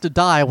promised to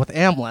die with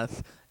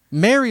Amleth,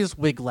 marries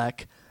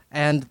Wiglek,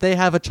 and they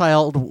have a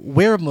child,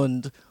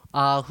 Wermund,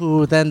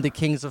 who then the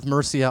kings of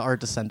Mercia are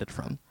descended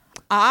from.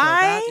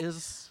 I So that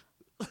is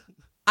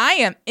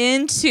am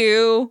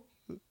into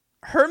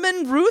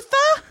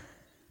Hermanrutha?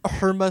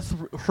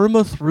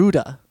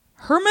 Hermithruda.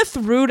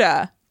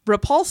 Hermithruda.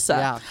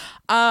 Repulsa.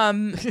 Yeah.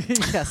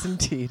 Yes,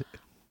 indeed.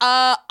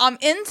 I'm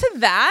into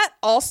that.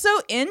 Also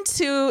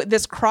into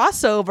this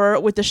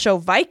crossover with the show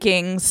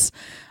Vikings.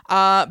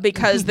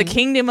 Because the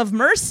Kingdom of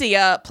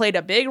Mercia played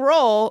a big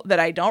role that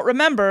I don't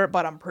remember,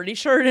 but I'm pretty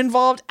sure it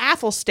involved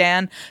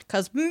Athelstan,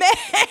 because, man,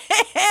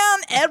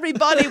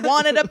 everybody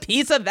wanted a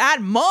piece of that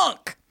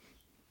monk.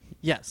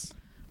 Yes.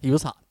 He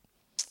was hot.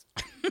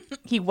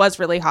 He was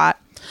really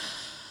hot.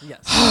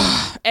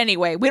 Yes.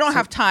 Anyway, we don't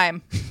have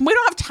time. We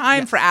don't have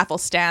time for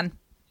Athelstan.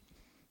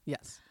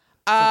 Yes.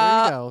 So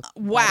there you go.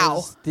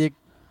 Wow.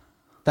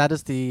 That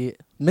is the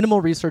minimal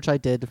research I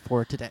did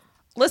for today.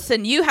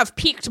 Listen, you have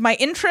piqued my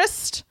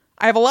interest.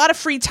 I have a lot of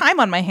free time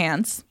on my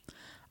hands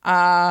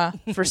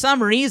for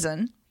some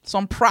reason, so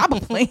I'm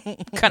probably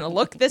going to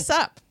look this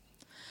up.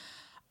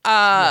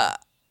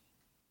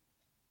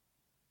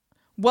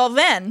 Well,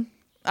 then,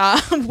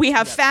 we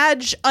have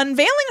Fadge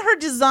unveiling her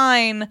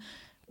design,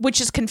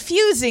 which is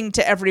confusing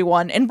to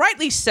everyone, and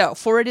rightly so,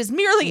 for it is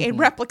merely a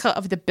replica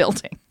of the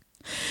building.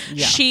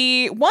 Yeah.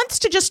 She wants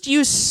to just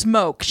use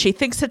smoke. She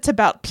thinks it's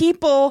about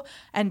people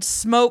and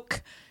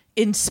smoke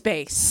in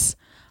space.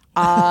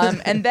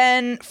 And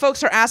then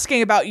folks are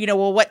asking about,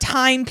 what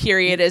time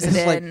period is it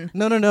in? Like,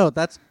 no.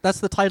 That's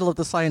the title of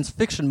the science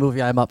fiction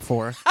movie I'm up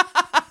for.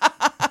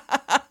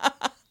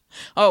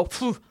 Oh,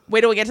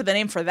 wait till we get to the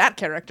name for that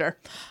character.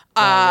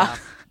 Yeah.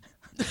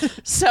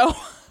 So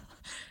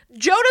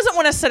Joe doesn't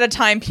want to set a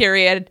time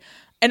period.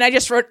 And I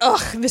just wrote,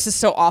 ugh, this is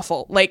so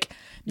awful. Like,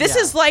 this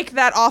is like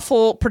that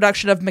awful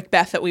production of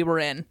Macbeth that we were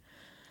in.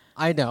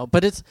 I know,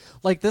 but it's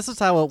like this is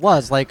how it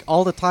was. Like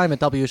all the time at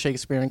W.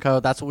 Shakespeare & Co.,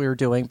 that's what we were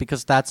doing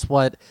because that's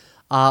what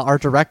our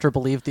director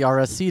believed the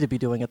RSC to be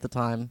doing at the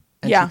time.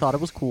 And she thought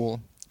it was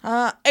cool.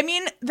 I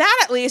mean,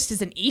 that at least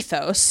is an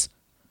ethos.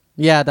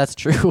 Yeah, that's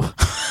true.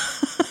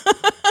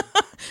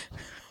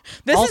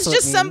 This Also, is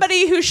just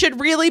somebody who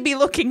should really be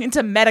looking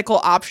into medical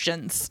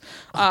options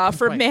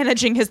for Right.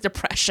 managing his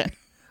depression.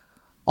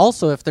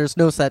 Also, if there's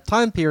no set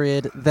time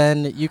period,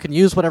 then you can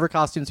use whatever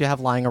costumes you have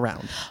lying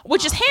around.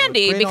 Which is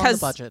handy Great on the because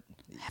budget.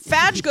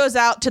 Fadge goes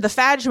out to the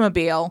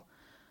Fadgemobile,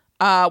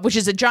 which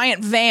is a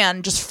giant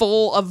van just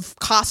full of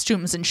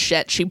costumes and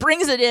shit. She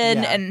brings it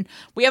in, and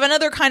we have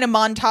another kind of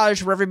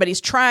montage where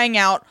everybody's trying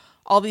out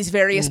all these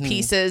various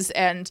pieces.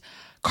 And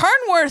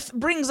Carnworth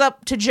brings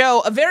up to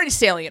Joe a very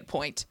salient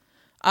point,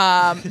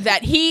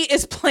 that he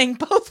is playing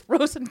both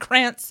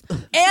Rosencrantz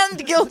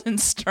and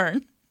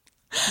Guildenstern.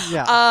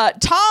 Yeah.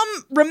 Tom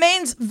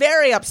remains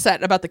very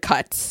upset about the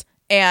cuts,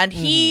 and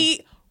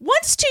he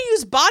wants to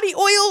use body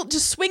oil to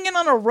swing in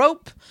on a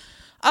rope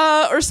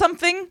or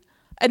something.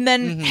 And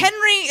then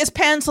Henry is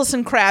pantsless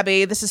and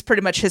crabby. This is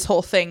pretty much his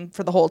whole thing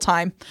for the whole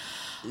time.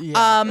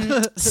 Yeah.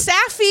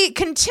 Safi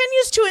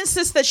continues to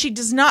insist that she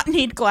does not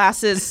need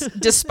glasses,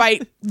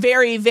 despite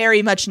very,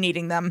 very much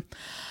needing them.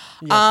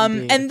 Yes,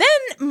 indeed. And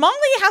then Molly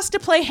has to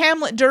play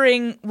Hamlet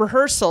during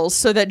rehearsals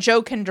so that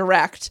Joe can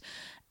direct.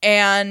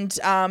 And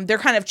they're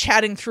kind of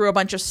chatting through a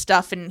bunch of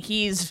stuff, and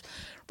he's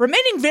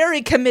remaining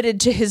very committed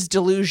to his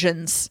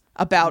delusions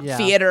about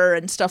theater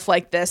and stuff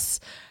like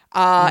this.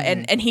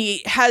 And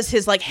he has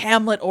his like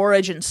Hamlet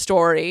origin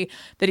story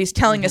that he's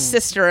telling his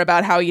sister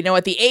about how,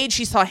 at the age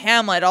he saw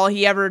Hamlet, all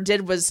he ever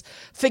did was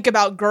think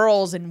about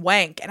girls and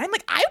wank. And I'm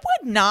like, I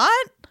would not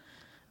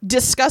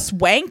discuss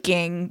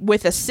wanking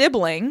with a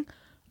sibling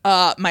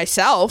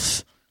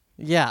myself.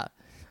 Yeah.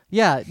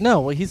 Yeah,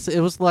 no, it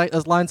was like a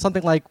line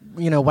something like,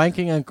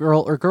 wanking a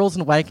girl or girls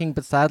and wanking,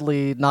 but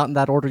sadly not in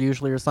that order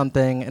usually or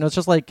something. And it was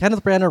just like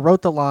Kenneth Branagh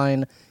wrote the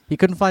line, he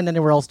couldn't find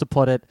anywhere else to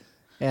put it,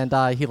 and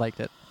he liked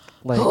it.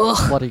 Like,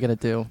 what are you gonna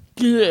do?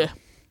 Yeah.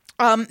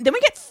 Then we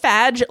get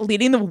Fadge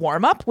leading the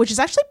warm up, which is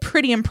actually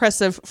pretty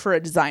impressive for a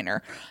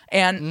designer,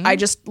 and I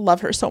just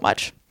love her so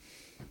much.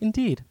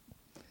 Indeed.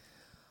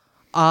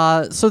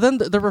 So then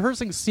they're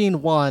rehearsing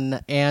scene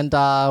 1,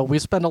 and we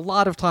spend a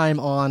lot of time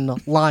on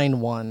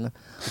line 1.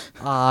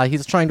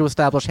 He's trying to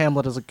establish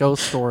Hamlet as a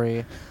ghost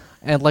story,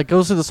 and like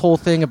goes through this whole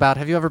thing about,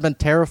 have you ever been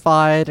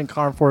terrified? And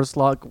Carm Forest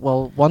Log,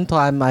 well, one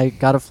time I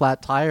got a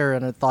flat tire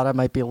and I thought I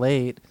might be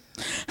late.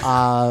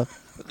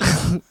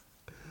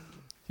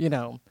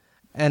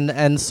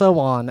 And so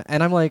on.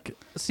 And I'm like,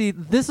 see,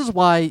 this is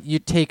why you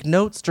take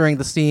notes during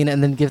the scene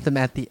and then give them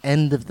at the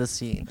end of the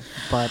scene.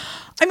 But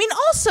I mean,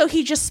 also,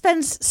 he just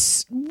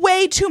spends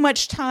way too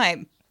much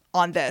time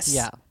on this.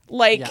 Yeah.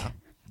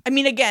 I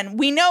mean, again,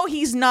 we know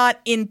he's not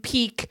in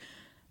peak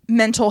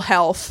mental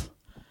health.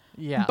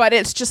 Yeah. But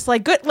it's just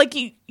like good. Like,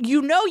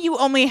 you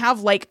only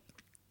have like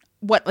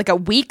a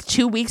week,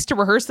 2 weeks to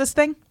rehearse this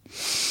thing?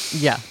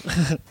 Yeah.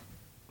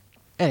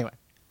 Anyway.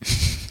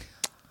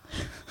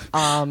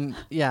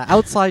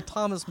 Outside,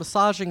 Tom is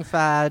massaging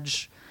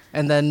Fadge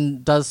and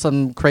then does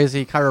some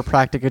crazy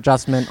chiropractic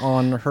adjustment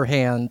on her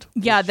hand.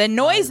 Yeah, the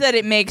noise that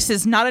it makes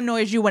is not a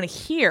noise you want to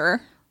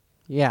hear.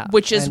 Yeah.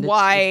 Which is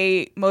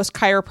why most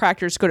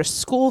chiropractors go to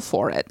school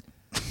for it.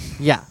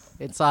 Yeah.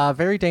 It's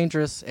very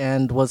dangerous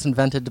and was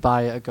invented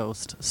by a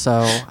ghost,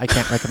 so I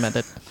can't recommend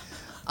it.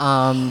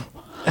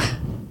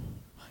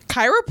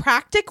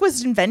 Chiropractic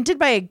was invented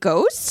by a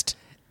ghost?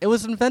 It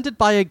was invented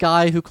by a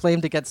guy who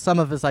claimed to get some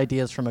of his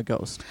ideas from a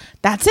ghost.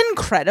 That's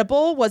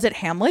incredible. Was it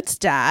Hamlet's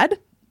dad?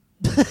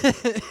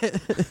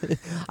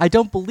 I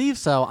don't believe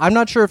so. I'm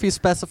not sure if he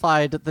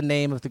specified the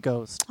name of the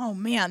ghost. Oh,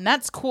 man,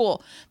 that's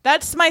cool.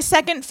 That's my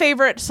second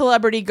favorite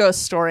celebrity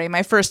ghost story.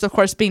 My first, of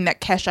course, being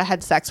that Kesha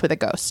had sex with a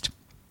ghost.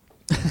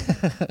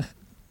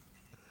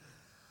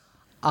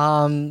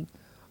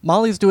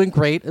 Molly's doing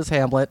great as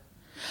Hamlet.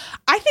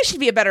 I think she'd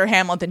be a better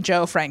Hamlet than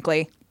Joe,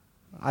 frankly.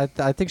 I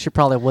think she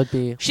probably would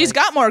be. She's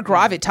got more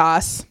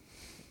gravitas.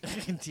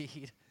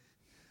 Indeed.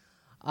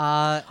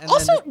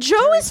 Also,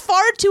 Joe is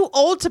far too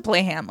old to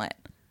play Hamlet.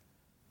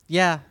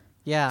 Yeah.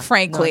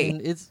 Frankly.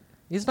 No,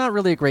 he's not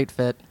really a great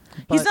fit.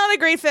 He's not a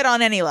great fit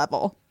on any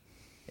level.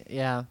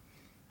 Yeah.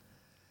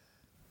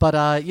 But,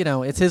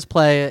 it's his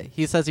play.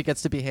 He says he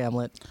gets to be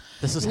Hamlet.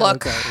 This is how it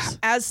goes.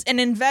 As an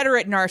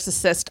inveterate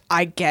narcissist,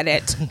 I get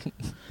it.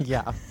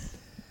 Yeah.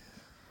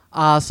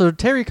 So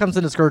Terry comes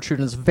in as Gertrude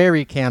and is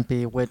very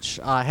campy, which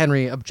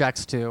Henry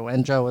objects to.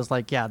 And Joe is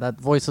like, yeah,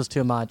 that voice is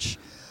too much.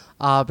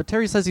 But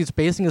Terry says he's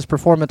basing his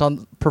performance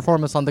on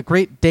the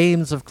great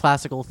dames of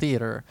classical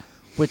theater,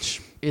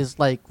 which is,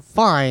 like,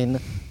 fine,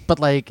 but,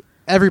 like,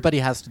 everybody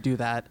has to do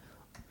that,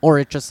 or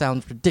it just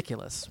sounds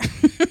ridiculous.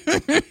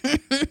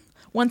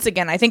 Once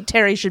again, I think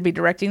Terry should be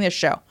directing this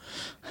show.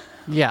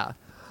 Yeah.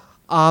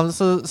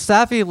 So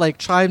Safi, like,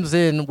 chimes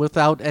in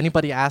without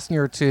anybody asking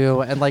her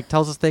to and, like,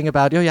 tells this thing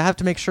about, you have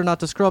to make sure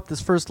not to screw up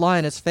this first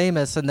line. It's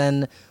famous. And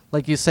then,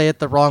 like, you say it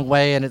the wrong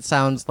way and it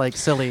sounds, like,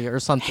 silly or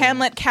something.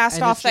 Hamlet,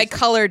 cast off thy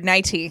colored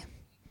nightie.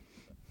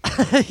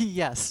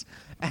 Yes.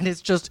 And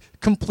it's just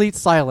complete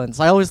silence.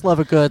 I always love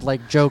a good,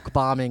 like, joke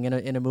bombing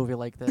in a movie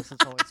like this.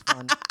 It's always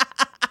fun.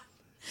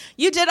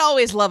 You did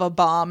always love a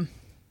bomb.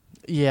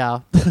 Yeah.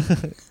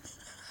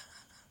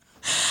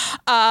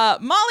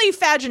 Molly,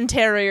 Fadge, and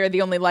Terry are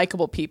the only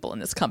likable people in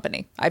this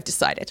company. I've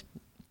decided.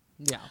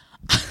 Yeah.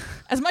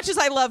 As much as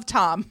I love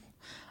Tom,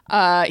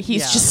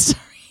 he's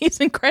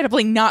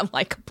incredibly not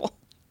likable.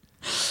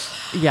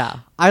 Yeah.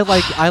 I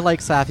like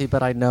Safi,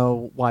 but I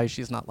know why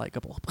she's not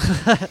likable.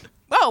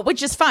 Oh,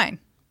 which is fine.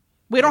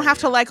 We don't have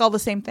to like all the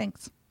same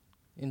things.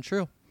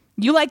 True.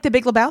 You like The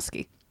Big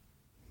Lebowski.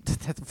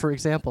 For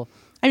example.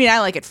 I mean, I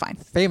like it fine.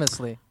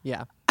 Famously,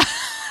 yeah.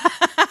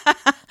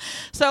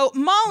 So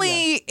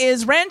Molly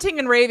is ranting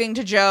and raving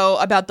to Joe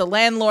about the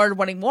landlord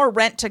wanting more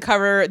rent to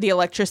cover the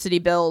electricity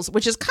bills,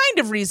 which is kind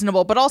of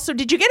reasonable. But also,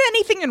 did you get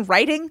anything in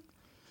writing?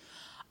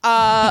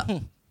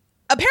 Apparently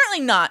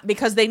not,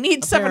 because they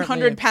need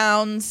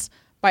 £700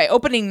 by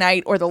opening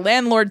night or the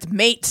landlord's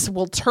mates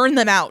will turn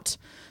them out.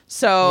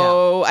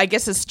 So I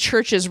guess his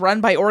church is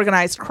run by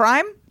organized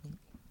crime.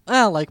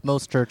 Well, like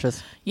most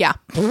churches. Yeah.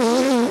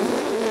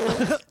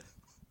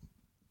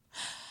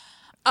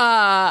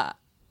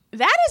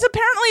 That is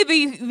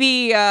apparently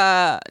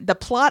the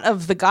plot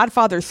of The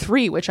Godfather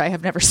 3, which I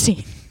have never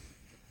seen.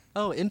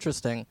 Oh,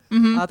 interesting.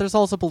 Mm-hmm. There's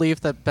also belief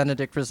that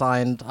Benedict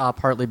resigned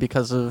partly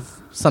because of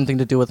something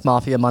to do with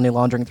mafia money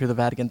laundering through the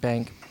Vatican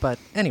Bank. But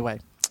anyway.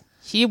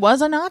 He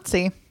was a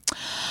Nazi.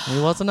 He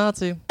was a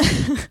Nazi.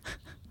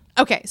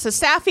 Okay, so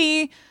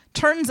Safi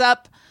turns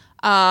up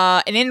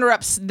and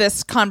interrupts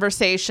this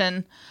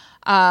conversation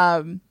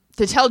to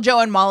tell Joe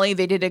and Molly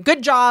they did a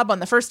good job on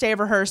the first day of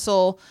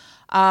rehearsal.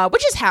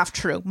 Which is half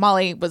true.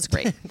 Molly was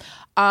great.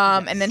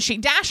 And then she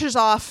dashes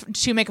off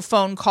to make a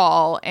phone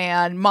call,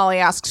 and Molly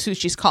asks who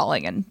she's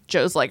calling, and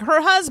Joe's like,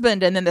 her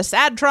husband, and then the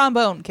sad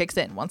trombone kicks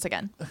in once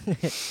again.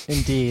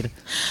 Indeed.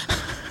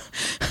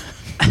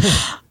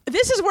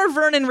 This is where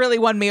Vernon really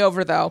won me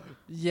over, though.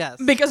 Yes.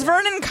 Because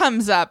Vernon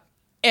comes up,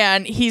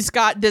 and he's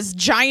got this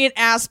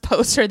giant-ass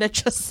poster that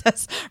just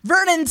says,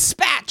 Vernon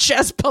Spatch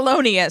as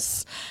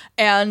Polonius.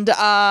 And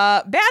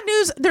bad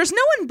news, there's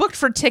no one booked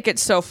for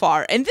tickets so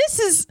far. And this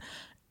is...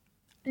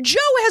 Joe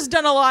has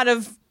done a lot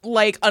of,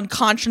 like,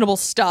 unconscionable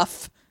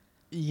stuff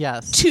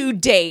to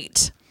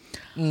date.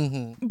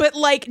 Mm-hmm. But,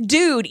 like,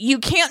 dude, you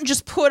can't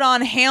just put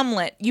on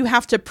Hamlet. You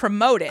have to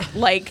promote it.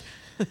 Like,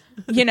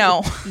 you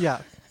know.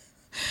 Yeah.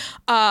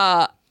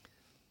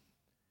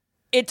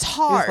 It's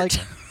hard.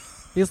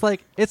 He's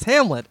like, it's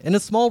Hamlet in a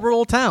small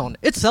rural town.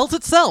 It sells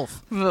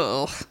itself.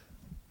 Ugh.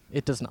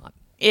 It does not.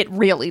 It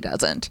really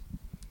doesn't.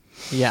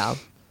 Yeah.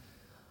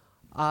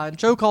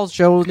 Joe calls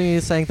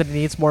Joni saying that he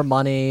needs more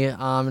money.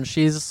 And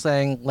she's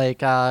saying,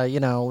 like,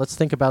 let's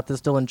think about this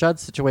Dylan Judd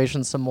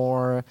situation some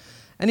more.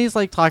 And he's,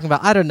 like, talking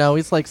about, I don't know,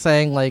 he's, like,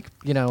 saying, like,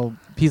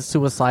 he's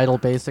suicidal,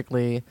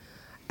 basically.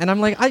 And I'm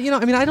like, I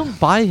don't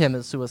buy him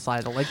as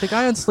suicidal. Like, the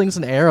guy on Slings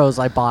and Arrows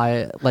I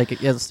buy, like,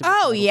 is suicidal.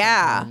 Oh,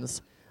 yeah.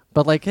 Sometimes.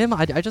 But, like, him,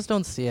 I just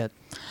don't see it.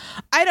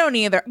 I don't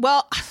either.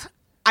 Well,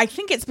 I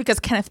think it's because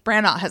Kenneth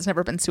Branagh has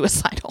never been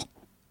suicidal.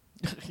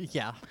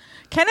 Yeah.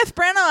 Kenneth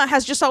Branagh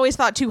has just always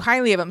thought too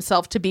highly of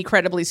himself to be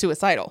credibly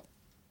suicidal.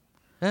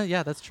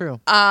 Yeah, that's true.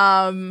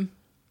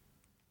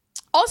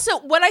 Also,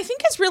 what I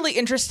think is really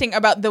interesting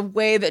about the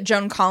way that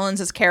Joan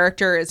Collins'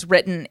 character is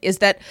written is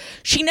that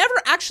she never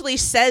actually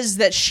says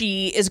that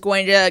she is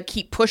going to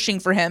keep pushing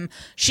for him.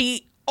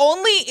 She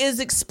only is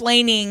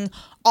explaining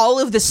all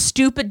of the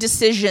stupid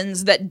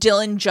decisions that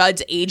Dylan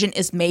Judd's agent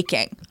is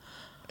making.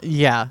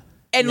 Yeah.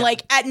 And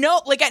at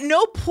no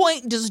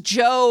point does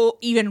Joe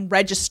even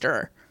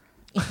register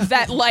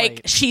that Right.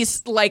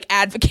 she's like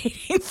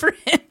advocating for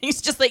him.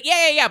 He's just like,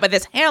 yeah, but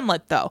this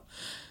Hamlet though.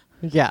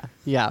 Yeah.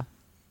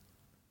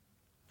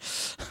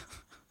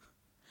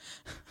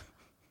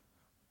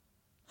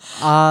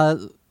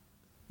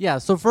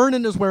 So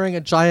Vernon is wearing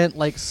a giant,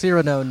 like,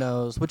 Cyrano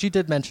nose, which he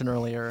did mention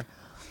earlier.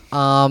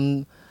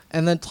 And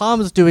then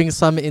Tom is doing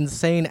some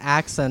insane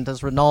accent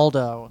as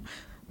Ronaldo,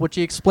 which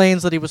he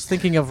explains that he was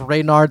thinking of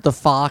Reynard the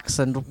Fox,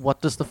 and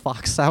what does the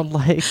fox sound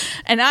like?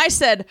 And I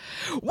said,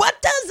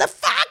 what does the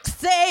fox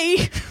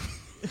say?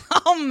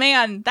 Oh,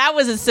 man, that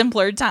was a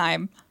simpler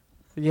time.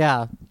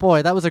 Yeah.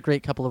 Boy, that was a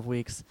great couple of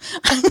weeks.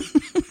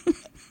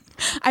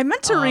 I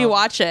meant to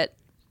rewatch it.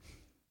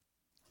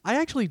 I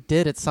actually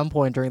did at some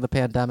point during the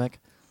pandemic.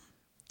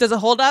 Does it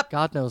hold up?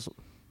 God knows.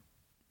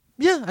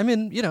 Yeah, I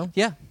mean,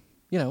 yeah.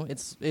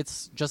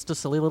 It's just a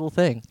silly little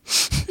thing.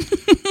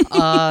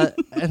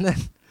 And then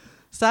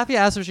Safi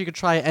asks if she could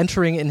try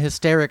entering in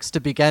hysterics to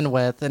begin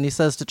with, and he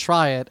says to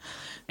try it.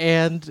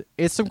 And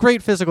it's some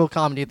great physical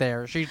comedy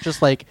there. She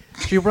just,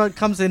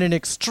 comes in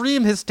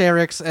extreme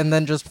hysterics and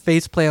then just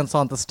face plants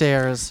on the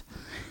stairs,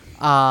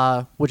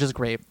 which is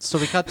great. So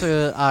we cut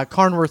to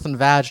Carnworth and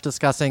Vag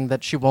discussing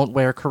that she won't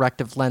wear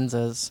corrective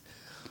lenses.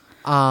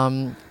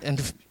 And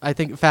I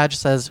think Vag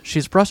says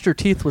she's brushed her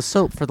teeth with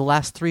soap for the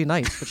last 3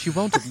 nights, but she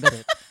won't admit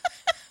it.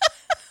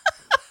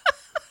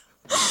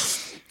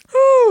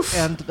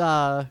 And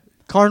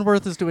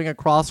Carnworth is doing a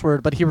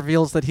crossword, but he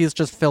reveals that he's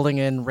just filling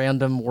in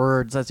random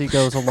words as he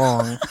goes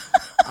along.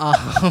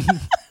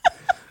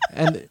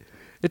 And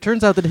it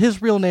turns out that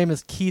his real name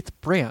is Keith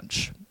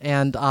Branch.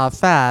 And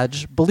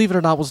Fadge, believe it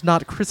or not, was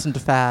not christened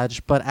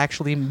Fadge, but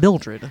actually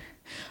Mildred.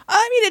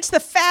 I mean, it's the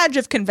Fadge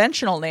of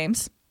conventional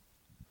names.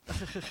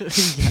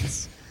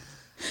 Yes.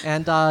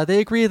 And they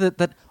agree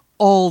that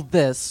all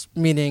this,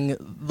 meaning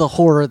the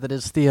horror that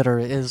is theater,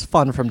 is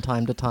fun from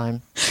time to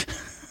time.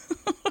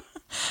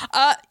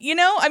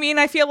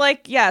 I feel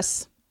like,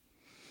 yes.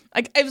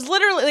 Like, I was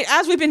literally,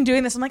 as we've been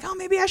doing this, I'm like, oh,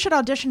 maybe I should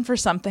audition for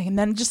something. And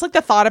then just, like,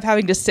 the thought of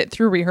having to sit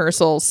through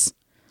rehearsals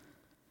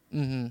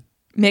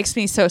makes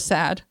me so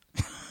sad.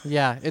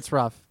 Yeah, it's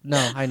rough.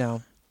 No, I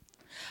know.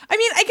 I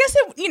mean, I guess,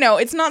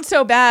 it's not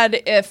so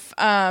bad if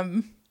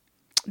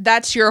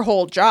that's your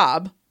whole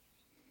job.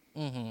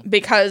 Mm-hmm.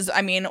 Because,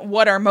 I mean,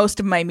 what are most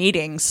of my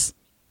meetings?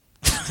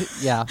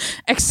 Yeah.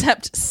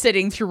 Except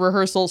sitting through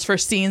rehearsals for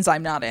scenes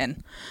I'm not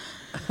in.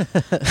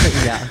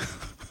 Yeah.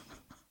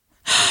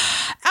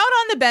 Out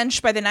on the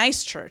bench by the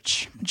nice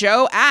church,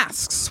 Joe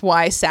asks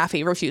why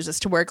Safi refuses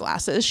to wear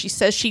glasses. She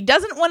says she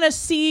doesn't want to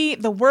see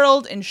the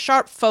world in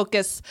sharp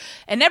focus,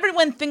 and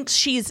everyone thinks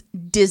she's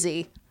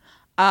dizzy,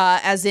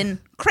 as in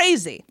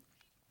crazy.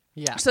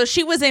 Yeah. So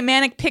she was a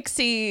manic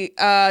pixie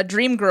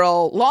dream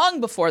girl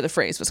long before the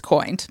phrase was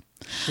coined.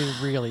 She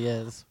really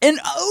is. And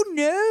oh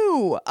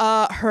no,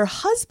 her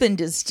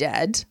husband is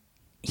dead.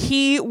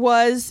 He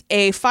was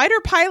a fighter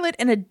pilot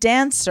and a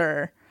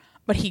dancer,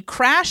 but he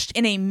crashed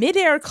in a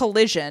midair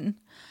collision.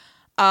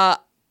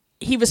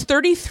 He was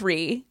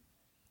 33.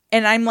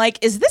 And I'm like,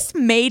 is this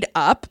made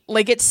up?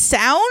 Like, it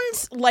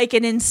sounds like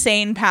an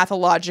insane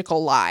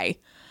pathological lie.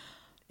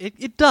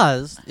 It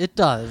does. It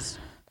does.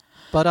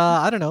 But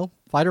I don't know.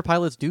 fighter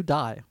pilots do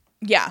die.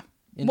 Yeah.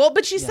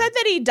 But she said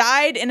that he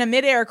died in a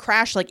midair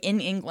crash, like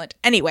in England.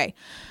 Anyway,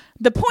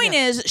 the point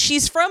is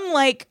she's from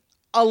like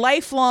a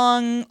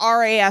lifelong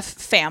RAF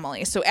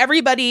family. So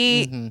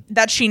everybody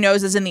that she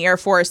knows is in the Air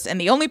Force. And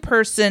the only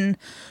person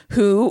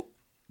who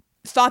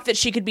thought that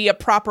she could be a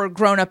proper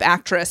grown-up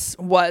actress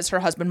was her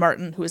husband,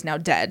 Martin, who is now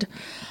dead.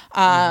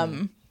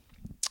 And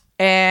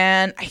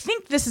I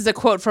think this is a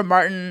quote from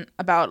Martin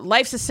about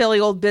life's a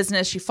silly old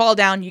business. You fall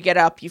down, you get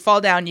up. You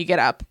fall down, you get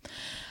up.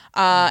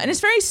 And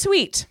it's very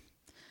sweet.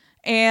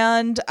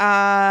 And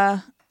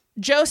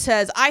Joe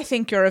says, I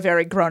think you're a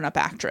very grown-up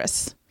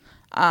actress.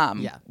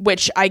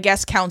 Which I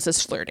guess counts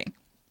as flirting.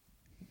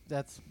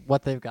 That's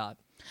what they've got.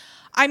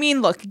 I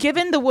mean, look,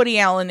 given the Woody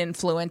Allen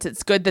influence,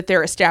 it's good that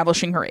they're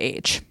establishing her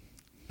age.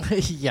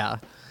 Yeah.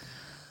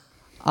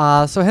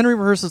 So Henry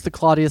rehearses the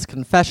Claudius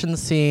confession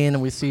scene,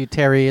 and we see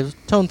Terry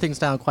tone things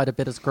down quite a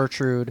bit as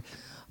Gertrude.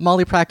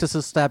 Molly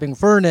practices stabbing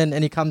Vernon,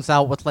 and he comes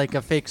out with like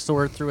a fake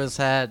sword through his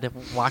head.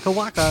 Waka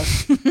waka.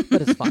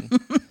 But it's fun.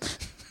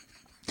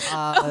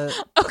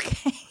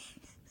 Okay.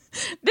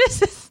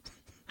 This is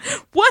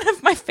one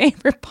of my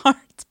favorite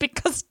parts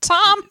because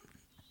Tom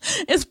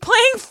is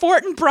playing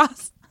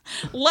Fortinbras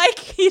like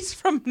he's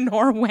from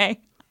Norway.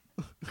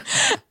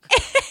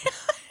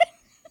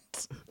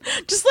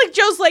 Just like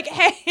Joe's like,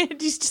 hey,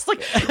 and he's just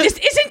like, this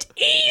isn't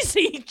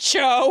easy,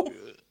 Joe.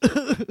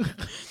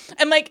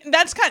 And like,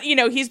 that's kind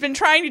of, he's been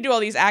trying to do all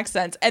these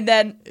accents. And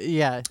then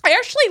I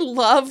actually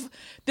love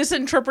this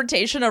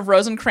interpretation of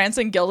Rosencrantz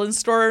and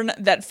Guildenstern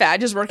that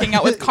Fadge is working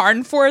out with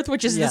Carnforth,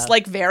 which is this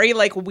like very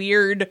like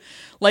weird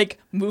like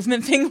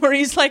movement thing where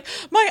he's like,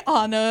 my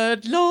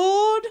honored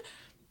lord.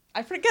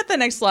 I forget the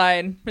next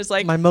line. It's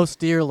like, my most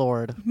dear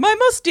lord. My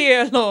most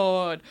dear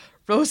lord.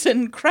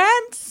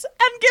 Rosencrantz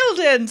and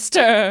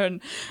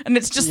Guildenstern. And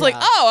it's just like,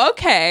 oh,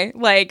 okay.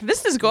 Like,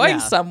 this is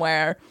going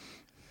somewhere.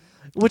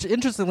 Which,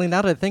 interestingly,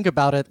 now that I think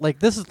about it, like,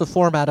 this is the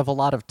format of a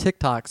lot of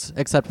TikToks,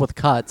 except with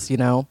cuts, Like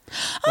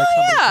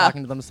somebody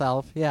talking to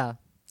themselves. Yeah.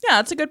 Yeah,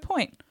 that's a good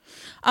point.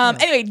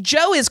 Anyway,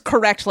 Joe is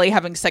correctly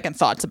having second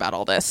thoughts about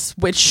all this,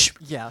 which,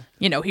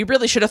 he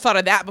really should have thought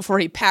of that before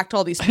he packed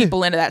all these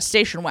people into that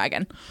station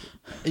wagon.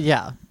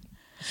 Yeah.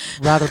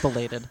 Rather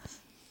belated.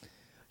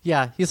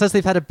 Yeah, he says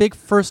they've had a big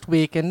first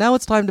week, and now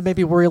it's time to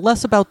maybe worry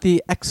less about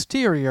the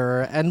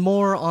exterior and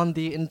more on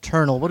the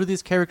internal. What do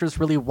these characters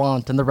really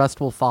want, and the rest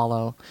will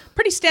follow.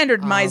 Pretty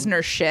standard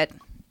Meisner shit.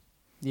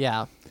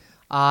 Yeah.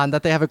 And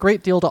that they have a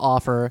great deal to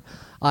offer.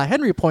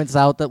 Henry points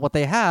out that what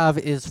they have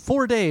is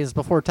 4 days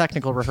before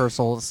technical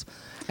rehearsals.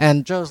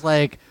 And Joe's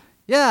like,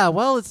 yeah,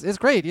 well, it's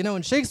great.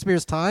 In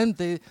Shakespeare's time,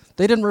 they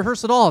didn't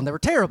rehearse at all, and they were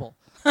terrible.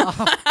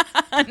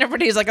 And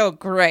everybody's like, oh,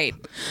 great.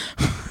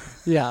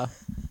 Yeah.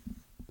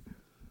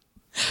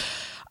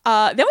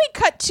 Then we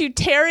cut to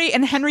Terry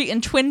and Henry in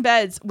twin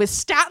beds with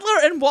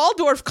Statler and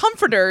Waldorf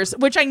comforters,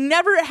 which I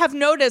never have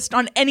noticed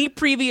on any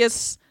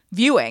previous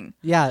viewing.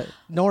 Yeah,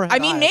 nor have I.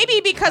 mean, maybe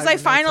because I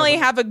finally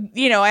have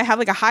I have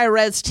like a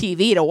high-res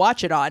TV to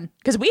watch it on,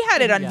 because we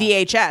had it on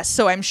VHS,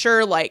 so I'm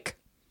sure like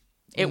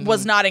it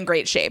was not in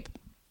great shape.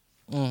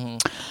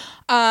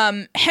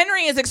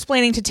 Henry is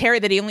explaining to Terry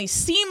that he only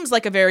seems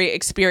like a very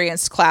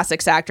experienced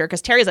classics actor,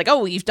 because Terry's like, oh,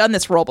 well, you've done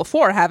this role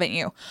before, haven't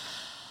you?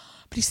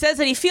 But he says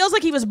that he feels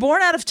like he was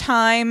born out of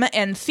time,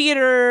 and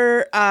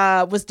theater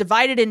was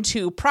divided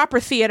into proper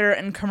theater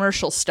and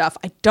commercial stuff.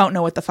 I don't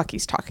know what the fuck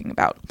he's talking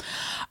about.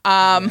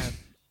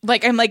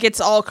 Like, I'm like, it's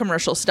all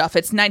commercial stuff.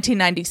 It's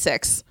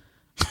 1996.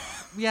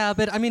 Yeah,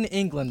 but I mean,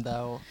 England,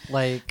 though,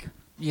 like,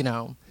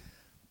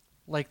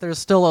 like there's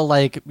still a,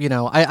 like,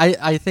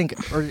 I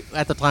think or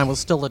at the time was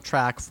still a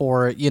track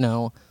for,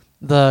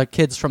 the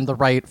kids from the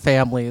right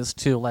families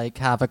to like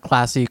have a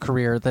classy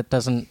career that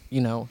doesn't,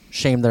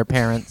 shame their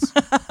parents.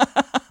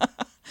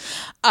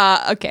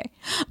 Okay.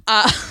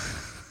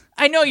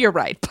 I know you're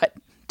right, but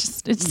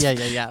it's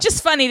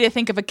just funny to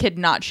think of a kid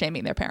not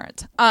shaming their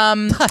parents.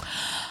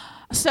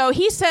 So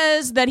he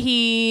says that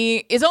he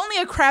is only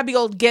a crabby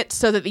old git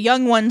so that the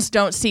young ones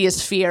don't see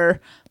his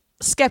fear.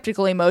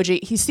 Skeptical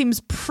emoji. He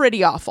seems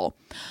pretty awful.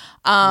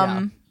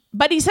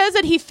 But he says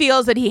that he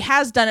feels that he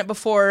has done it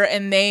before,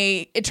 and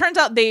it turns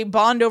out they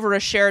bond over a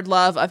shared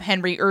love of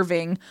Henry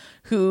Irving,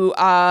 who,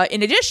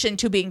 in addition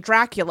to being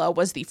Dracula,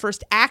 was the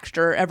first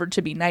actor ever to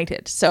be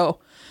knighted. So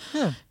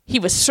he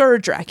was Sir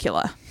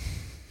Dracula.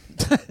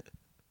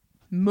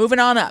 Moving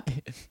on up.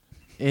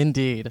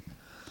 Indeed.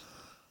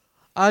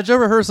 Joe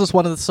rehearses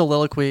one of the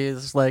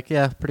soliloquies, like,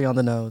 pretty on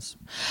the nose.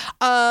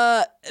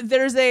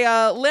 There's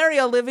a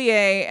Larry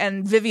Olivier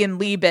and Vivian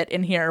Lee bit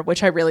in here,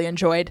 which I really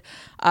enjoyed.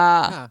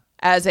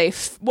 As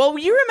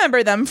you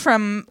remember them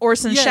from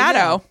Orson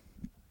Shadow.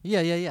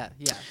 Yeah.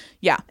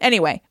 Yeah.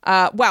 Anyway,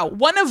 wow,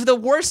 one of the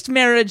worst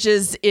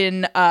marriages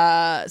in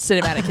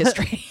cinematic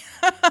history.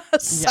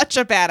 Such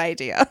a bad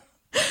idea.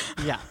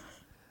 Yeah.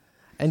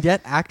 And yet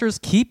actors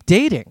keep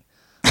dating.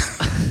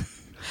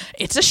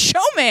 It's a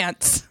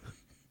showmance.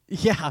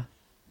 Yeah.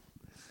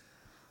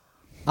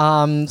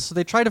 So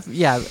they try to,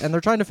 and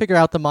they're trying to figure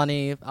out the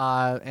money,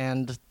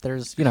 and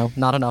there's,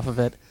 not enough of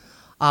it.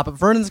 But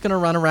Vernon's going to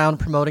run around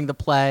promoting the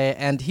play,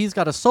 and he's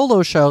got a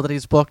solo show that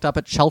he's booked up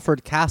at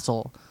Chelford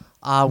Castle,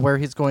 where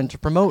he's going to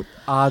promote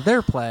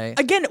their play.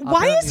 Again,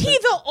 why is he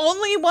the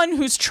only one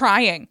who's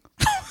trying?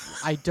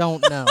 I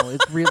don't know.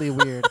 It's really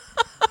weird.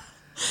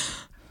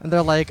 And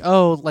they're like,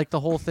 oh, like the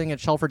whole thing at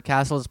Chelford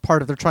Castle is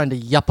part of, they're trying to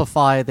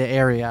yuppify the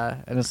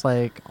area. And it's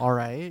like, all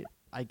right,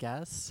 I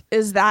guess.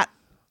 Is that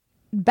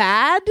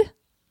bad?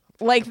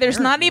 Like, there's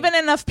not even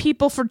enough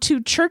people for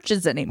 2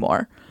 churches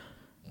anymore.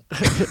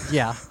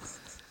 Yeah.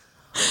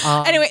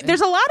 Anyway,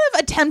 there's a lot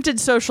of attempted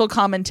social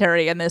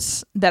commentary in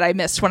this that I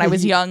missed when I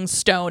was young,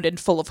 stoned, and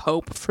full of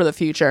hope for the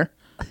future.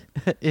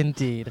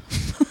 Indeed.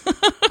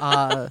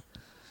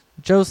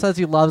 Joe says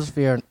he loves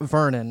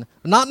Vernon,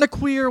 not in a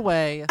queer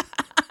way,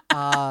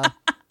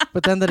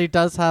 but then that he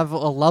does have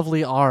a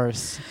lovely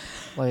arse.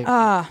 Like,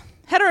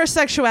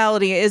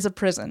 heterosexuality is a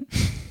prison.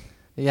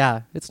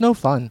 Yeah, it's no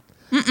fun.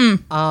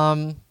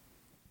 Yeah.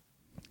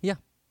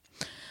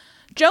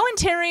 Joe and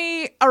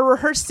Terry are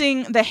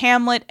rehearsing the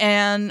Hamlet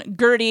and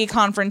Gertie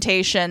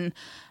confrontation,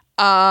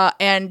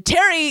 and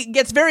Terry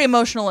gets very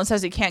emotional and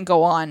says he can't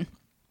go on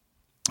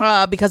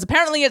because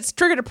apparently it's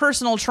triggered a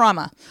personal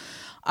trauma.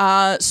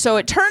 So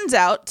it turns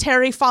out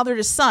Terry fathered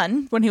his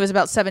son when he was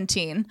about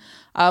 17.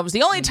 It was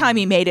the only time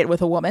he made it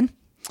with a woman.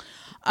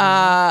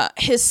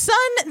 His son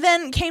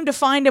then came to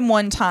find him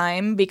one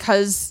time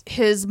because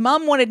his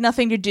mom wanted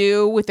nothing to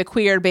do with the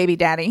queer baby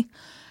daddy.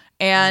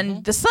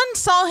 And the son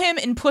saw him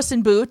in Puss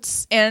in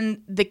Boots,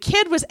 and the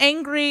kid was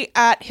angry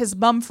at his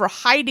mom for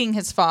hiding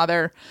his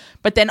father,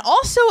 but then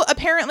also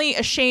apparently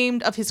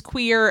ashamed of his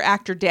queer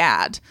actor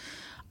dad.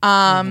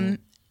 And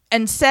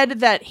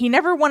said that he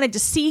never wanted to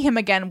see him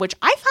again, which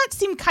I thought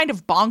seemed kind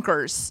of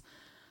bonkers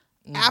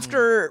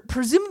after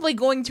presumably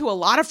going to a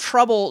lot of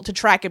trouble to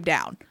track him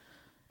down.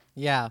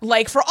 Yeah.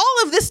 Like, for all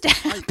of this to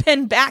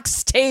happen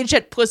backstage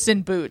at Puss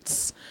in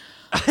Boots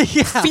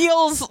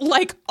feels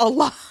like a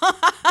lot.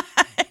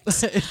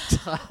 It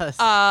does.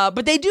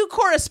 But they do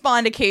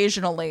correspond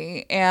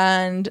occasionally,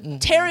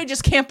 and Terry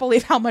just can't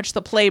believe how much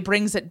the play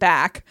brings it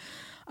back.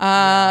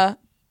 I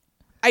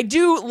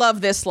do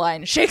love this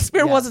line.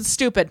 Shakespeare wasn't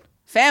stupid.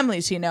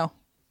 Families, you know,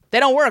 they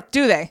don't work,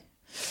 do they?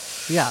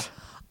 Yeah.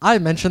 I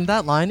mentioned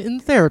that line in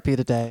therapy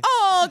today.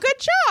 Oh,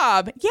 good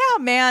job. Yeah,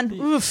 man.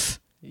 Oof.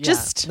 Yeah.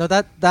 No,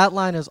 that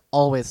line has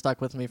always stuck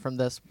with me from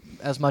this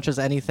as much as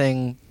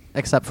anything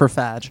except for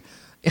Fadge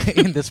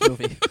in this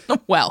movie.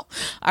 Well,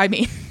 I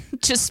mean,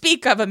 to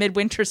speak of A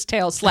Midwinter's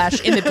Tale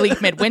 / In the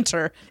Bleak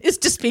Midwinter is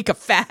to speak of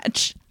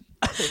Fadge.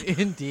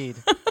 Indeed.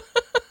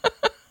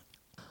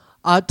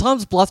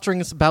 Tom's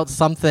blustering about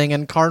something,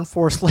 and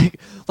Carnforth,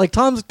 like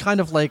Tom's kind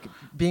of like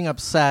being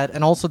upset,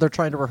 and also they're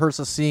trying to rehearse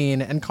a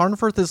scene, and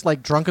Carnforth is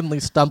like drunkenly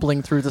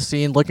stumbling through the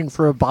scene looking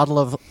for a bottle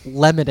of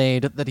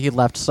lemonade that he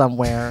left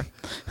somewhere.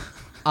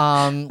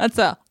 That's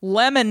a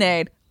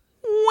lemonade.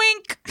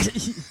 Wink.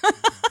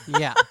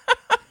 Yeah.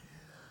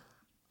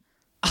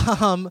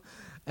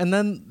 And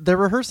then they're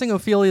rehearsing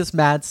Ophelia's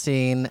mad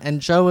scene,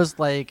 and Joe is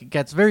like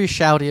gets very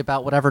shouty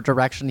about whatever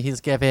direction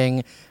he's giving,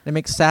 and it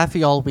makes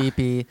Sapphy all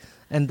weepy.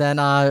 And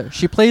then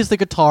she plays the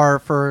guitar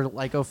for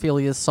like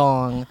Ophelia's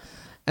song,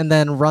 and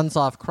then runs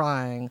off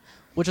crying,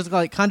 which is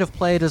like kind of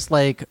played as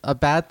like a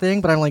bad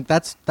thing. But I'm like,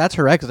 that's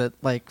her exit.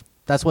 Like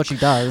that's what she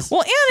does.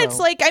 Well, and it's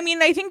like, I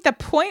mean, I think the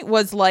point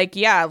was like,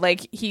 yeah,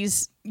 like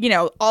he's, you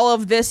know, all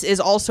of this is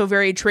also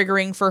very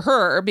triggering for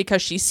her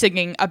because she's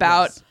singing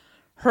about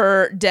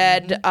her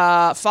dead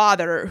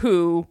father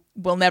who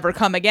will never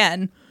come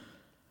again.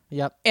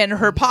 Yep. And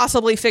her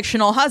possibly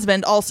fictional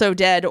husband, also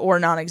dead or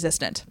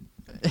non-existent.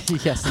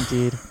 Yes,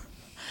 indeed.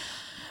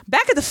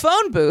 Back at the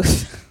phone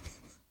booth,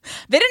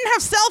 they didn't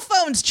have cell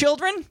phones,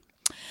 children.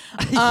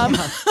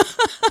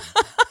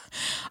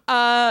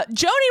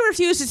 Joni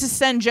refuses to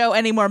send Joe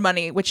any more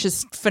money, which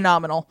is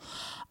phenomenal.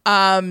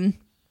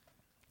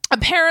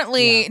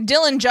 Apparently,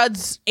 Dylan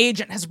Judd's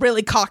agent has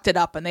really cocked it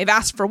up, and they've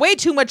asked for way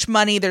too much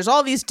money. There's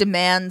all these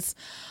demands.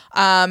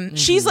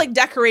 She's like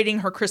decorating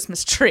her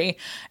Christmas tree,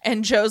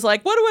 and Joe's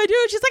like, "What do I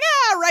do?" She's like,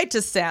 "Write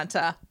to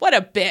Santa." What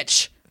a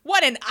bitch.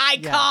 What an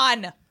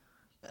icon.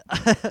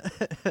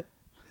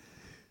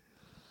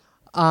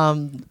 Yeah.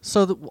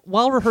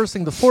 While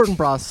rehearsing the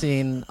Fortinbras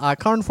scene,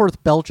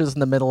 Carnforth belches in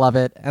the middle of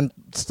it, and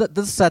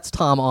this sets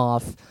Tom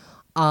off.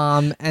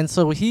 And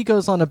so he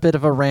goes on a bit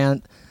of a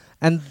rant,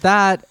 and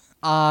that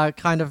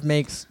kind of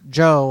makes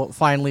Joe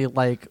finally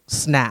like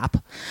snap.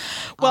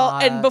 Well,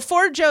 and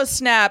before Joe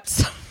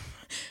snaps,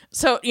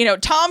 so you know,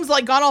 Tom's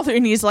like gone all through,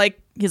 and he's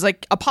like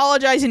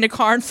apologizing to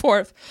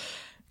Carnforth,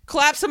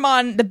 claps him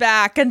on the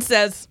back, and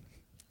says,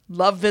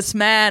 "Love this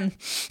man."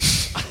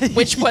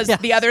 Which was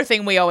the other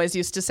thing we always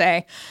used to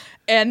say.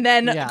 And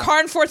then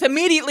Carnforth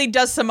immediately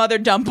does some other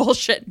dumb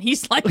bullshit. And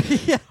he's like,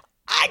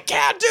 I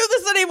can't do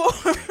this anymore.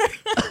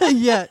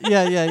 Yeah.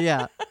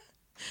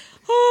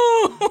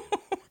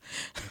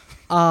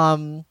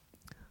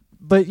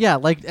 But yeah,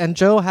 like, and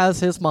Joe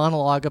has his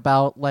monologue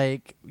about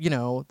like, you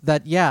know,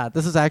 that,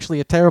 this is actually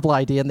a terrible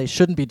idea and they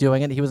shouldn't be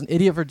doing it. He was an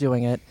idiot for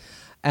doing it.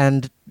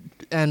 And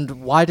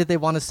And why did they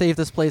want to save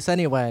this place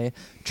anyway?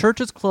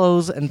 Churches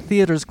close and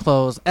theaters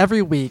close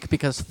every week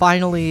because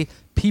finally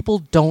people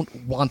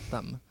don't want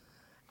them.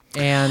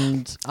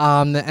 And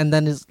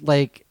then is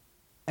like,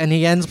 and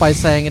he ends by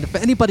saying, and if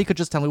anybody could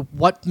just tell me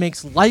what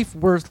makes life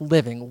worth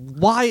living,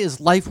 why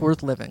is life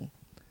worth living?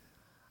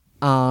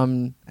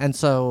 And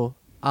so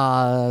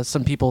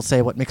some people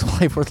say what makes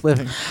life worth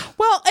living.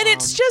 Well, and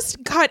it's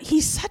just, God,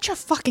 he's such a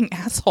fucking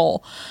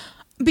asshole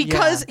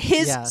because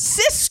his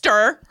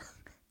sister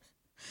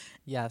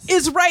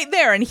is right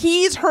there and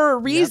he's her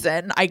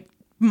reason. Yep.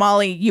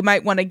 Molly, you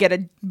might want to get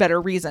a better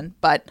reason,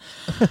 but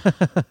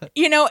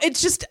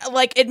it's just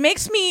like, it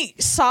makes me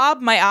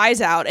sob my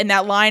eyes out. And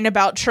that line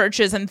about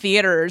churches and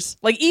theaters,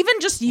 like even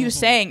just you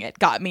saying it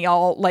got me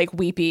all like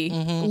weepy.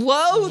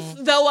 Loath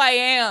though I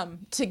am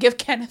to give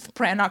Kenneth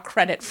Branagh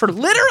credit for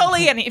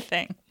literally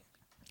anything.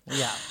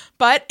 Yeah.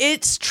 But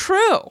it's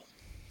true.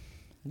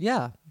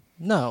 Yeah.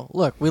 No,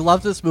 look, we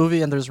love this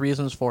movie and there's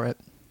reasons for it.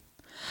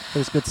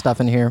 There's good stuff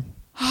in here.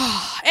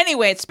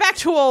 Anyway, it's back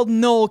to old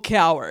Noel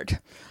Coward.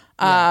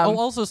 Yeah.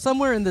 Also,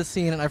 somewhere in this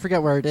scene, and I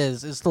forget where it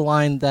is the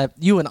line that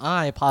you and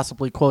I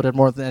possibly quoted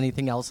more than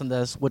anything else in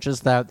this, which is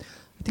that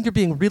I think you're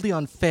being really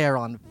unfair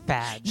on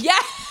Fadge.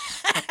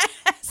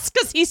 Yes,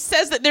 because he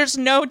says that there's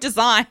no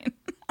design.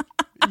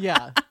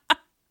 Yeah.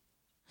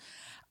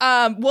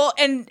 Well,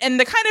 and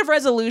the kind of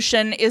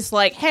resolution is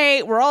like,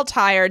 hey, we're all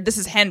tired. This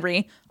is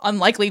Henry,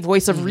 unlikely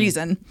voice of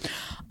reason.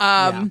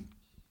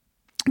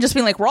 Just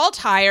being like, we're all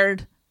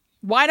tired.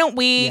 Why don't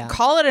we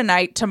call it a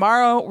night?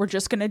 Tomorrow, we're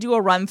just going to do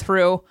a run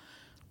through.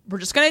 We're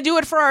just going to do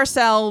it for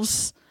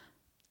ourselves.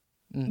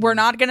 We're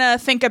not going to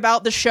think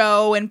about the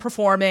show and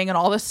performing and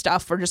all this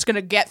stuff. We're just going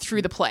to get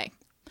through the play.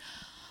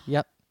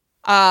 Yep.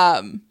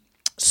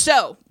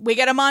 So we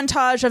get a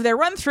montage of their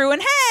run through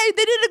and hey,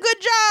 they did a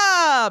good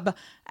job.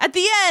 At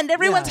the end,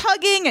 everyone's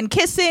hugging and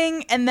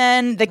kissing. And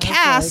then the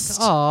cast.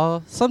 Like,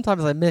 oh,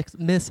 sometimes I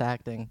miss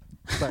acting.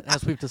 But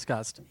as we've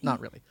discussed,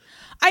 not really.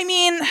 I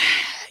mean,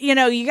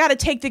 you got to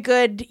take the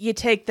good, you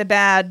take the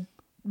bad,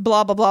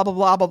 blah, blah, blah, blah,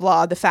 blah, blah,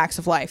 blah, the facts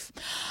of life.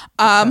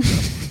 A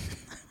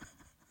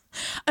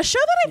show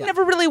that I've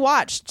never really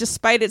watched,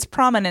 despite its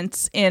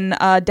prominence in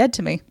Dead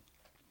to Me.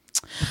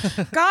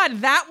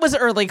 God, that was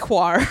early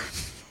Quar.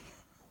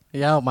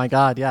 Yeah, oh my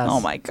God, yes.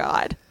 Oh my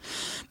God.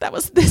 That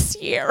was this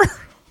year.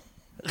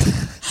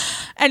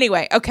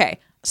 Anyway, okay.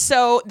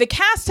 So the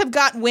cast have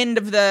got wind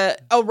of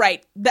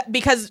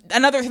because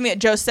another thing that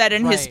Joe said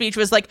in his speech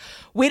was like,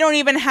 we don't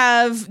even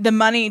have the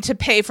money to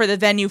pay for the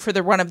venue for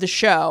the run of the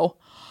show.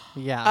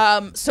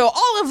 Yeah. So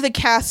all of the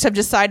cast have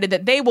decided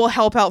that they will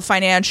help out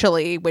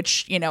financially,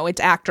 which, it's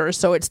actors.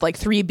 So it's like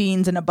 3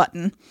 beans and a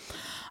button.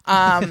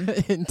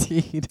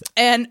 Indeed.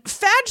 And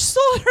Fadge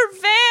sold her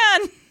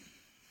van.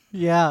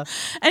 Yeah.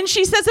 And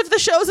she says if the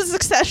show's a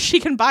success, she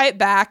can buy it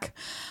back.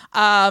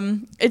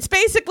 It's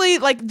basically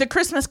like the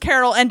Christmas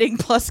Carol ending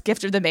plus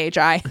Gift of the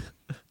Magi.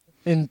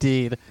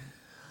 Indeed.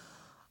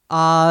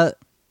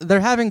 They're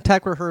having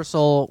tech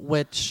rehearsal,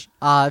 which,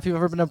 if you've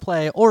ever been to a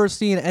play or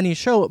seen any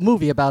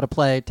movie about a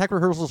play, tech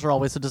rehearsals are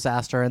always a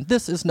disaster, and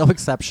this is no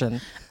exception.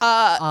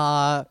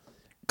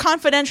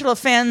 Confidential to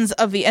fans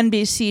of the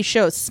NBC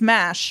show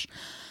Smash,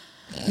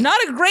 not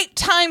a great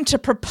time to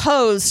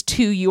propose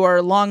to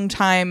your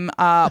longtime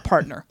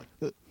partner.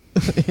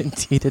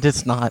 Indeed, it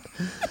is not.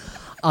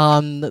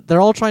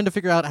 They're all trying to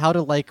figure out how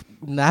to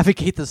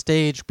navigate the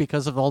stage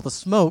because of all the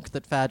smoke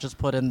that Fadge has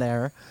put in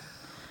there.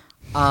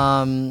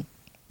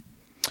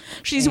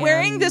 She's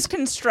wearing this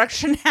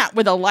construction hat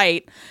with a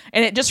light,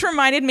 and it just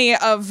reminded me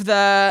of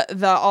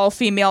the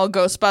all-female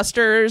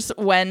Ghostbusters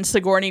when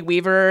Sigourney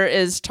Weaver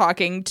is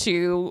talking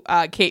to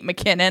Kate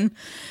McKinnon,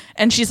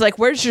 and she's like,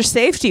 "Where's your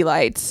safety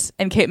lights?"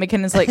 And Kate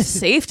McKinnon's like,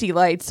 "Safety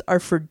lights are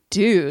for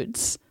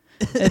dudes."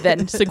 And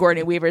then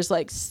Sigourney Weaver's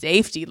like,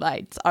 "Safety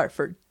lights are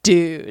for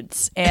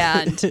dudes."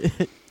 And you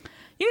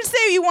can say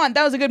what you want.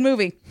 That was a good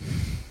movie.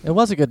 It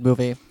was a good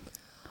movie.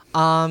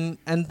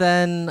 And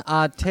then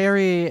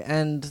Terry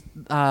and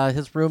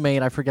his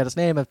roommate, I forget his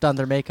name, have done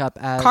their makeup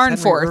as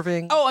Carnforth. Henry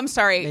Irving. Oh, I'm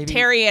sorry. Maybe.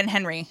 Terry and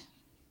Henry.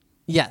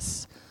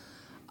 Yes.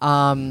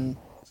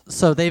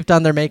 So they've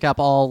done their makeup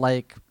all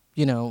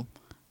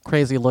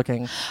crazy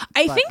looking.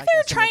 I think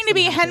they're trying to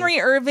be Henry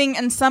Irving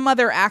and some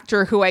other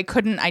actor who I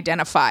couldn't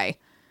identify.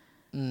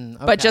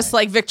 Okay. But just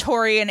like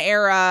Victorian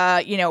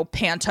era,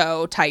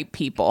 panto type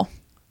people.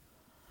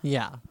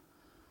 Yeah.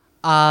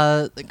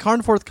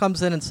 Carnforth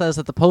comes in and says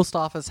that the post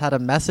office had a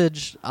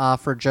message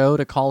for Joe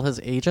to call his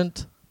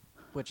agent,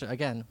 which,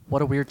 again,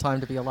 what a weird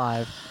time to be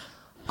alive.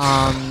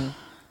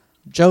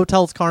 Joe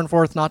tells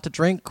Carnforth not to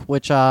drink,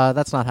 which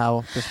that's not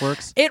how this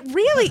works. It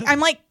really, I'm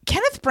like,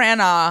 Kenneth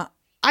Branagh,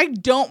 I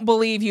don't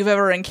believe you've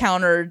ever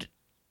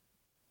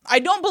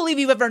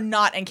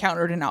not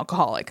encountered an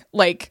alcoholic.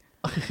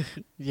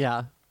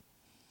 Yeah.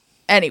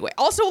 Anyway,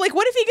 also,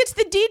 what if he gets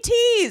the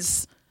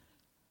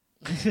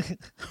DTs?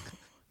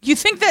 You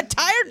think that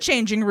tire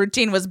changing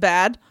routine was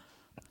bad?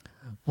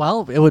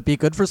 Well, it would be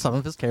good for some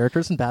of his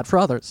characters and bad for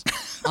others.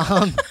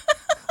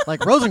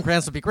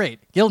 Rosencrantz would be great.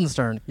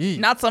 Guildenstern,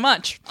 not so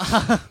much.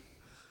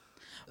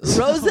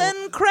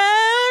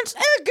 Rosencrantz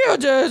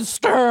and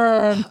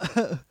Guildenstern.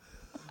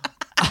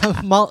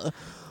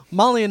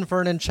 Molly and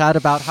Vernon chat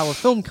about how a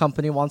film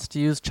company wants to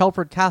use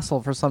Chelford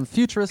Castle for some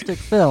futuristic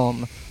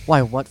film.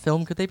 Why, what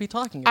film could they be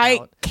talking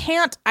about?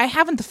 I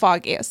haven't the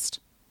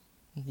foggiest.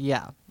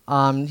 Yeah.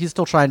 He's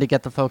still trying to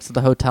get the folks at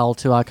the hotel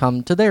to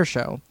come to their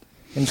show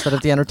instead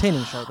of the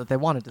entertaining show that they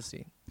wanted to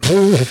see.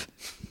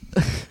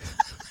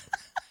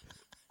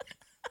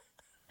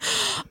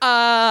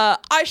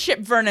 I ship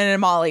Vernon and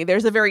Molly.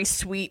 There's a very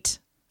sweet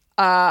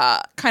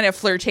kind of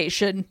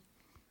flirtation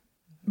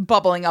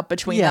bubbling up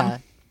between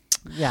them.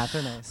 Yeah,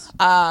 they're nice.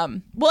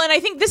 Well, and I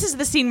think this is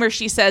the scene where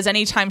she says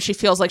anytime she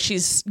feels like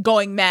she's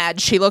going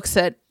mad, she looks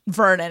at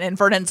Vernon, and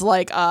Vernon's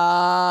like, is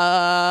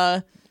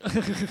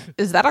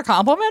that a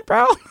compliment,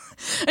 bro?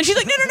 And she's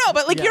like, no,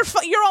 but like you're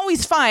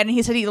always fine. And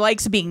he said he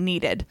likes being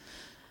needed.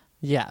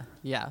 Yeah.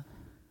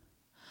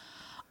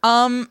 Back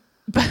at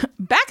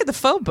the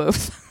phone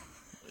booth.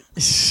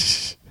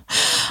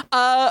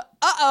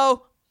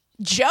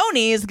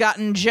 Joni's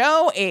gotten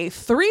Joe a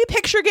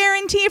 3-picture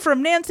guarantee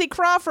from Nancy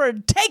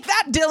Crawford. Take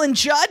that, Dylan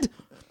Judd.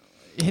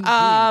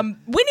 Indeed.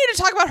 We need to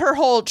talk about her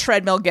whole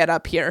treadmill get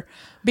up here,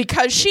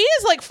 because she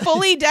is like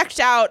fully decked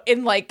out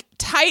in like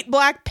tight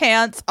black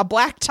pants, a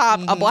black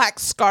top, a black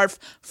scarf,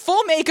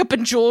 full makeup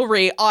and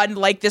jewelry on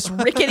like this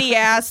rickety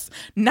ass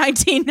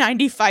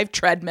 1995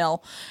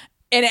 treadmill.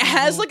 And it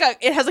has like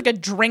a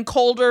drink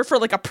holder for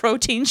like a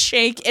protein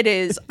shake. It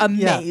is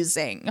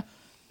amazing.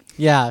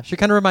 Yeah, she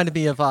kind of reminded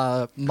me of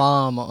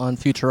Mom on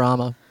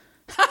Futurama.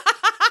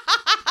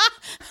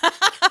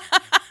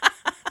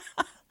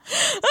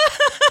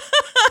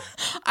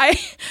 I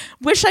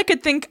wish I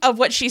could think of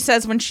what she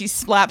says when she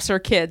slaps her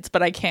kids,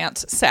 but I can't,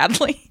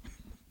 sadly.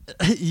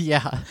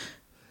 Yeah.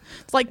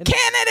 It's like,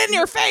 cannon in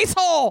your face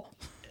hole!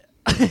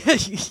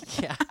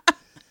 Yeah.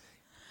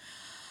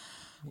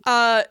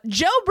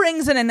 Joe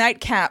brings in a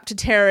nightcap to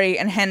Terry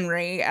and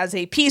Henry as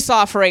a peace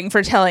offering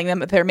for telling them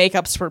that their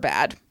makeups were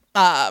bad.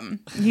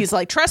 He's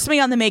like, trust me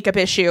on the makeup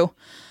issue.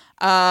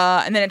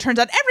 And then it turns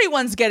out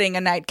everyone's getting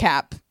a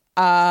nightcap,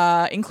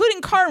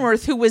 including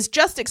Carnworth, who was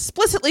just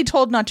explicitly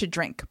told not to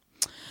drink.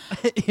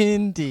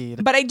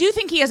 Indeed. But I do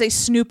think he has a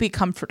Snoopy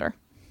comforter.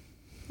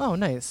 Oh,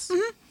 nice.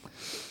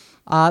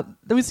 Then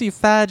we see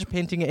Fadge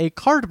painting a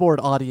cardboard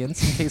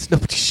audience in case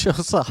nobody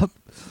shows up.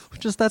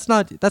 That's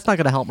not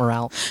going to help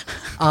morale.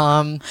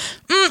 I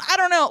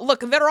don't know.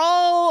 Look, they're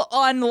all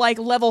on like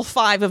level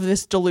 5 of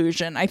this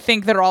delusion. I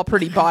think they're all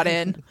pretty bought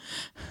in.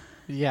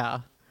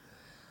 Yeah.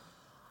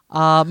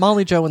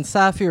 Molly, Joe, and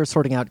Safi are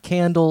sorting out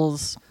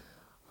candles.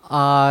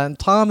 And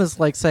Tom is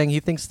like saying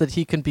he thinks that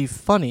he can be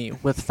funny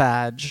with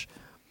Fadge.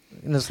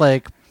 And it's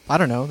like, I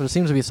don't know. There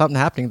seems to be something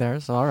happening there.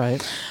 So, all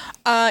right.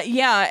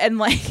 Yeah. And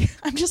like,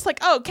 I'm just like,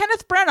 oh,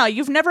 Kenneth Branagh,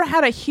 you've never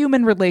had a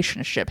human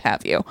relationship,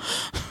 have you?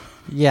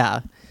 Yeah.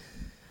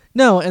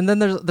 No, and then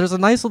there's a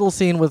nice little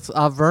scene with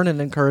Vernon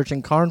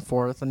encouraging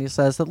Carnforth, and he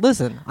says that,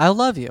 listen, I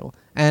love you,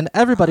 and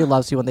everybody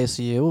loves you when they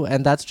see you,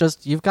 and that's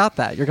just, you've got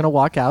that. You're going to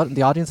walk out, and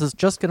the audience is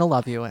just going to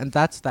love you, and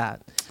that's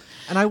that.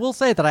 And I will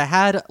say that I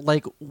had,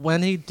 like,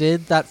 when he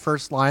did that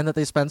first line that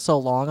they spent so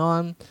long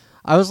on,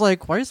 I was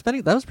like, why are you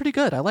spending, that was pretty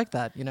good. I like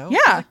that, you know? Yeah.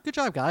 Like, good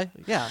job, guy.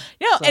 Yeah.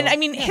 No, so, and I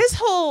mean, his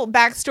whole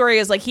backstory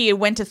is, like, he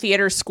went to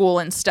theater school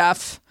and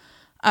stuff,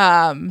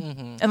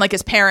 and, like,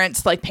 his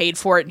parents, like, paid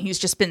for it, and he's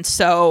just been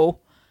so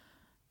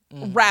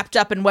wrapped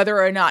up in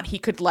whether or not he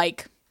could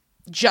like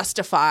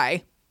justify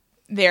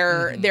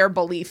their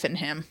belief in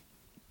him.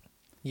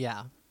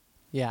 Yeah.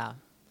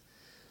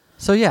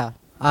 So yeah,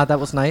 that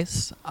was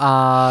nice.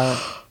 And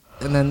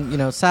then, you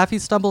know,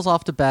 Safi stumbles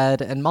off to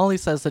bed, and Molly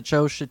says that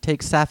Joe should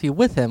take Safi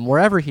with him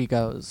wherever he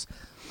goes.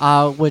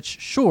 Which,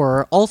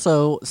 sure,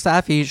 also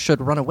Safi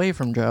should run away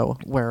from Joe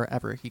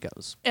wherever he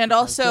goes. And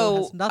also Joe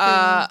has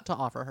nothing to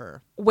offer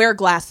her. Wear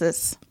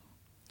glasses.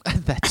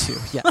 That too,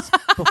 yes.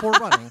 Before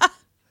running.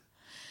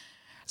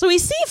 So we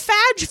see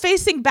Fadge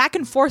facing back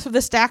and forth with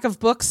a stack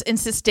of books,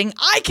 insisting,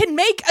 I can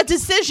make a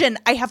decision.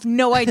 I have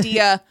no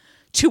idea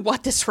to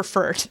what this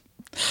referred.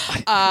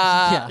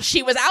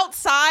 She was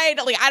outside.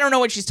 Like, I don't know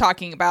what she's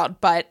talking about,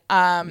 but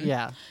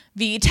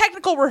the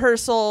technical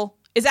rehearsal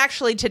is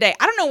actually today.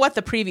 I don't know what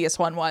the previous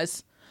one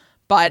was,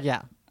 but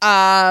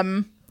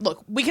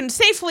look, we can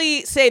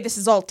safely say this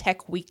is all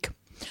tech week.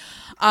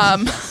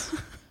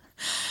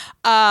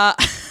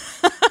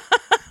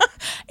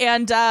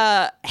 And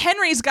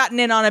Henry's gotten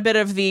in on a bit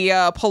of the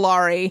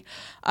Polari,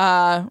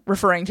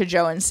 referring to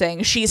Joe and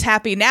saying, she's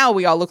happy now.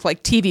 We all look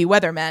like TV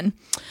weathermen.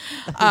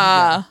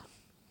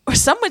 Or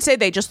some would say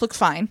they just look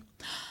fine.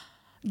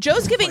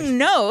 Joe's giving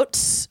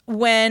notes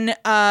when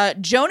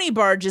Joni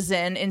barges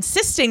in,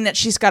 insisting that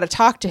she's got to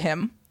talk to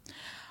him.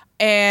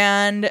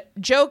 And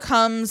Joe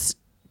comes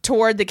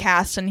toward the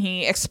cast and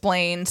he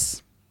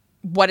explains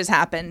what has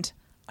happened.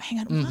 Hang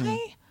on,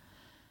 why?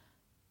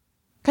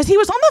 Because he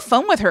was on the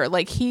phone with her,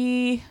 like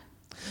he.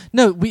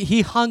 No,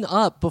 he hung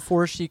up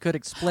before she could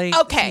explain.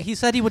 Okay, he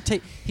said he would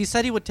take. He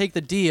said he would take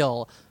the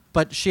deal,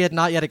 but she had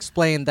not yet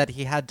explained that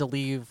he had to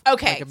leave.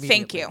 Okay, like,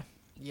 thank you.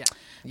 Yeah.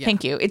 Yeah.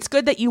 Thank you. It's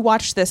good that you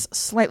watched this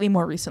slightly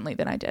more recently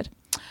than I did.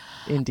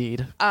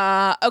 Indeed.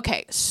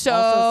 Okay, so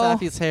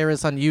Also, Safi's hair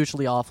is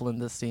unusually awful in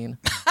this scene.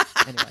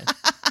 Anyway.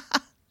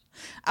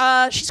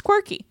 She's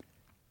quirky.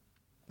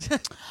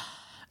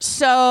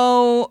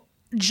 So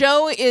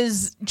Joe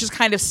is just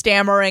kind of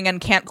stammering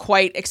and can't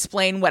quite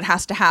explain what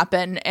has to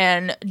happen,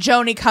 and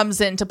Joni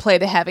comes in to play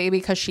the heavy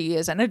because she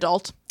is an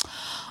adult.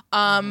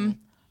 And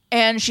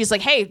she's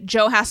like, hey,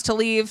 Joe has to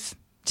leave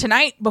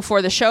tonight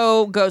before the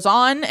show goes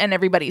on, and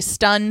everybody's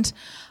stunned.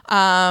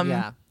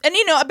 Yeah. And,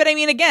 but I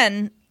mean,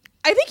 again,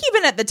 I think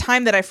even at the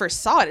time that I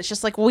first saw it, it's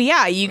just like, well,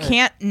 yeah, you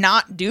can't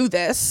not do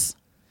this.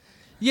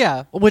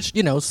 Yeah, which,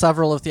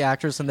 several of the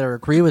actors in there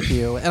agree with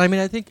you. And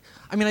I think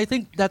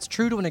that's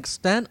true to an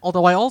extent,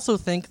 although I also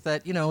think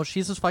that,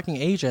 she's his fucking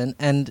agent,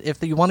 and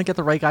if you want to get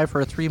the right guy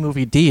for a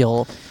 3-movie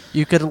deal,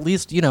 you could at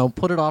least,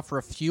 put it off for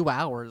a few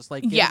hours.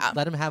 Like,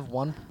 let him have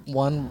one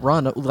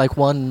run, like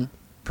one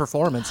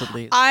performance at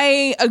least.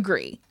 I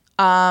agree.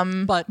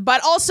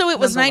 But also it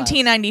was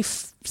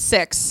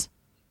 1996.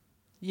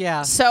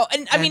 Yeah. So,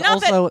 and I mean,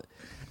 not also,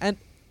 that...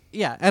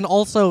 and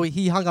also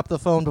he hung up the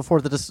phone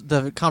before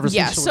the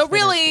conversation was so finished,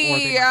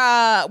 really,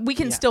 we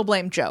can still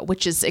blame Joe,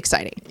 which is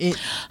exciting.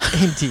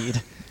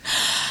 Indeed.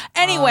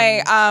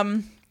 Anyway,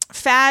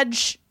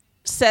 Fadge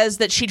says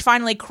that she'd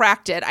finally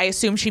cracked it. I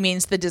assume she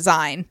means the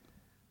design.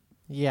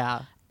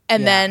 Yeah.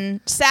 And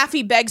then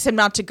Safi begs him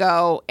not to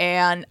go,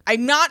 and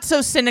I'm not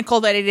so cynical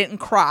that I didn't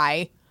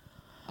cry.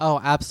 Oh,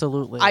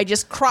 absolutely. I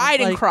just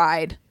cried and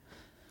cried.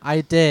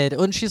 I did.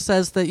 When she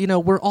says that,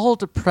 we're all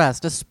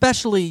depressed,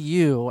 especially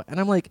you. And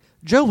I'm like,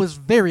 Joe was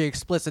very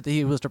explicit that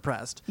he was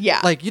depressed.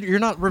 Yeah. Like, you're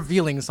not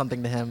revealing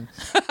something to him.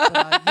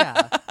 But,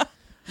 yeah.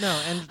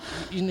 No, and,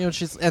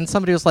 and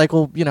somebody was like,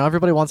 well,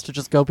 everybody wants to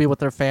just go be with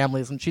their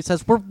families. And she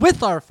says, we're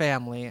with our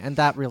family. And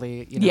that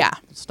really,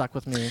 stuck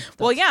with me.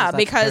 Well, yeah,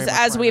 because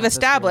as we've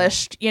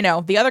established,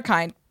 the other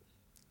kind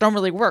don't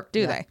really work,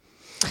 do they?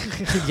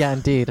 Yeah,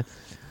 indeed.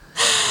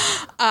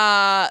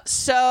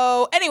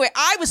 So anyway,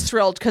 I was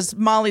thrilled because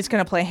Molly's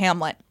going to play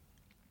Hamlet.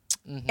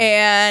 Mm-hmm.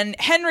 And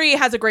Henry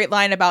has a great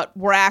line about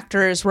we're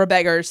actors, we're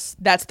beggars.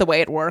 That's the way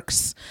it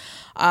works.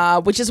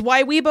 Which is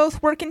why we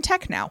both work in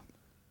tech now.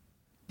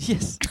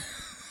 Yes.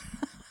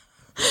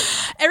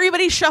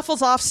 Everybody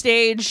shuffles off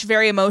stage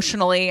very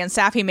emotionally, and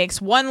Safi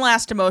makes one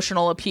last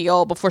emotional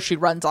appeal before she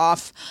runs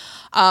off.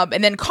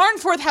 And then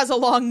Carnforth has a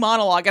long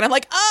monologue, and I'm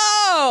like,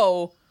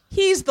 oh,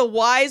 he's the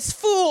wise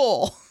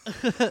fool.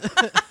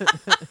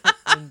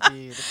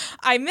 Indeed.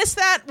 I missed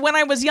that when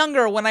I was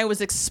younger, when I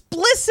was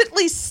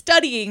explicitly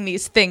studying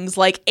these things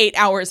like 8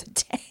 hours a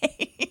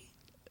day.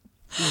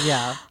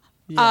 Yeah.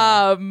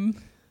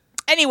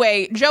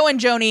 Anyway, Joe and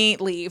Joni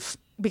leave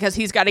because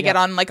he's got to get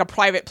on like a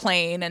private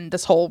plane and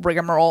this whole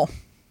rigmarole.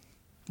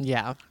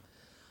 Yeah.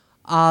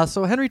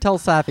 So Henry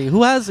tells Safi,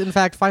 who has in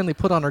fact finally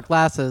put on her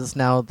glasses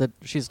now that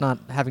she's not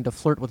having to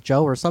flirt with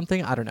Joe or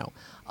something. I don't know.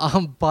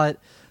 But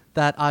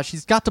that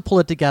she's got to pull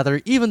it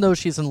together, even though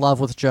she's in love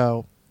with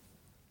Joe.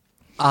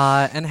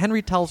 And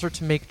Henry tells her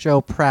to make Joe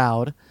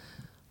proud.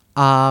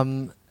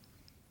 And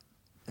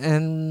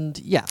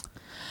yeah.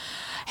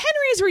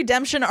 Henry's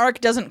redemption arc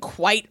doesn't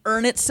quite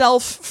earn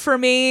itself for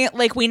me.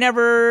 Like, we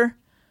never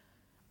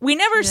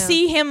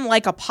see him,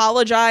 like,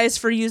 apologize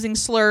for using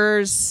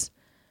slurs.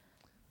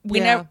 We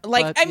never,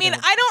 like, but, I mean,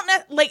 I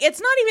don't, like,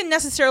 it's not even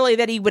necessarily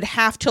that he would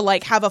have to,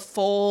 like, have a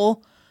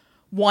full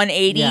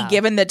 180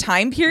 given the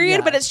time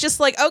period, but it's just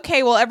like,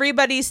 okay, well,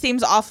 everybody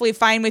seems awfully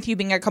fine with you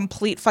being a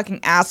complete fucking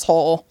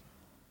asshole.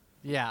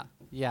 Yeah.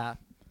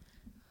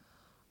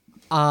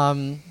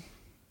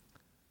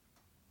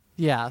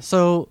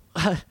 So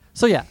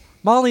yeah,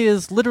 Molly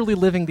is literally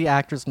living the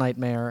actor's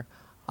nightmare,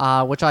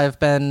 which I've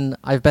been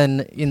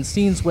in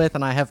scenes with,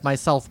 and I have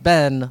myself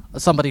been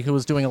somebody who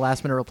was doing a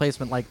last minute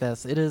replacement like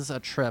this. It is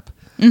a trip.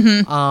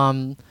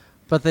 Mm-hmm.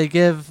 But they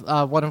give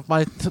one of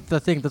my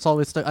the thing that's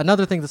always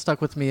another thing that stuck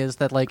with me is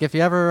that, like, if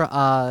you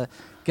ever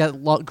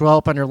grow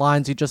up on your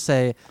lines, you just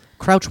say,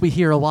 "Crouch we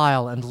here a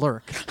while and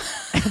lurk,"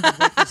 and then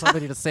wait for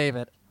somebody to save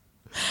it.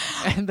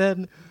 And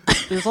then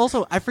there's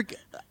also I forget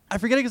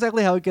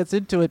exactly how it gets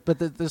into it, but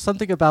there's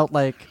something about,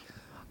 like,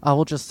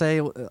 we'll just say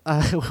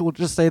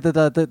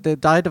that they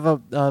died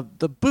of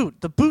the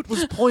boot. The boot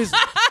was poisoned.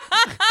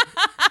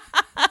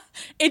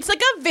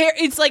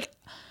 It's like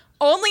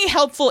only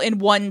helpful in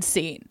one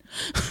scene.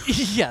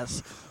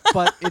 Yes,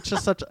 but it's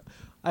just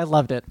I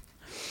loved it.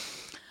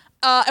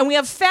 And we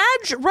have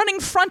Fadge running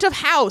front of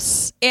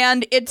house,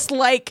 and it's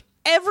like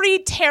every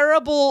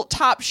terrible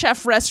Top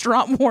Chef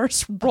restaurant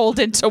wars rolled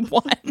into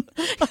one.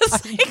 Like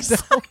somebody's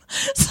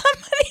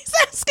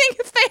asking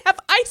if they have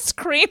ice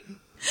cream,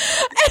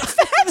 and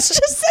Fadge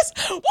just says,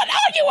 "What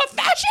are you, a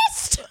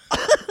fascist?"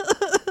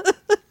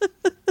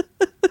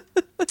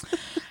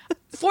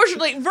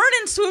 Fortunately,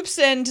 Vernon swoops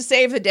in to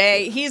save the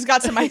day. He's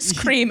got some ice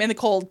cream in the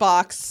cold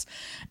box.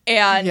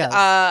 And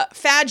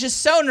Fadge is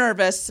so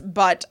nervous,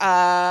 but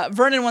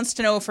Vernon wants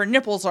to know if her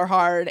nipples are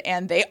hard,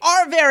 and they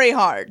are very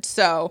hard.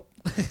 So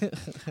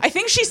I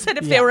think she said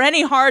if they were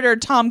any harder,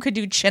 Tom could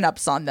do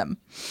chin-ups on them.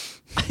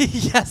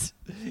 Yes.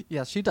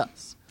 Yes, she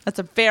does. That's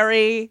a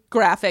very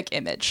graphic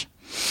image.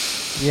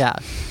 Yeah.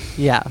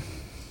 Yeah.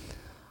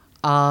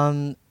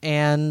 And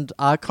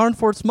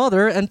Carnforth's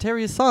mother and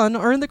Terry's son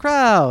are in the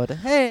crowd.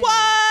 Hey.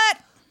 What?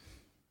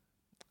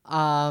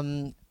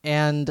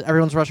 And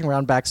everyone's rushing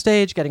around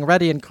backstage, getting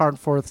ready, and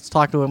Carnforth's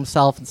talking to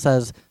himself and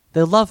says,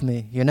 "They love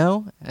me, you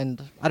know?"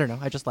 And I don't know,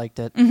 I just liked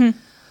it. Mm-hmm.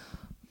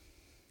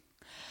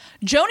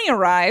 Joni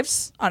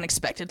arrives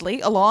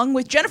unexpectedly, along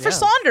with Jennifer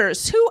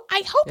Saunders, who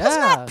I hope has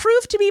not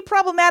proved to be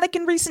problematic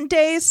in recent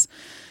days.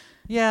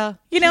 Yeah,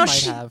 you know,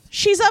 she might have.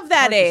 She's of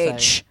that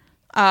age,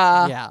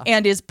 yeah,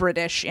 and is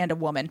British and a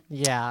woman.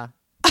 Yeah,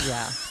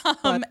 yeah.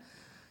 But,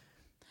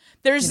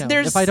 there's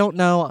if I don't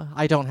know,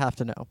 I don't have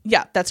to know.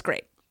 Yeah, that's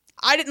great.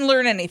 I didn't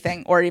learn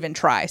anything or even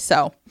try,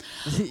 so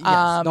yes,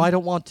 no, I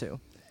don't want to.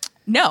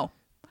 No,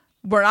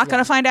 we're not going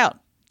to find out.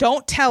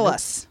 Don't tell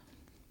us.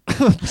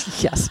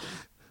 Yes.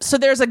 So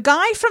there's a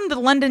guy from the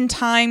London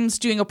Times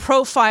doing a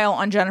profile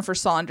on Jennifer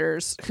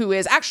Saunders, who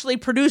is actually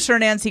producer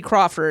Nancy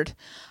Crawford.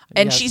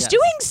 And she's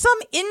doing some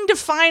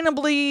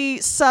indefinably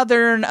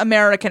Southern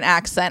American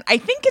accent. I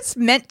think it's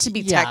meant to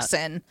be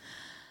Texan.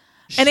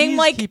 And I'm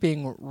like,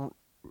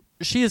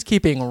 she is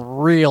keeping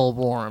real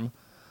warm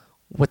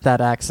with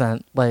that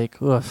accent. Like,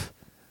 oof.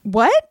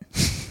 What?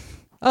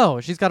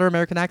 Oh, she's got her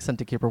American accent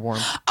to keep her warm.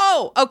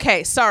 Oh,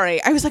 okay.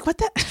 Sorry. I was like, what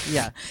the?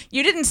 Yeah.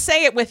 You didn't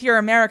say it with your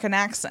American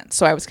accent,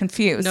 so I was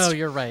confused. No,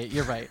 you're right.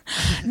 You're right.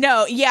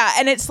 No, yeah.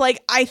 And it's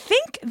like, I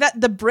think that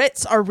the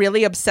Brits are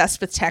really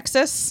obsessed with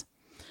Texas.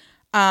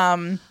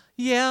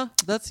 Yeah,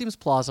 that seems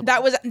plausible.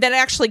 That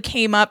actually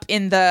came up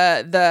in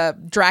the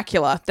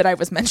Dracula that I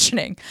was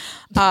mentioning.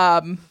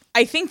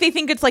 I think they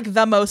think it's like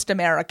the most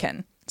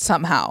American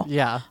somehow.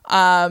 Yeah.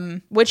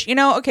 Which, you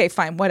know, okay,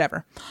 fine,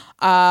 whatever.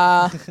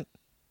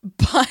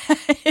 But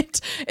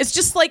it's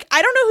just like,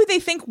 I don't know who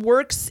they think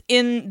works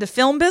in the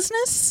film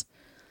business.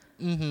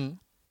 Mm-hmm.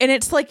 And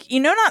it's like, you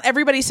know, not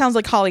everybody sounds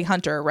like Holly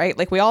Hunter, right?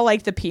 Like, we all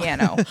like the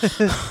piano.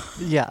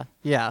 Yeah,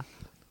 yeah.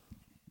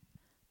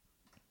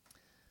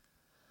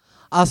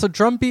 So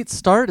drum beats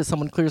start as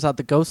someone clears out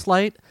the ghost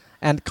light,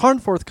 and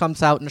Carnforth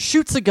comes out and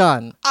shoots a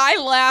gun. I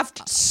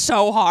laughed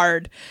so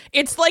hard.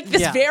 It's like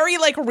this very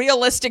like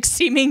realistic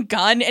seeming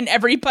gun, and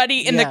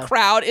everybody in the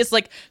crowd is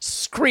like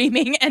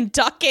screaming and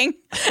ducking,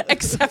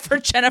 except for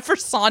Jennifer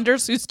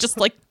Saunders, who's just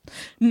like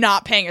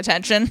not paying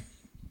attention.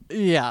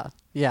 Yeah,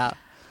 yeah.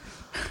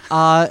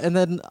 And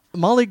then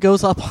Molly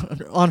goes up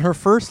on her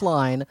first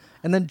line,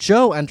 and then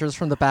Joe enters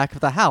from the back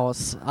of the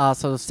house,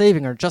 so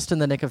saving her just in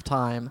the nick of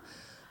time.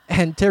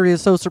 And Terry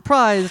is so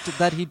surprised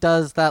that he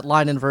does that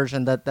line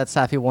inversion that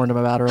Safi warned him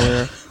about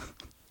earlier.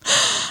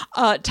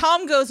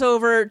 Tom goes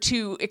over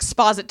to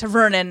exposit to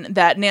Vernon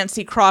that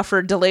Nancy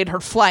Crawford delayed her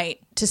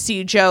flight to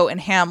see Joe in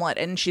Hamlet,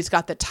 and she's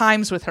got the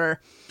Times with her.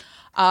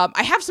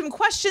 I have some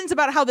questions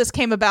about how this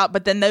came about,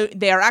 but then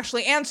they are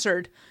actually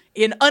answered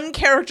in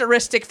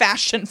uncharacteristic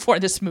fashion for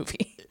this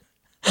movie.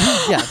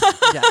 Yes,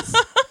 yes.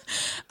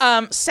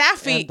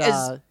 Safi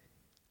is...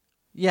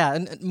 Yeah,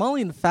 and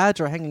Molly and Fadge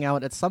are hanging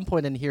out at some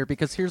point in here,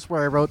 because here's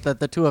where I wrote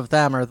that the two of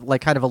them are like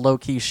kind of a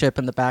low-key ship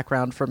in the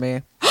background for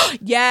me.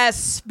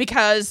 Yes,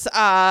 because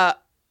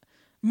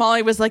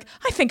Molly was like,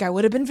 I think I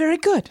would have been very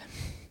good.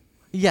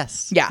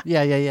 Yes. Yeah.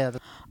 Yeah.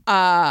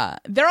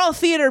 They're all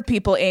theater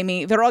people,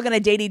 Amy. They're all going to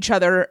date each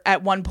other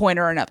at one point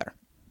or another.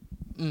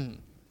 Mm.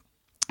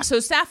 So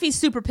Safi's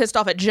super pissed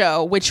off at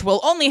Joe, which will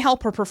only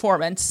help her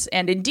performance.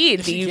 And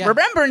indeed, the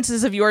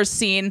remembrances of yours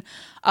scene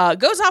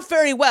goes off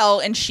very well,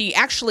 and she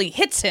actually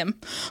hits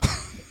him.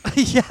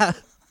 Yeah.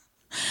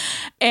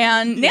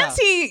 And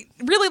Nancy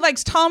really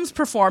likes Tom's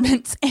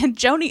performance, and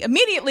Joni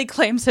immediately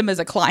claims him as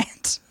a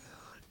client.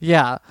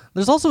 Yeah.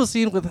 There's also a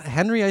scene with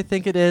Henry, I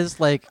think it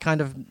is, like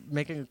kind of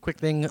making a quick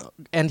thing,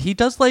 and he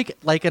does like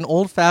an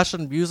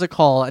old-fashioned music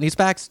hall, and he's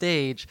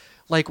backstage,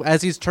 like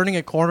as he's turning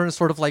a corner,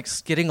 sort of like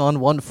skidding on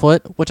one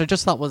foot, which I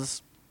just thought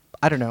was,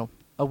 I don't know,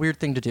 a weird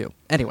thing to do.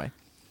 Anyway.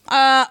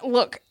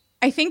 Look,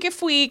 I think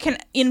if we can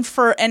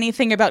infer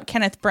anything about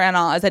Kenneth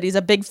Branagh is that he's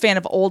a big fan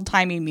of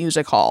old-timey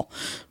music hall.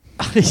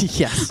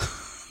 Yes.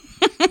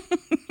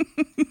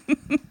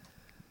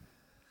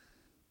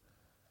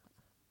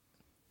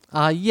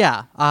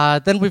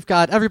 Then we've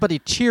got everybody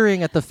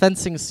cheering at the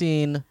fencing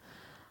scene,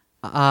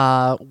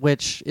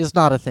 which is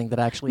not a thing that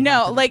actually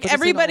happens. No, like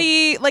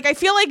everybody, like I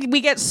feel like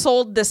we get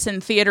sold this in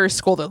theater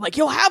school. They're like,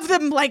 you'll have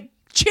them like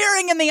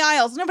cheering in the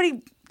aisles.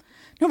 Nobody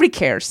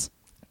cares.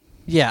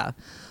 Yeah.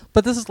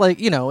 But this is like,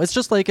 you know, it's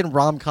just like in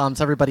rom-coms,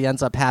 everybody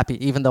ends up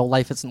happy, even though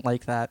life isn't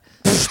like that.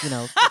 You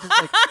know, this is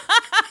like...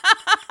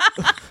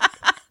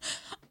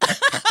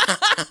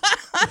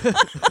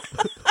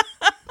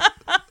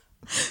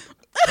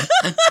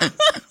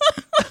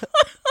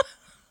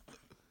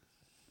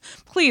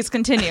 Please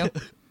continue.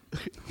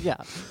 Yeah.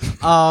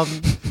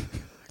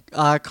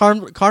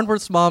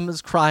 Carnforth's mom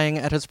is crying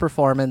at his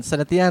performance,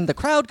 and at the end, the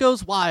crowd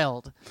goes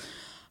wild.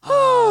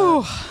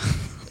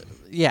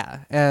 Yeah,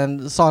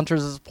 and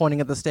Saunders is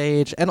pointing at the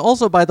stage. And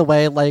also, by the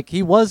way, like,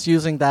 he was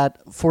using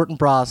that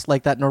Fortinbras,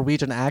 like that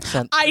Norwegian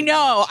accent. I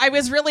know. I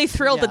was really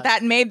thrilled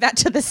that made that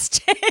to the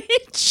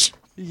stage.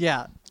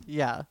 Yeah.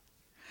 Yeah.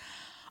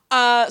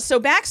 So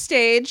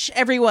backstage,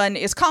 everyone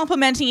is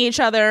complimenting each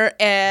other,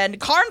 and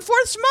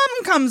Carnforth's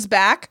mom comes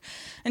back,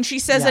 and she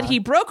says that he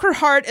broke her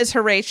heart as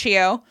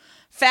Horatio.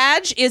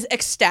 Fadge is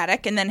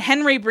ecstatic, and then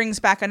Henry brings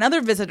back another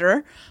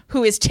visitor,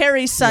 who is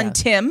Terry's son,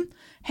 Tim.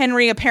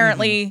 Henry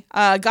apparently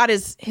got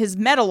his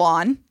medal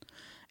on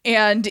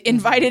and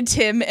invited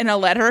Tim in a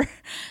letter.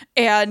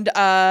 And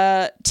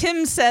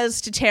Tim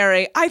says to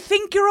Terry, "I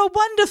think you're a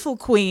wonderful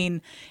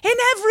queen in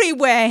every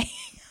way."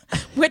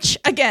 Which,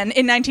 again,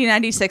 in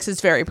 1996 is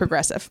very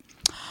progressive.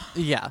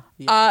 Yeah.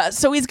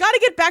 So he's got to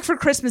get back for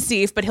Christmas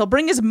Eve, but he'll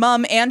bring his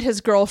mom and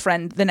his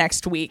girlfriend the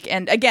next week.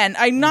 And again,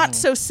 I'm not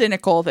so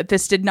cynical that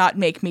this did not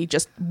make me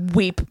just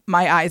weep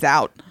my eyes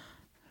out.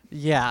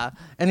 Yeah.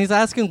 And he's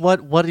asking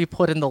what he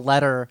put in the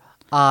letter.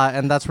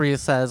 And that's where he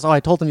says, "Oh, I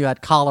told him you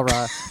had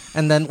cholera."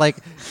 And then, like,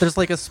 there's,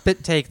 like, a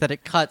spit take that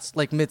it cuts,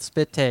 like,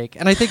 mid-spit take.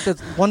 And I think that's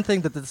one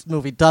thing that this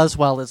movie does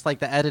well is, like,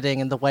 the editing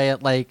and the way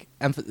it, like,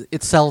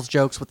 it sells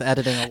jokes with the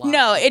editing a lot.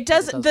 No, it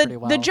does. pretty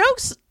well. The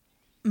jokes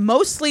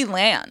mostly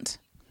land.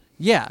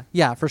 Yeah,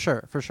 for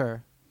sure. So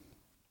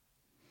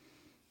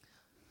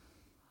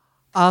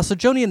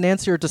Joni and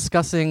Nancy are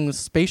discussing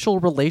spatial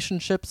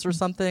relationships or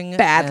something.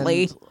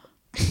 Badly. And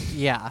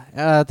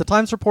yeah. The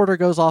Times reporter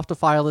goes off to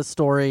file his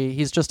story.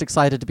 He's just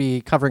excited to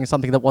be covering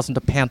something that wasn't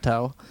a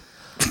panto.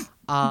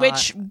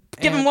 Which,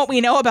 given what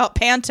we know about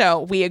panto,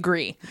 we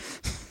agree.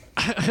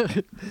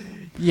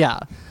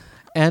 Yeah.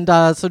 And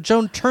so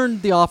Joan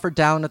turned the offer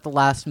down at the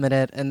last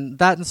minute, and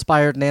that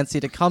inspired Nancy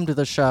to come to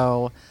the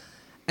show.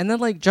 And then,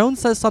 like, Joan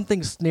says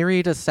something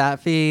sneery to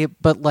Safi,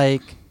 but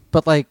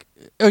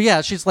oh yeah,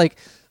 she's like,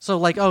 so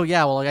like, oh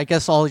yeah, well, I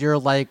guess all your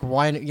like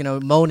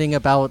moaning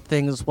about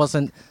things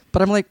wasn't.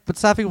 But I'm like, but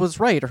Safi was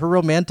right. Her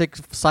romantic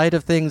side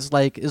of things,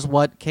 like, is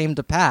what came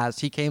to pass.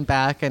 He came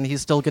back, and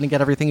he's still going to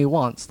get everything he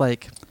wants.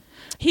 Like,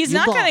 he's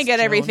not going to get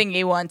everything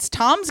he wants.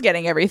 Tom's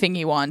getting everything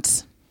he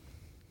wants.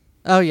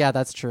 Oh yeah,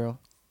 that's true.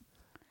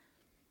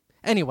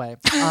 Anyway,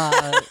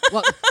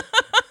 well,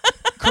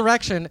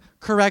 correction.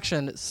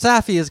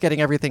 Safi is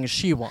getting everything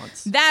she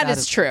wants. That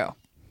is true.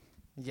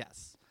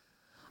 Yes.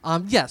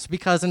 Yes,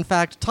 because in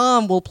fact,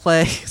 Tom will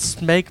play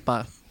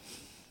Smegma.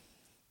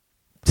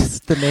 It's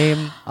the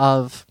name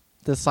of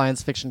the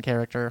science fiction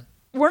character.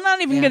 We're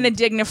not even going to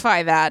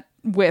dignify that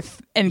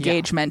with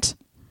engagement.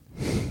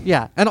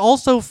 Yeah, and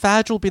also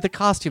Fadge will be the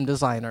costume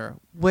designer,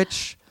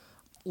 which,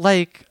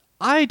 like,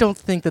 I don't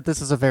think that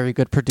this is a very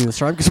good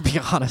producer. I'm going to be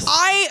honest.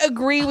 I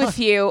agree with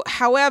you.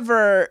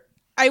 However,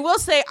 I will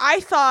say I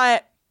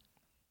thought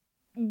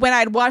when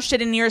I'd watched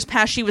it in years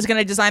past, she was going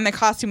to design the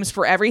costumes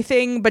for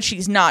everything, but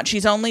she's not.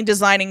 She's only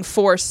designing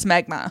for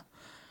Smegma.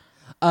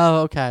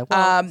 Oh, okay.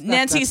 Well,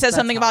 Nancy says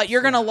something about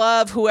you're going to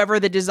love whoever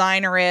the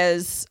designer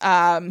is.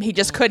 He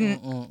just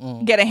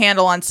couldn't get a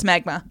handle on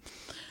Smegma.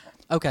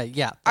 Okay,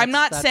 yeah. I'm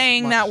not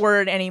saying that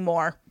word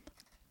anymore.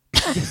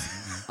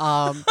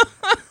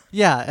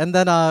 Yeah, and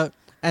then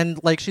and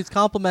like she's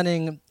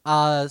complimenting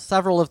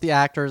several of the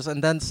actors,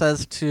 and then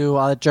says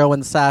to Joe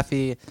and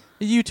Safi,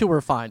 "You two were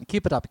fine.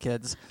 Keep it up,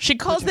 kids." She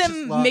calls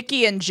them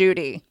Mickey and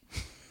Judy.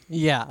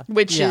 Yeah,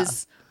 which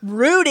is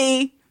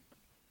Rudy.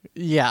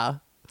 Yeah.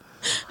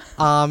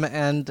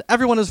 And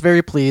everyone is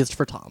very pleased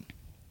for Tom.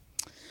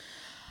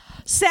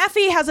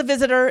 Safi has a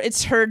visitor.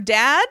 It's her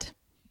dad,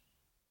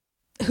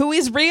 who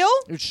is real.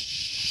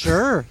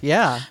 Sure,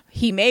 yeah.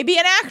 He may be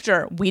an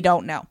actor. We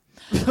don't know.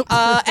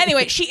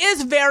 Anyway, she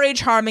is very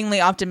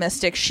charmingly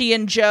optimistic. She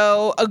and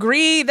Joe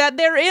agree that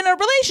they're in a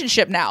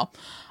relationship now.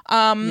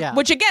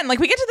 Which, again, like,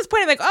 we get to this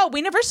point of like, oh,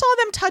 we never saw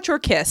them touch or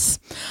kiss.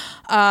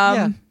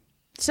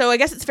 So I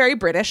guess it's very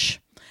British.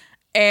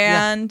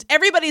 And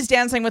everybody's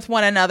dancing with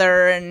one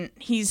another, and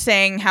he's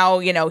saying how,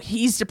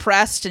 he's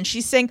depressed, and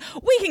she's saying,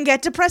 we can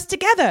get depressed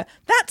together.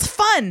 That's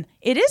fun.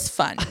 It is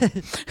fun.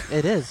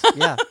 It is.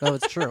 Yeah, no,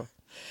 it's true.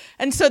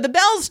 And so the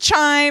bells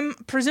chime,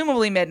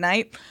 presumably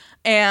midnight,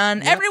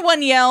 and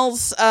everyone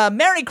yells,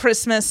 Merry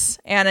Christmas,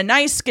 and a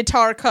nice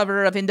guitar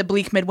cover of Into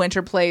Bleak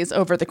Midwinter plays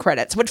over the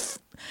credits, which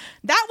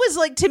that was,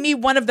 like, to me,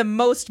 one of the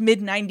most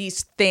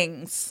mid-90s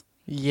things.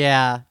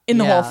 Yeah. In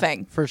the whole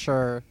thing. For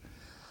sure.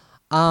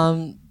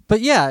 But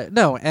yeah,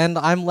 no, and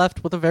I'm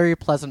left with a very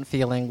pleasant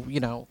feeling,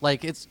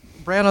 like it's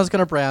Branagh's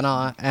gonna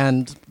Branagh,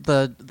 and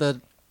the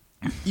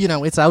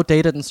it's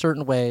outdated in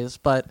certain ways,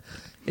 but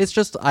it's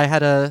just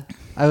I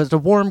was a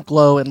warm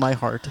glow in my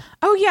heart.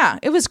 Oh yeah,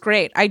 it was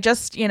great. I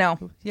just,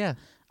 Yeah.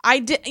 I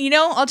did,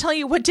 I'll tell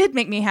you what did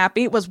make me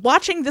happy was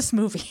watching this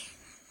movie.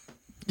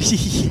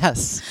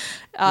 Yes.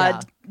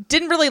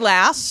 Didn't really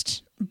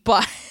last,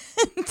 but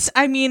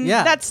I mean,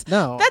 that's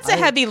a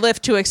heavy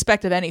lift to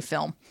expect of any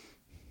film.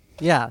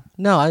 Yeah,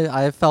 no,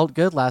 I felt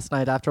good last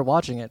night after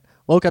watching it.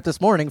 Woke up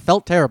this morning,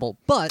 felt terrible,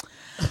 but...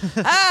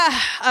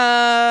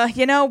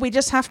 we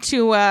just have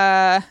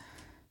to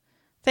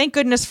thank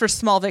goodness for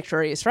small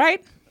victories,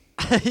 right?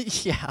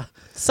 Yeah.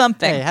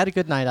 Something. Hey, had a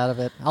good night out of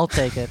it. I'll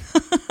take it.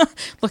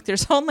 Look,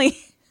 there's only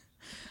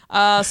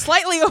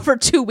slightly over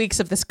 2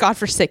 weeks of this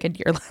godforsaken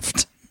year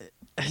left.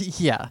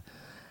 Yeah.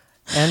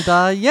 And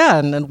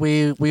and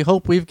we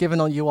hope we've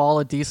given you all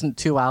a decent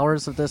 2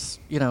 hours of this,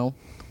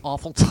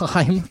 awful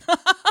time.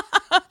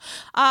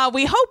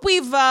 We hope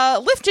we've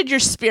lifted your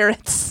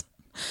spirits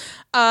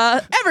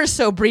ever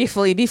so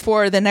briefly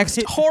before the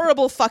next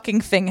horrible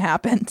fucking thing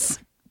happens.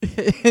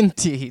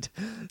 Indeed.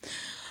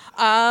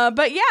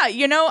 But yeah,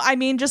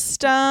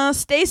 just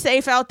stay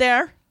safe out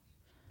there.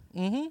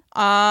 Mm-hmm.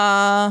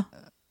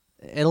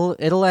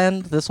 It'll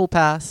end. This will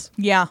pass.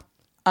 Yeah.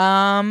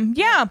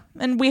 Yeah.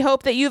 And we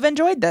hope that you've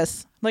enjoyed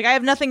this. Like, I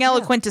have nothing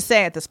eloquent to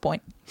say at this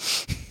point.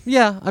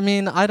 Yeah. I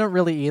mean, I don't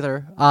really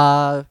either.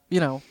 I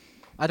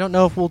don't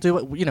know if we'll do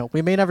it.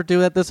 We may never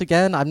do this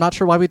again. I'm not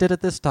sure why we did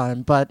it this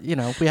time, but,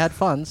 we had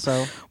fun,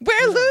 so.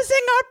 We're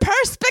losing our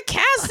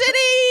perspicacity!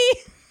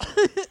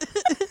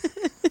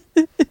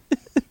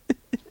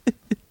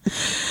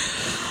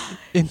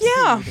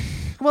 Yeah.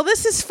 Well,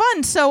 this is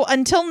fun. So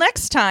until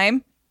next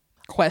time, ?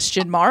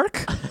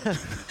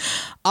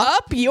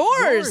 Up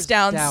yours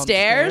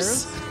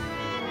downstairs.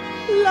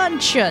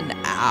 Luncheon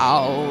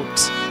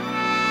out.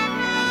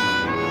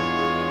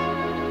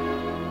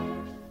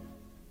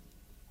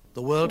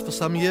 The world for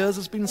some years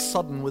has been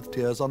sodden with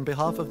tears on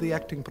behalf of the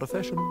acting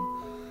profession.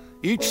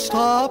 Each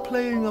star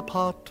playing a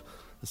part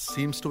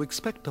seems to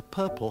expect a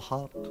Purple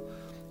Heart.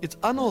 It's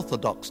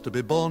unorthodox to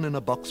be born in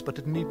a box, but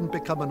it needn't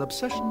become an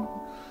obsession.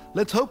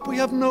 Let's hope we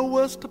have no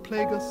worse to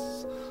plague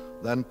us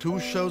than 2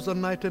 shows a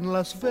night in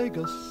Las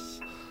Vegas.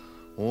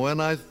 When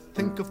I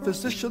think of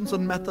physicians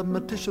and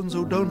mathematicians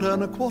who don't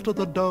earn a quarter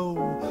the dough,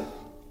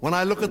 when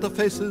I look at the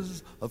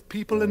faces of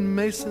people in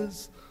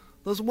maces,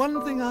 there's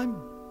one thing I'm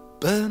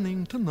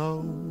burning to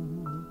know.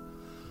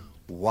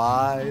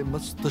 Why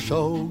must the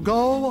show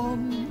go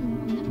on?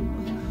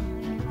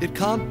 It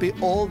can't be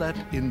all that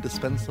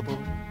indispensable.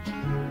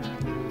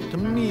 To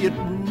me it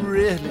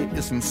really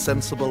isn't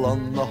sensible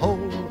on the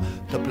whole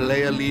to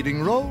play a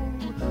leading role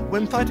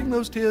when fighting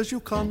those tears you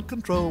can't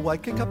control. Why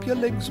kick up your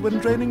legs when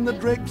draining the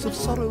dregs of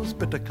sorrow's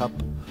bitter cup?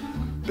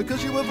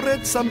 Because you have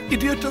read some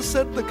idiot has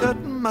said the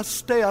curtain must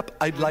stay up.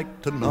 I'd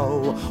like to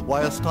know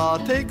why a star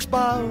takes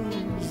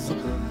bows,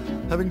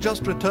 having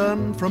just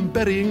returned from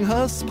burying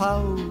her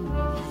spouse.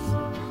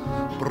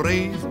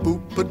 Brave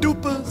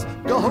boopa-doopers,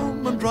 go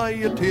home and dry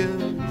your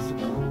tears.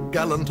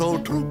 Gallant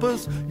old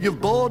troopers, you've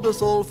bored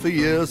us all for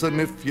years.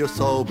 And if you're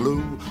so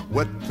blue,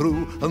 wet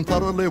through and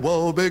thoroughly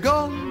woe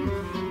begone,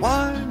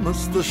 why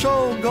must the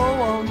show go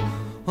on?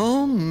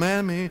 Oh,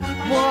 mammy,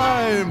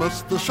 why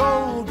must the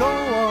show go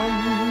on?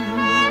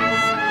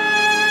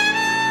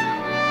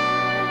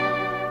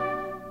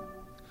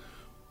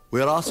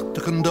 We're asked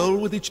to condole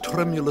with each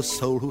tremulous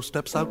soul who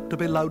steps out to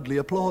be loudly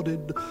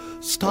applauded.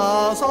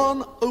 Stars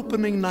on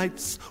opening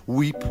nights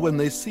weep when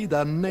they see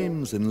their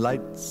names in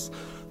lights.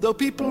 Though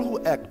people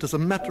who act as a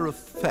matter of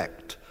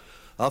fact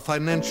are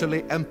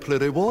financially amply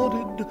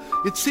rewarded,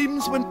 it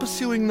seems when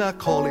pursuing their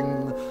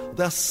calling,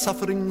 their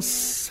suffering's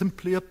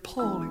simply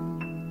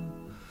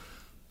appalling.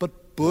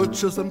 But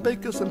butchers and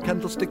bakers and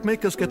candlestick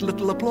makers get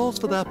little applause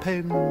for their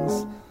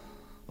pains.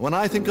 When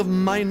I think of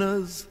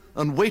miners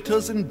and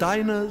waiters in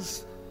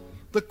diners,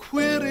 the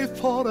query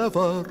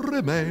forever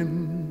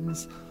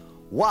remains,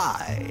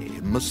 why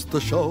must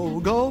the show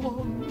go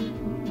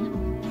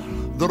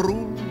on? The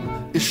rule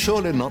is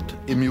surely not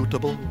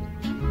immutable.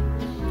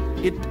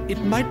 It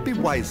might be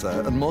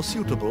wiser and more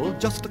suitable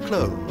just to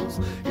close.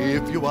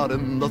 If you are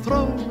in the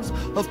throes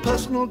of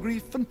personal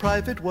grief and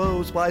private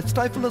woes, why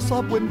stifle a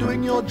sob when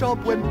doing your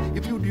job, when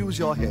if you'd use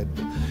your head,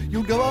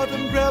 you'd go out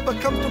and grab a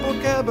comfortable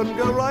cab and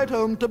go right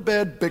home to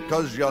bed,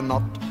 because you're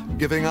not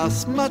giving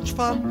us much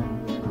fun.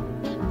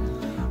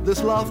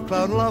 This laugh,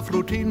 clown, laugh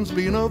routine's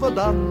been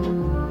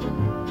overdone.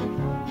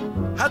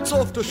 Hats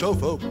off to show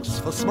folks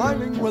for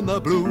smiling when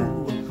they're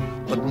blue,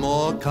 but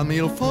more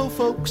Camille faux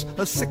folks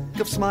are sick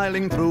of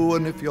smiling through.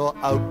 And if you're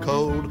out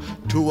cold,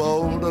 too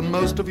old, and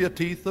most of your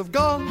teeth have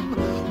gone,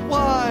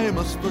 why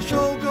must the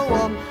show go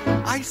on?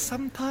 I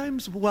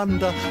sometimes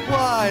wonder,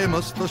 why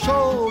must the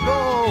show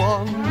go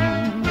on?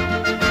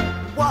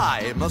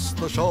 Why must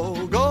the show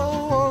go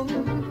on?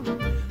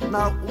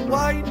 Now,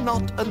 why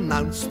not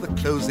announce the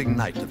closing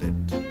night of it?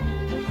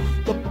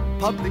 The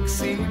public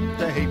seem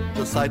to hate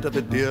the sight of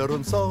it, dear,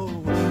 and so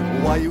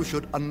why you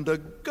should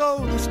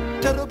undergo this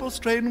terrible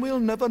strain we'll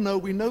never know.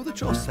 We know that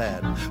you're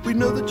sad, we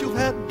know that you've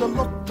had a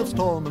lot of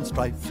storm and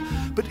strife,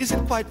 but is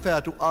it quite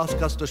fair to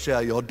ask us to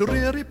share your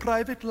dreary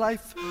private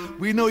life?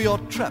 We know you're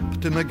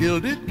trapped in a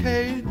gilded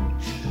cage,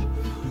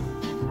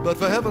 but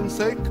for heaven's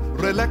sake,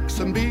 relax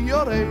and be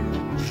your age.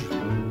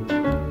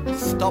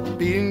 Stop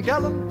being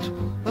gallant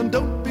and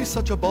don't be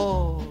such a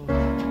bore.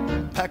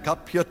 Pack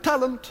up your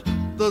talent,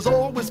 there's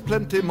always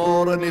plenty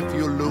more. And if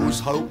you lose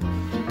hope,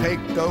 take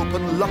dope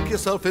and lock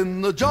yourself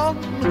in the john.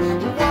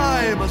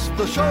 Why must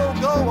the show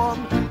go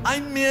on?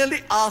 I'm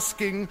merely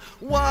asking,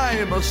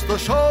 why must the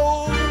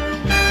show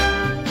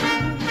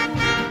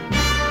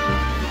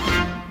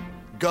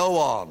go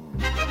on?